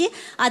கம்மியாக இருந்துச்சு.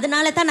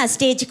 அதனால தான் நான்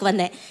ஸ்டேஜுக்கு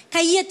வந்தேன்.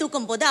 கையை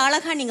தூக்கும் போது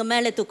அழகாக நீங்கள்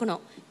மேலே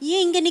தூக்கணும்.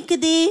 ஏன் இங்கே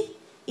நிற்குது?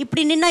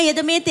 இப்படி நின்னா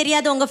எதுவுமே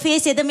தெரியாது, உங்கள்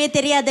ஃபேஸ் எதுவுமே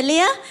தெரியாது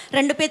இல்லையா?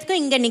 2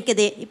 பேத்துக்கும் இங்கே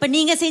நிற்குது. இப்போ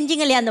நீங்கள்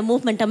செஞ்சீங்க இல்லையா அந்த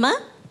மூவ்மெண்ட்டம்மா?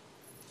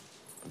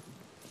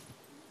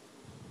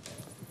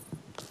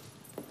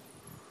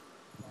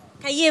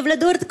 கையை எவ்வளோ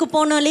தூரத்துக்கு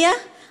போகணும் இல்லையா?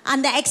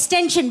 அந்த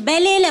எக்ஸ்டென்ஷன்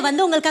பெலேயில்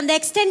வந்து உங்களுக்கு அந்த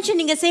எக்ஸ்டென்ஷன்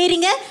நீங்கள்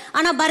செய்கிறீங்க.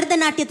 ஆனால்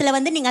பரதநாட்டியத்தில்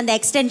வந்து நீங்கள் அந்த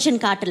எக்ஸ்டென்ஷன்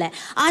காட்டலை.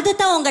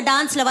 அதுதான் உங்கள்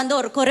டான்ஸில் வந்து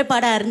ஒரு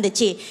குறைபாடாக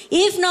இருந்துச்சு.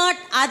 இஃப் நாட்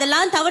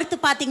அதெல்லாம் தவிர்த்து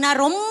பார்த்தீங்கன்னா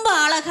ரொம்ப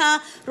அழகாக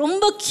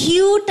ரொம்ப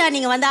க்யூட்டாக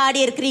நீங்கள் வந்து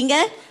ஆடி இருக்கிறீங்க.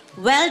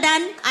 Well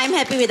done. I am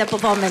happy with the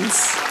performance.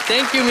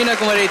 Thank you Meena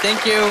Kumari.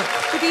 Thank you.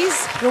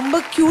 Please. ரொம்ப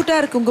க்யூட்டாக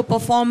இருக்குது உங்கள்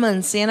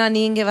பெர்ஃபார்மன்ஸ். ஏன்னா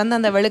நீங்கள் வந்து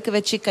அந்த விளக்கு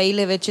வச்சு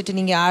கையில் வச்சுட்டு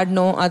நீங்கள்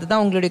ஆடணும்,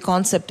 அதுதான் உங்களுடைய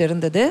கான்செப்ட்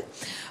இருந்தது.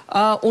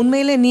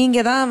 உண்மையிலே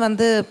நீங்கள் தான்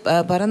வந்து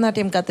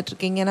பரதநாட்டியம்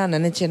கற்றுட்ருக்கீங்கன்னு நான்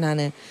நினச்சேன்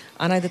நான்.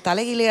 ஆனால் இது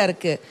தலையிலையாக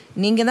இருக்குது.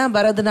 நீங்கள் தான்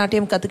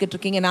பரதநாட்டியம் கற்றுக்கிட்டு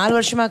இருக்கீங்க, 4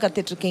 வருஷமாக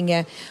கற்றுட்ருக்கீங்க.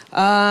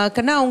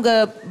 கண்ணா,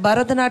 உங்கள்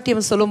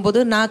பரதநாட்டியம்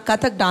சொல்லும்போது நான்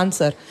கதக்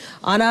டான்ஸர்.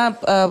 ஆனால்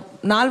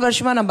 4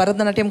 வருஷமாக நான்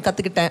பரதநாட்டியம்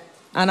கற்றுக்கிட்டேன்.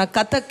 ஆனால்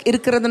கதக்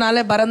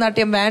இருக்கிறதுனால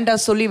பரதநாட்டியம்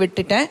வேண்டாம் சொல்லி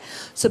விட்டுட்டேன்.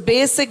 So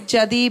basic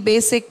Jati,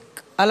 basic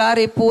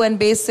அலாரேப்பு and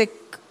பேசிக்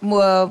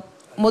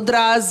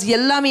முத்ராஸ்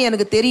எல்லாமே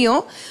எனக்கு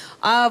தெரியும்.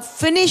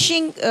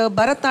 ஃபினிஷிங்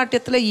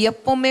பரதநாட்டியத்தில்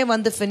எப்போவுமே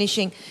வந்து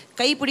ஃபினிஷிங்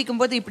கை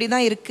பிடிக்கும்போது இப்படி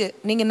தான் இருக்குது.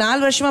 நீங்கள்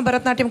 4 வருஷமாக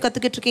பரதநாட்டியம்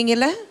கற்றுக்கிட்டு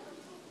இருக்கீங்கல்ல?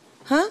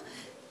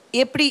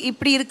 எப்படி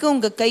இப்படி இருக்குது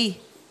உங்கள் கை?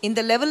 இந்த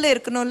லெவலில்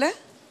இருக்கணும்ல?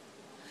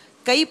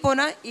 கை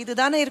போனால் இது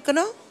தானே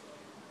இருக்கணும்,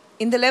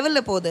 இந்த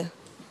லெவலில் போகுது.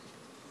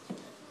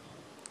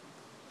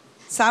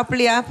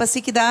 சாப்பிடலையா?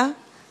 பசிக்குதா?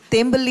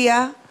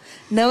 தேம்பல்லையா?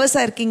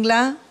 நர்வஸாக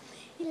இருக்கீங்களா?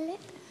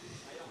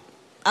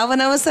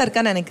 அவன் நர்வஸாக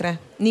இருக்கான்னு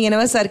நினைக்கிறேன். நீங்கள்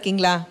நர்வஸாக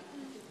இருக்கீங்களா?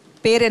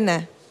 பேர் என்ன?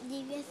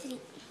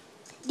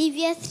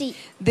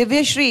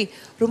 திவ்யஸ்ரீ.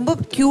 ரொம்ப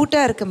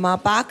க்யூட்டாக இருக்குமா,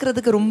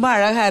 பார்க்குறதுக்கு ரொம்ப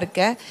அழகாக இருக்க.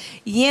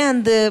 ஏன்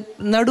அந்த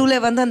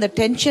நடுவில் வந்து அந்த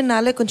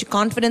டென்ஷனால் கொஞ்சம்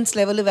கான்ஃபிடென்ஸ்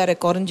லெவலு வேறு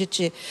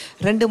குறைஞ்சிச்சு.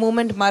 2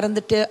 மூமெண்ட்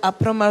மறந்துட்டு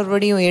அப்புறம்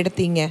மறுபடியும்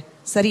எடுத்தீங்க,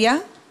 சரியா?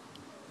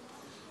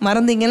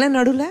 மறந்தீங்கல்ல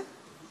நடுவில்?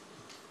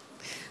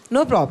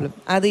 No problem.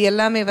 அது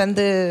எல்லாமே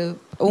வந்து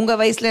உங்கள்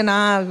வயசில்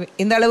நான்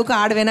இந்த அளவுக்கு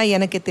ஆடுவேனா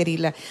எனக்கு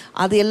தெரியல.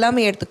 அது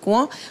எல்லாமே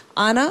எடுத்துக்குவோம்.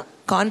 ஆனால்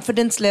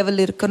கான்ஃபிடென்ஸ்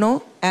லெவல் இருக்கணும்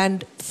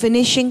அண்ட்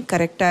ஃபினிஷிங்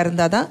கரெக்டாக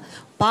இருந்தால் தான்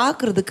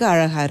பார்க்குறதுக்கு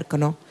அழகாக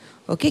இருக்கணும்.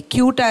 ஓகே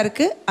க்யூட்டாக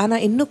இருக்குது,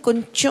 ஆனால் இன்னும்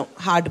கொஞ்சம்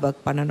ஹார்ட்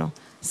ஒர்க் பண்ணணும்.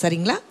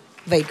 சரிங்களா?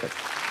 Very good.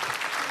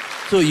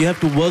 So you have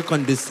to work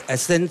on this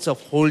essence of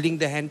holding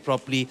the hand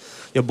properly,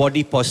 your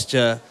body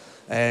posture,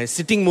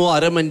 sitting more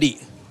aramandi.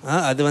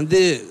 அது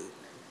வந்து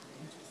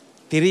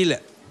தெரியல.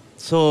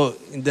 So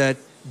in the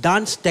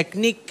dance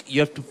technique you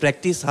have to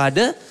practice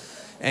harder.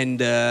 And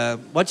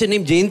what's your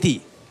name? Jayanti?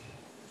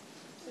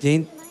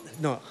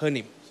 No, her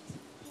name.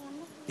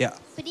 Yeah.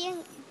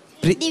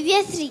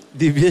 Divyashree.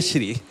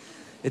 Divyashree.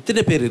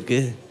 எத்தனை பேர் இருக்கு?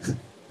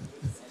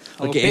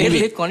 Okay,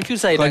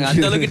 confuse ஆயிட்டாங்க,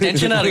 அந்த அளவுக்கு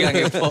டென்ஷனா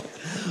இருக்காங்க இப்போ.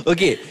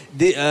 ஓகே,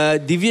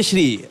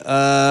 திவ்யஸ்ரீ,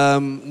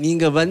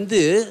 நீங்க வந்து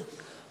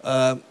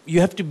you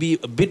have to be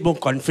a bit more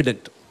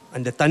confident.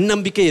 அந்த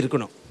தன்னம்பிக்கை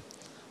இருக்கணும்.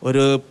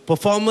 ஒரு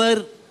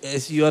performer,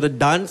 as you are a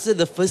dancer,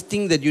 the first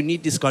thing that you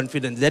need is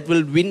confidence. That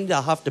will win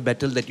half the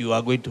battle that you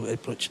are going to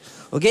approach.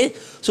 Okay,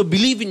 so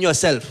believe in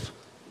yourself.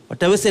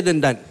 Whatever said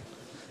and done,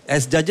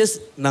 as judges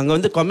நாங்கள்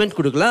வந்து comment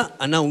கொடுக்கலாம்,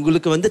 ஆனால்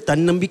உங்களுக்கு வந்து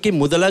தன்னம்பிக்கை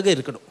முதலாக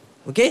இருக்கணும்.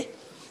 Okay,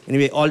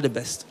 anyway all the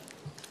best.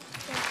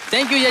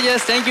 Thank you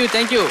judges, thank you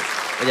thank you.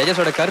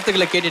 ஜட்ஜஸோட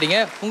கருத்துக்களை கேட்டுட்டீங்க.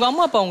 உங்கள்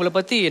அம்மா அப்பா உங்களை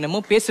பற்றி என்னமோ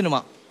பேசணுமா?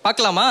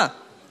 பார்க்கலாமா?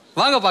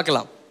 வாங்க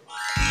பார்க்கலாம்.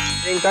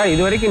 ஏங்கா,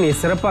 இது வரைக்கும் நீ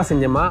சிறப்பாக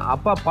செஞ்சம்மா.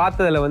 அப்பா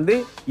பார்த்ததில் வந்து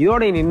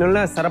இதோட நீ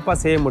இன்னும் சிறப்பாக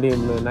செய்ய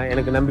முடியும்னு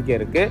எனக்கு நம்பிக்கை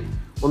இருக்குது.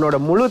 உன்னோட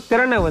முழு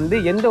திறனை வந்து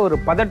எந்த ஒரு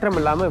பதற்றம்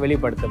இல்லாமல்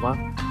வெளிப்படுத்துமா.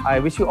 I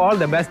wish you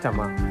all the best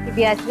அம்மா.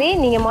 திவ்யாஸ்ரீ,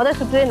 நீங்கள் முதல்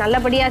சுற்று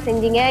நல்லபடியாக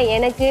செஞ்சீங்க.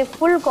 எனக்கு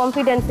ஃபுல்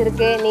கான்ஃபிடென்ஸ்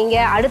இருக்குது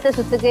நீங்கள் அடுத்த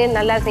சுற்றுக்கு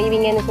நல்லா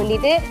செய்வீங்கன்னு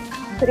சொல்லிட்டு.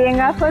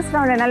 பிரியங்கா, ஃபர்ஸ்ட்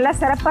ரவுண்டில் நல்லா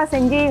சிறப்பாக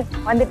செஞ்சு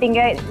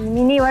வந்துட்டீங்க.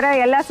 இனி வர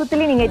எல்லா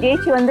சுற்றுலையும் நீங்கள்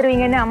ஜெயிச்சு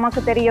வந்துடுவீங்கன்னு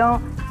அம்மாவுக்கு தெரியும்.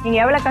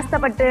 நீங்கள் எவ்வளோ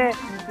கஷ்டப்பட்டு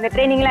இந்த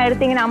ட்ரைனிங்லாம்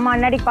எடுத்தீங்கன்னு அம்மா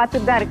அன்னாடி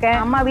பார்த்துட்டு தான் இருக்கேன்.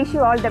 அம்மா wish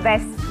you all the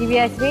best.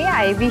 Divyasri,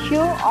 I wish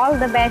you all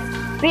the best.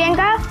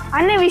 Priyanka,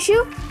 அண்ணன் wish you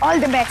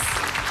all the best.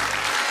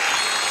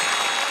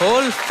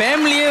 Whole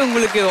ஃபேமிலியே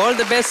உங்களுக்கு ஆல்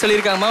தி பெஸ்ட்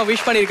சொல்லியிருக்காங்கம்மா,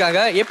 விஷ் பண்ணியிருக்காங்க.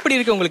 எப்படி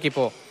இருக்கு உங்களுக்கு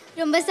இப்போ?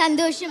 ரொம்ப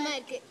சந்தோஷமா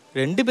இருக்கு.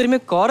 ரெண்டு பேருமே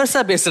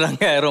கோரஸா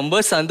பேசுறாங்க,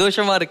 ரொம்ப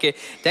சந்தோஷமா இருக்கு.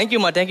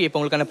 தேங்க்யூமா, தேங்க்யூ. இப்போ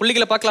உங்களுக்கான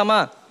புள்ளிகளை பார்க்கலாமா?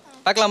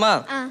 பார்க்கலாமா?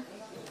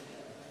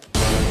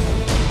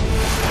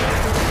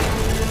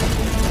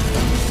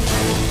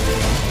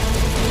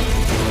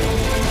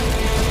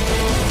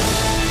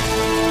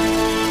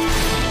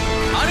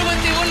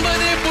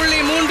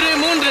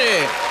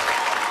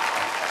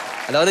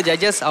 அதாவது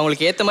ஜட்ஜஸ்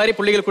அவங்களுக்கு ஏற்ற மாதிரி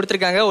புள்ளிகள்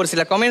கொடுத்துருக்காங்க. ஒரு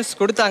சில கமெண்ட்ஸ்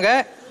கொடுத்தாங்க.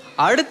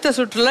 அடுத்த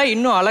சுற்றுல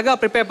இன்னும் அழகா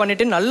ப்ரிப்பேர்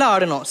பண்ணிட்டு நல்லா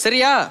ஆடணும்.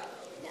 சரியா?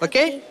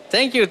 Okay,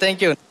 thank you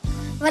thank you.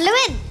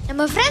 வல்லவன்,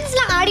 நம்ம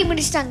ஃப்ரெண்ட்ஸ்லாம் ஆடி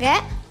முடிச்சிட்டாங்க.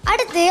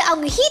 அடுத்து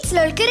அவங்க ஹீட்ஸ்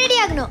லெவலுக்கு ரெடி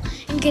ஆகணும்.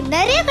 எனக்கு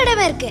நிறைய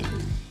கடமை இருக்கு.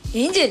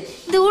 ஏஞ்சல்,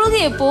 இந்த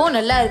உலகம் எப்போ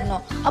நல்லா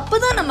இருக்கணும்,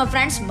 அப்பதான் நம்ம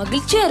ஃப்ரெண்ட்ஸ்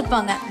மகிழ்ச்சியா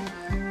இருப்பாங்க.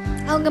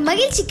 அவங்க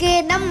மகிழ்ச்சிக்கு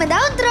நம்ம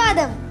தான்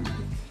உத்தரவாதம்.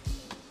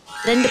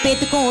 ரெண்டு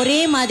பேத்துக்கும் ஒரே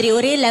மாதிரி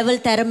ஒரே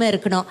லெவல் திறமை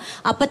இருக்கணும்.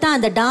 அப்பதான்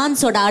அந்த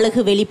டான்ஸோட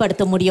அழகு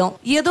வெளிப்படுத்த முடியும்.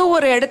 ஏதோ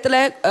ஒரு இடத்துல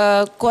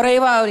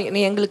குறைவா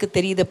எங்களுக்கு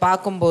தெரியுது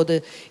பார்க்கும்போது.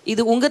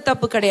 இது உங்க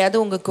தப்பு கிடையாது,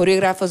 உங்க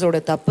கொரியோகிராஃபர்ஸோட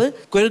தப்பு.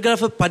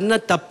 கொரியோகிராஃபர்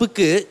பண்ண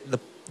தப்புக்கு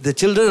the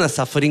children are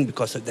suffering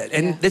because of that,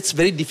 and that's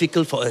very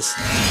difficult for us.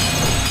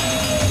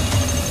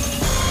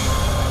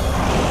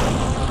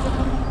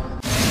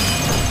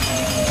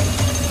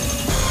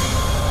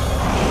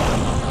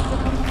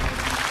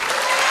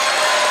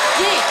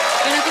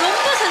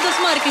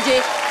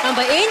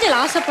 நம்ம ஏஞ்சல்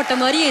ஆசைப்பட்ட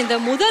மாதிரி இந்த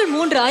முதல்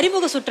 3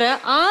 அறிமுக சுற்ற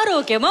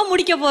ஆரோக்கியமா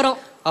முடிக்க போறோம்.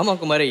 ஆமா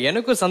குமாரி,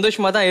 எனக்கும்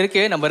சந்தோஷமா தான்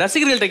இருக்கு. நம்ம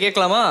ரசிகர்கள்ட்ட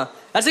கேட்கலாமா?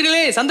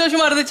 ரசிகர்களே,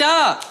 சந்தோஷமா இருந்துச்சா?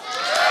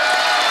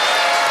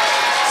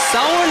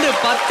 சவுண்ட்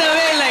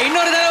பத்தவே இல்லை.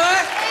 இன்னொரு தடவை.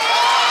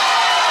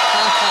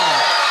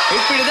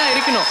 இப்படிதான்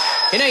இருக்கணும்.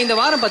 ஏன்னா இந்த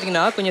வாரம்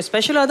பாத்தீங்கன்னா கொஞ்சம்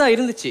ஸ்பெஷலா தான்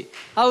இருந்துச்சு.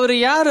 அவரு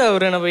யாரு?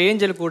 அவரு நம்ம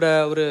ஏஞ்சல் கூட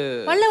ஒரு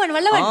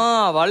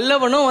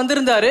வல்லவனும்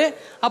வந்திருந்தாரு.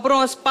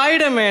 அப்புறம்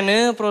ஸ்பைடர்மேனு,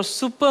 அப்புறம்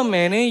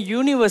சூப்பர்மேனு,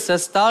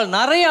 யூனிவர்சஸ் தால்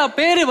நிறைய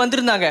பேர்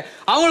வந்திருந்தாங்க.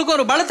 அவங்களுக்கு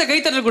ஒரு பலத்த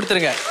கைத்தட்டல்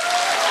கொடுத்துருங்க.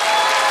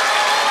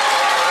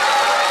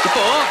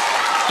 இப்போ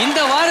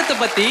இந்த வாரத்தை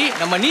பத்தி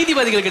நம்ம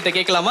நீதிபதிகள் கிட்ட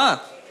கேட்கலாமா?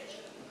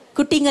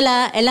 குட்டிங்களா,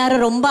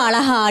 எல்லாரும் ரொம்ப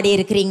அழகா ஆடி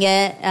இருக்கிறீங்க.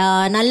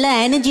 நல்ல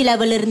எனர்ஜி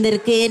லெவல்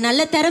இருந்திருக்கு,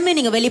 நல்ல திறமை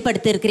நீங்கள்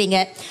வெளிப்படுத்தி இருக்கிறீங்க.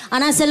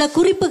 ஆனால் சில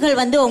குறிப்புகள்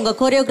வந்து உங்கள்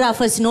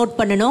கொரியோகிராஃபர்ஸ் நோட்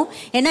பண்ணணும்.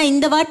 ஏன்னா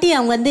இந்த வாட்டி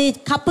அவங்க வந்து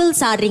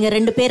கப்பிள்ஸ் ஆடுறீங்க,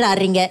 2 பேர்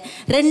ஆடுறீங்க.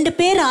 2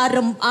 பேர்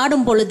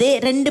ஆடும் பொழுது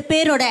 2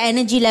 பேரோட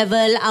எனர்ஜி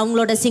லெவல்,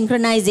 அவங்களோட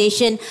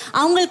சிங்க்ரனைசேஷன்,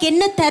 அவங்களுக்கு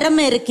என்ன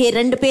திறமை இருக்குது,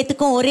 2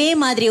 பேர்த்துக்கும் ஒரே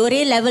மாதிரி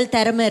ஒரே லெவல்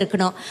திறமை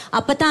இருக்கணும்.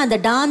 அப்போ தான் அந்த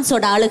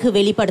டான்ஸோட அழகு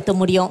வெளிப்படுத்த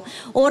முடியும்.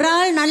 ஒரு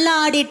ஆள் நல்லா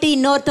ஆடிட்டு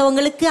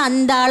இன்னொருத்தவங்களுக்கு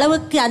அந்த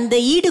அளவுக்கு அந்த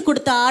ஈடு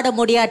கொடுத்து ஆட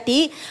முடியாட்டி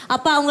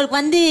அப்போ அவங்களுக்கு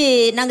வந்து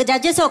நாங்கள்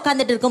ஜட்ஜஸ்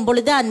உட்காந்துட்டு இருக்கும்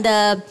பொழுது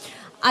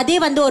அதே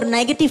வந்து ஒரு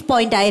நெகட்டிவ்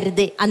பாயிண்ட்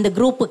ஆயிடுது அந்த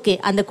குரூப்புக்கு,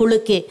 அந்த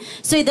குழுக்கு.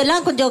 ஸோ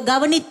இதெல்லாம் கொஞ்சம்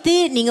கவனித்து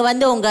நீங்கள்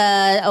வந்து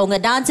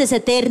உங்கள் டான்ஸஸை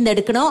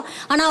தேர்ந்தெடுக்கணும்.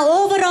 ஆனால்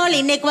ஓவரால்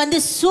இன்னைக்கு வந்து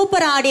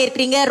சூப்பர் ஆடி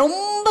இருக்கிறீங்க,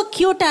 ரொம்ப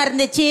க்யூட்டாக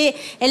இருந்துச்சு.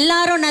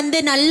 எல்லாரும்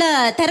வந்து நல்ல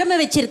திறமை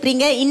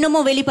வச்சிருக்கிறீங்க,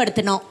 இன்னமும்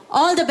வெளிப்படுத்தணும்.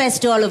 All the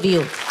best all of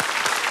you.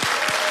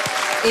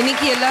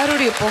 இன்னைக்கு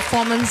எல்லாருடைய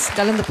பெர்ஃபார்மன்ஸ்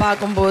கலந்து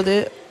பார்க்கும்போது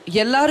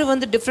எல்லாரும்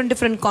வந்து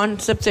டிஃப்ரெண்ட்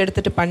கான்செப்ட்ஸ்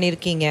எடுத்துகிட்டு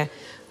பண்ணியிருக்கீங்க.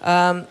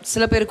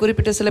 சில பேர்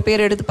குறிப்பிட்ட சில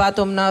பேர் எடுத்து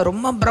பார்த்தோம்னா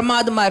ரொம்ப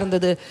பிரமாதமாக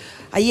இருந்தது.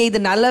 ஐயா இது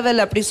நல்ல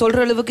வேலை அப்படி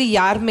சொல்கிற அளவுக்கு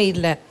யாருமே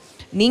இல்லை.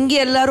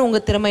 நீங்கள் எல்லாரும்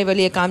உங்கள் திறமை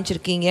வெளியே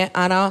காமிச்சிருக்கீங்க.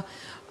 ஆனால்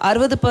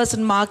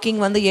 60% மார்க்கிங்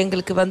வந்து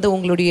எங்களுக்கு வந்து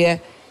உங்களுடைய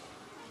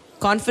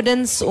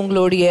கான்ஃபிடென்ஸ்,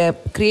 உங்களுடைய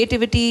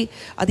க்ரியேட்டிவிட்டி,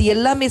 அது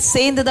எல்லாமே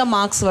சேர்ந்து தான்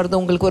மார்க்ஸ் வருது.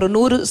 உங்களுக்கு ஒரு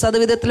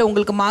 100%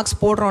 உங்களுக்கு மார்க்ஸ்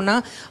போடுறோன்னா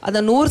அந்த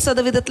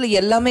 100%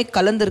 எல்லாமே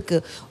கலந்துருக்கு.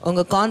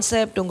 உங்கள்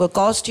கான்செப்ட், உங்கள்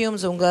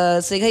காஸ்டியூம்ஸ்,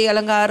 உங்கள் சிகை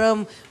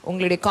அலங்காரம்,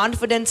 உங்களுடைய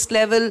கான்ஃபிடென்ஸ்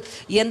லெவல்,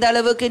 எந்த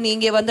அளவுக்கு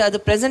நீங்கள் வந்து அது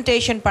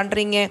ப்ரெசன்டேஷன்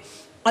பண்ணுறீங்க,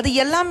 அது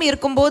எல்லாமே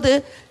இருக்கும்போது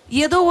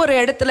ஏதோ ஒரு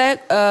இடத்துல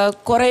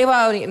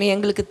குறைவாக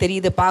எங்களுக்கு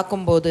தெரியுது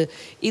பார்க்கும்போது.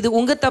 இது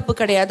உங்கள் தப்பு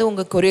கிடையாது,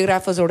 உங்கள்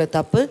கொரியோகிராஃபர்ஸோட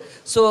தப்பு.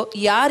 ஸோ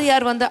யார்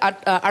யார் வந்து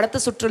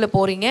அடுத்த சுற்றில்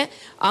போகிறீங்க,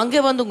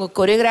 அங்கே வந்து உங்கள்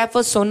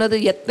கொரியோகிராஃபர்ஸ் சொன்னது,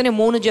 எத்தனை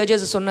 3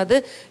 ஜட்ஜஸ் சொன்னது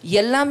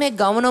எல்லாமே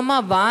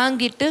கவனமாக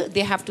வாங்கிட்டு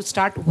they have to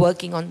start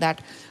working on that.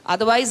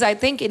 Otherwise I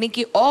think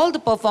இன்னைக்கு all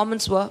the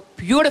performance were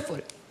beautiful.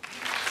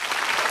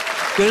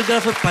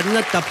 Choreographer பண்ண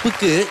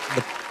தப்புக்கு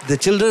the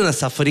children are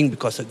suffering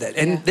because of that,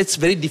 and that's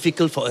very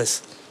difficult for us.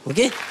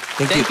 Okay,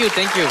 thank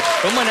you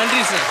ரொம்ப நன்றி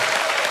sir.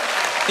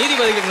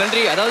 நீதிபதிகளுக்கு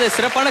நன்றி. அதாவது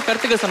சிறப்பான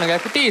கருத்துக்கள் சொன்னாங்க.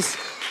 குட்டீஸ்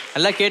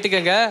நல்லா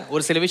கேட்டுக்கங்க.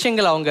 ஒரு சில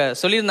விஷயங்கள் அவங்க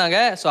சொல்லியிருந்தாங்க.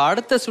 ஸோ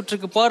அடுத்த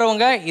சுற்றுக்கு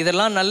போகிறவங்க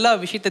இதெல்லாம் நல்லா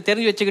விஷயத்தை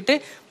தெரிஞ்சு வச்சுக்கிட்டு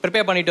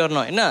ப்ரிப்பேர் பண்ணிட்டு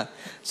வரணும். என்ன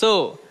ஸோ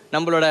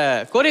நம்மளோட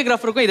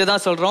கோரியோகிராஃபருக்கும் இதை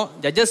தான் சொல்கிறோம்.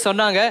 ஜட்ஜஸ்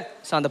சொன்னாங்க.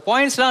 ஸோ அந்த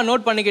பாயிண்ட்ஸ்லாம்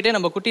நோட் பண்ணிக்கிட்டு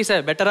நம்ம குட்டீஸை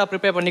பெட்டராக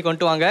ப்ரிப்பேர் பண்ணி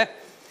கொண்டு வாங்க.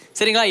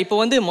 சரிங்களா? இப்போ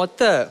வந்து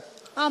மொத்த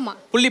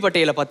புள்ளி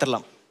பட்டியலை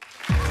பார்த்துடலாம்.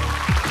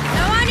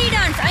 Navani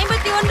dance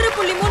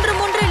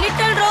 51.33,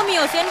 little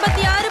Romeos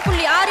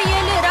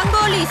 86.67,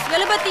 rangolis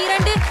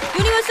 72,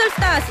 universal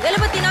stars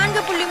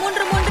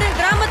 74.33,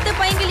 கிராமத்து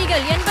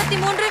பைங்கிலிகள்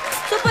 83,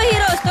 சூப்பர்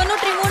ஹீரோஸ்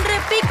 93,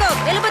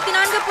 பீகாக்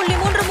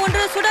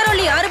 74.33,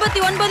 சுடரொலி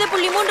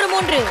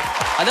 69.33.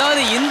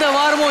 அதாவது இந்த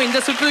வாரமும் இந்த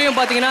சுற்றுலையும்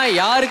பார்த்தீங்கன்னா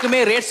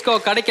யாருக்குமே ரேட்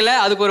ஸ்கோர் கிடைக்கல.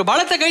 அதுக்கு ஒரு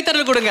பலத்த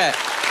கைத்தறல் கொடுங்க.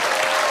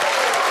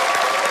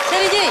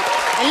 சரி ஜெய்,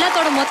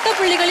 எல்லாத்தோட மொத்த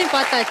புள்ளிகளையும்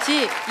பார்த்தாச்சு.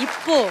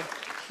 இப்போ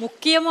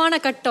முக்கியமான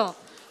கட்டம்,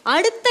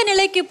 அடுத்த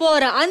நிலைக்கு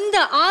போற அந்த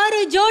 6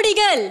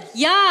 ஜோடிகள்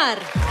யார்?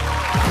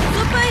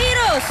 சூப்பர்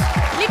ஹீரோஸ்,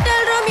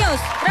 லிட்டில்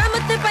ரோமியோஸ்,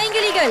 கிராமத்து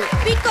பைங்கிலிகள்,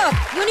 பீகாக்,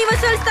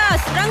 யுனிவர்சல்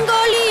ஸ்டார்ஸ்,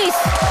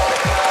 ரங்கோலிஸ்.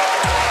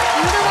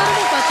 இந்த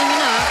வாரம்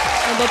பார்த்தீங்கன்னா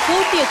நம்ம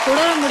போட்டியை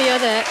தொடர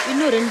முடியாத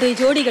இன்னும் 2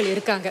 ஜோடிகள்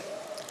இருக்காங்க.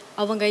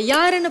 அவங்க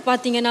யாருன்னு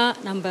பார்த்தீங்கன்னா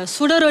நம்ம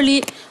சுடரொலி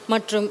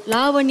மற்றும்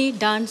லாவணி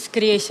டான்ஸ்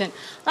கிரியேஷன்.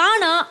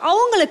 ஆனால்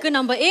அவங்களுக்கு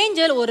நம்ம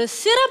ஏஞ்சல் ஒரு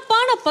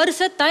சிறப்பான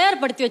பரிசை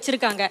தயார்படுத்தி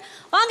வச்சிருக்காங்க.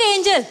 வாங்க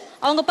ஏஞ்சல்,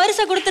 அவங்க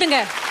பரிசை கொடுத்துருங்க.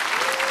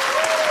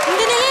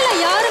 இந்த நிலையில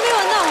யாருமே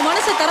வந்து அவங்க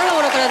மனசை தரல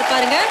ஓடக்கூடாது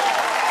பாருங்க.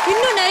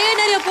 இன்னும்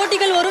நிறைய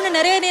போட்டிகள் வரும்னு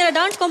நிறைய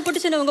டான்ஸ்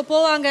காம்படிஷன் இவங்க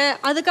போவாங்க.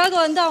 அதுக்காக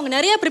வந்து அவங்க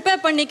நிறைய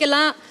ப்ரிப்பேர்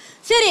பண்ணிக்கலாம்.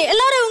 சரி,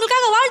 எல்லாரும்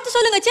இவங்களுக்காக வாழ்த்து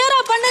சொல்லுங்க, சேரா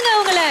பண்ணுங்க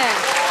அவங்கள.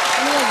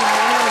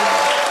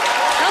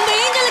 நம்ம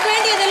ஏஞ்சலுக்கு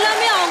வேண்டியது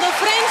எல்லாமே அவங்க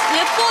ஃப்ரெண்ட்ஸ்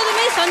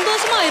எப்போதுமே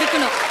சந்தோஷமா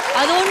இருக்கணும்.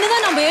 அது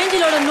ஒண்ணுதான் நம்ம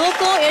ஏஞ்சலோட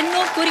நோக்கம்,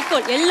 எண்ணம்,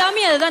 குறிக்கோள்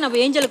எல்லாமே. அதுதான் நம்ம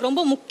ஏஞ்சலுக்கு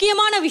ரொம்ப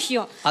முக்கியமான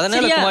விஷயம்.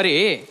 அதனால குமாரி,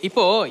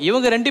 இப்போ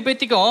இவங்க 2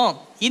 பேத்துக்கும்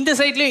இந்த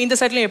சைட்லயும் இந்த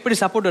சைட்லயும் எப்படி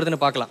சப்போர்ட்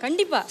வருதுன்னு பார்க்கலாம்.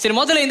 கண்டிப்பா. சரி,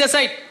 முதல்ல இந்த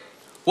சைட்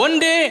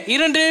 1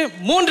 2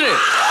 3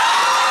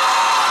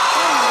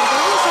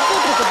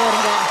 சப்போர்ட் இருக்கு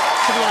பாருங்க.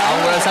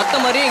 அவங்க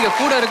சத்தம் மாதிரி இங்க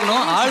கூட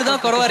இருக்கணும். ஆளு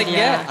தான் குறைவா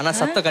இருக்கீங்க, ஆனா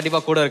சத்தம் கண்டிப்பா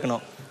கூட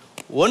இருக்கணும்.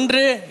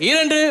 1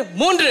 2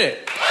 3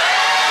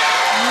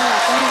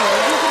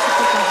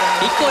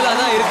 ஈக்குவலா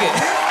தான் இருக்கு.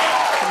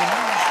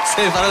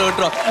 சரி, பரவாயில்ல,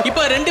 விட்டுறோம்.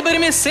 இப்போ 2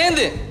 பேருமே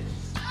சேர்ந்து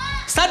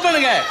ஸ்டார்ட்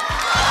பண்ணுங்க.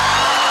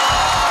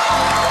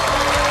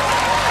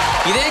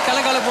 இதே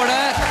கலகலப்போட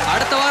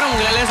அடுத்த வாரம்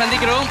உங்களை எல்லாம்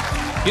சந்திக்கிறோம்.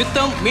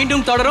 யுத்தம்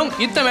மீண்டும் தொடரும்.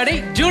 யுத்த மேடை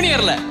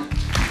ஜூனியர்ல.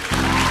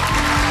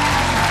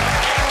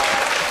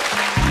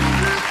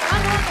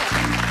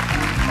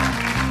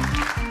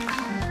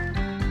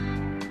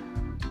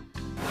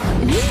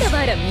 இந்த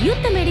வாரம்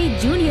யுத்த மேடை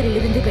ஜூனியரில்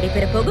இருந்து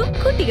கிடைப்பெற போகும்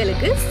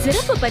குட்டிகளுக்கு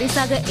சிறப்பு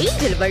பரிசாக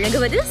ஏஞ்சல்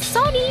வழங்குவது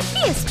சோனி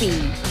PSP.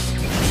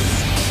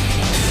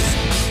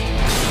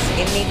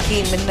 இன்னைக்கு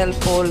மின்னல்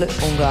போல்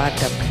உங்க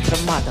ஆட்டம்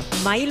பிரமாதம்.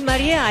 மயில்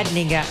மாதிரியே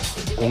ஆடினீங்க.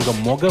 உங்க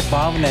முக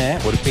பாவனை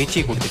ஒரு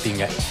பேச்சை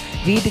கொடுத்துட்டீங்க.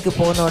 வீட்டுக்கு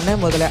போனோடனே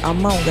முதல்ல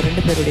அம்மா உங்க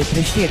 2 பேருடைய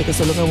திருஷ்டி எடுக்க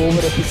சொல்லுங்க,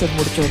 ஒவ்வொரு எபிசோட்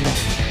முடிச்சோடனே.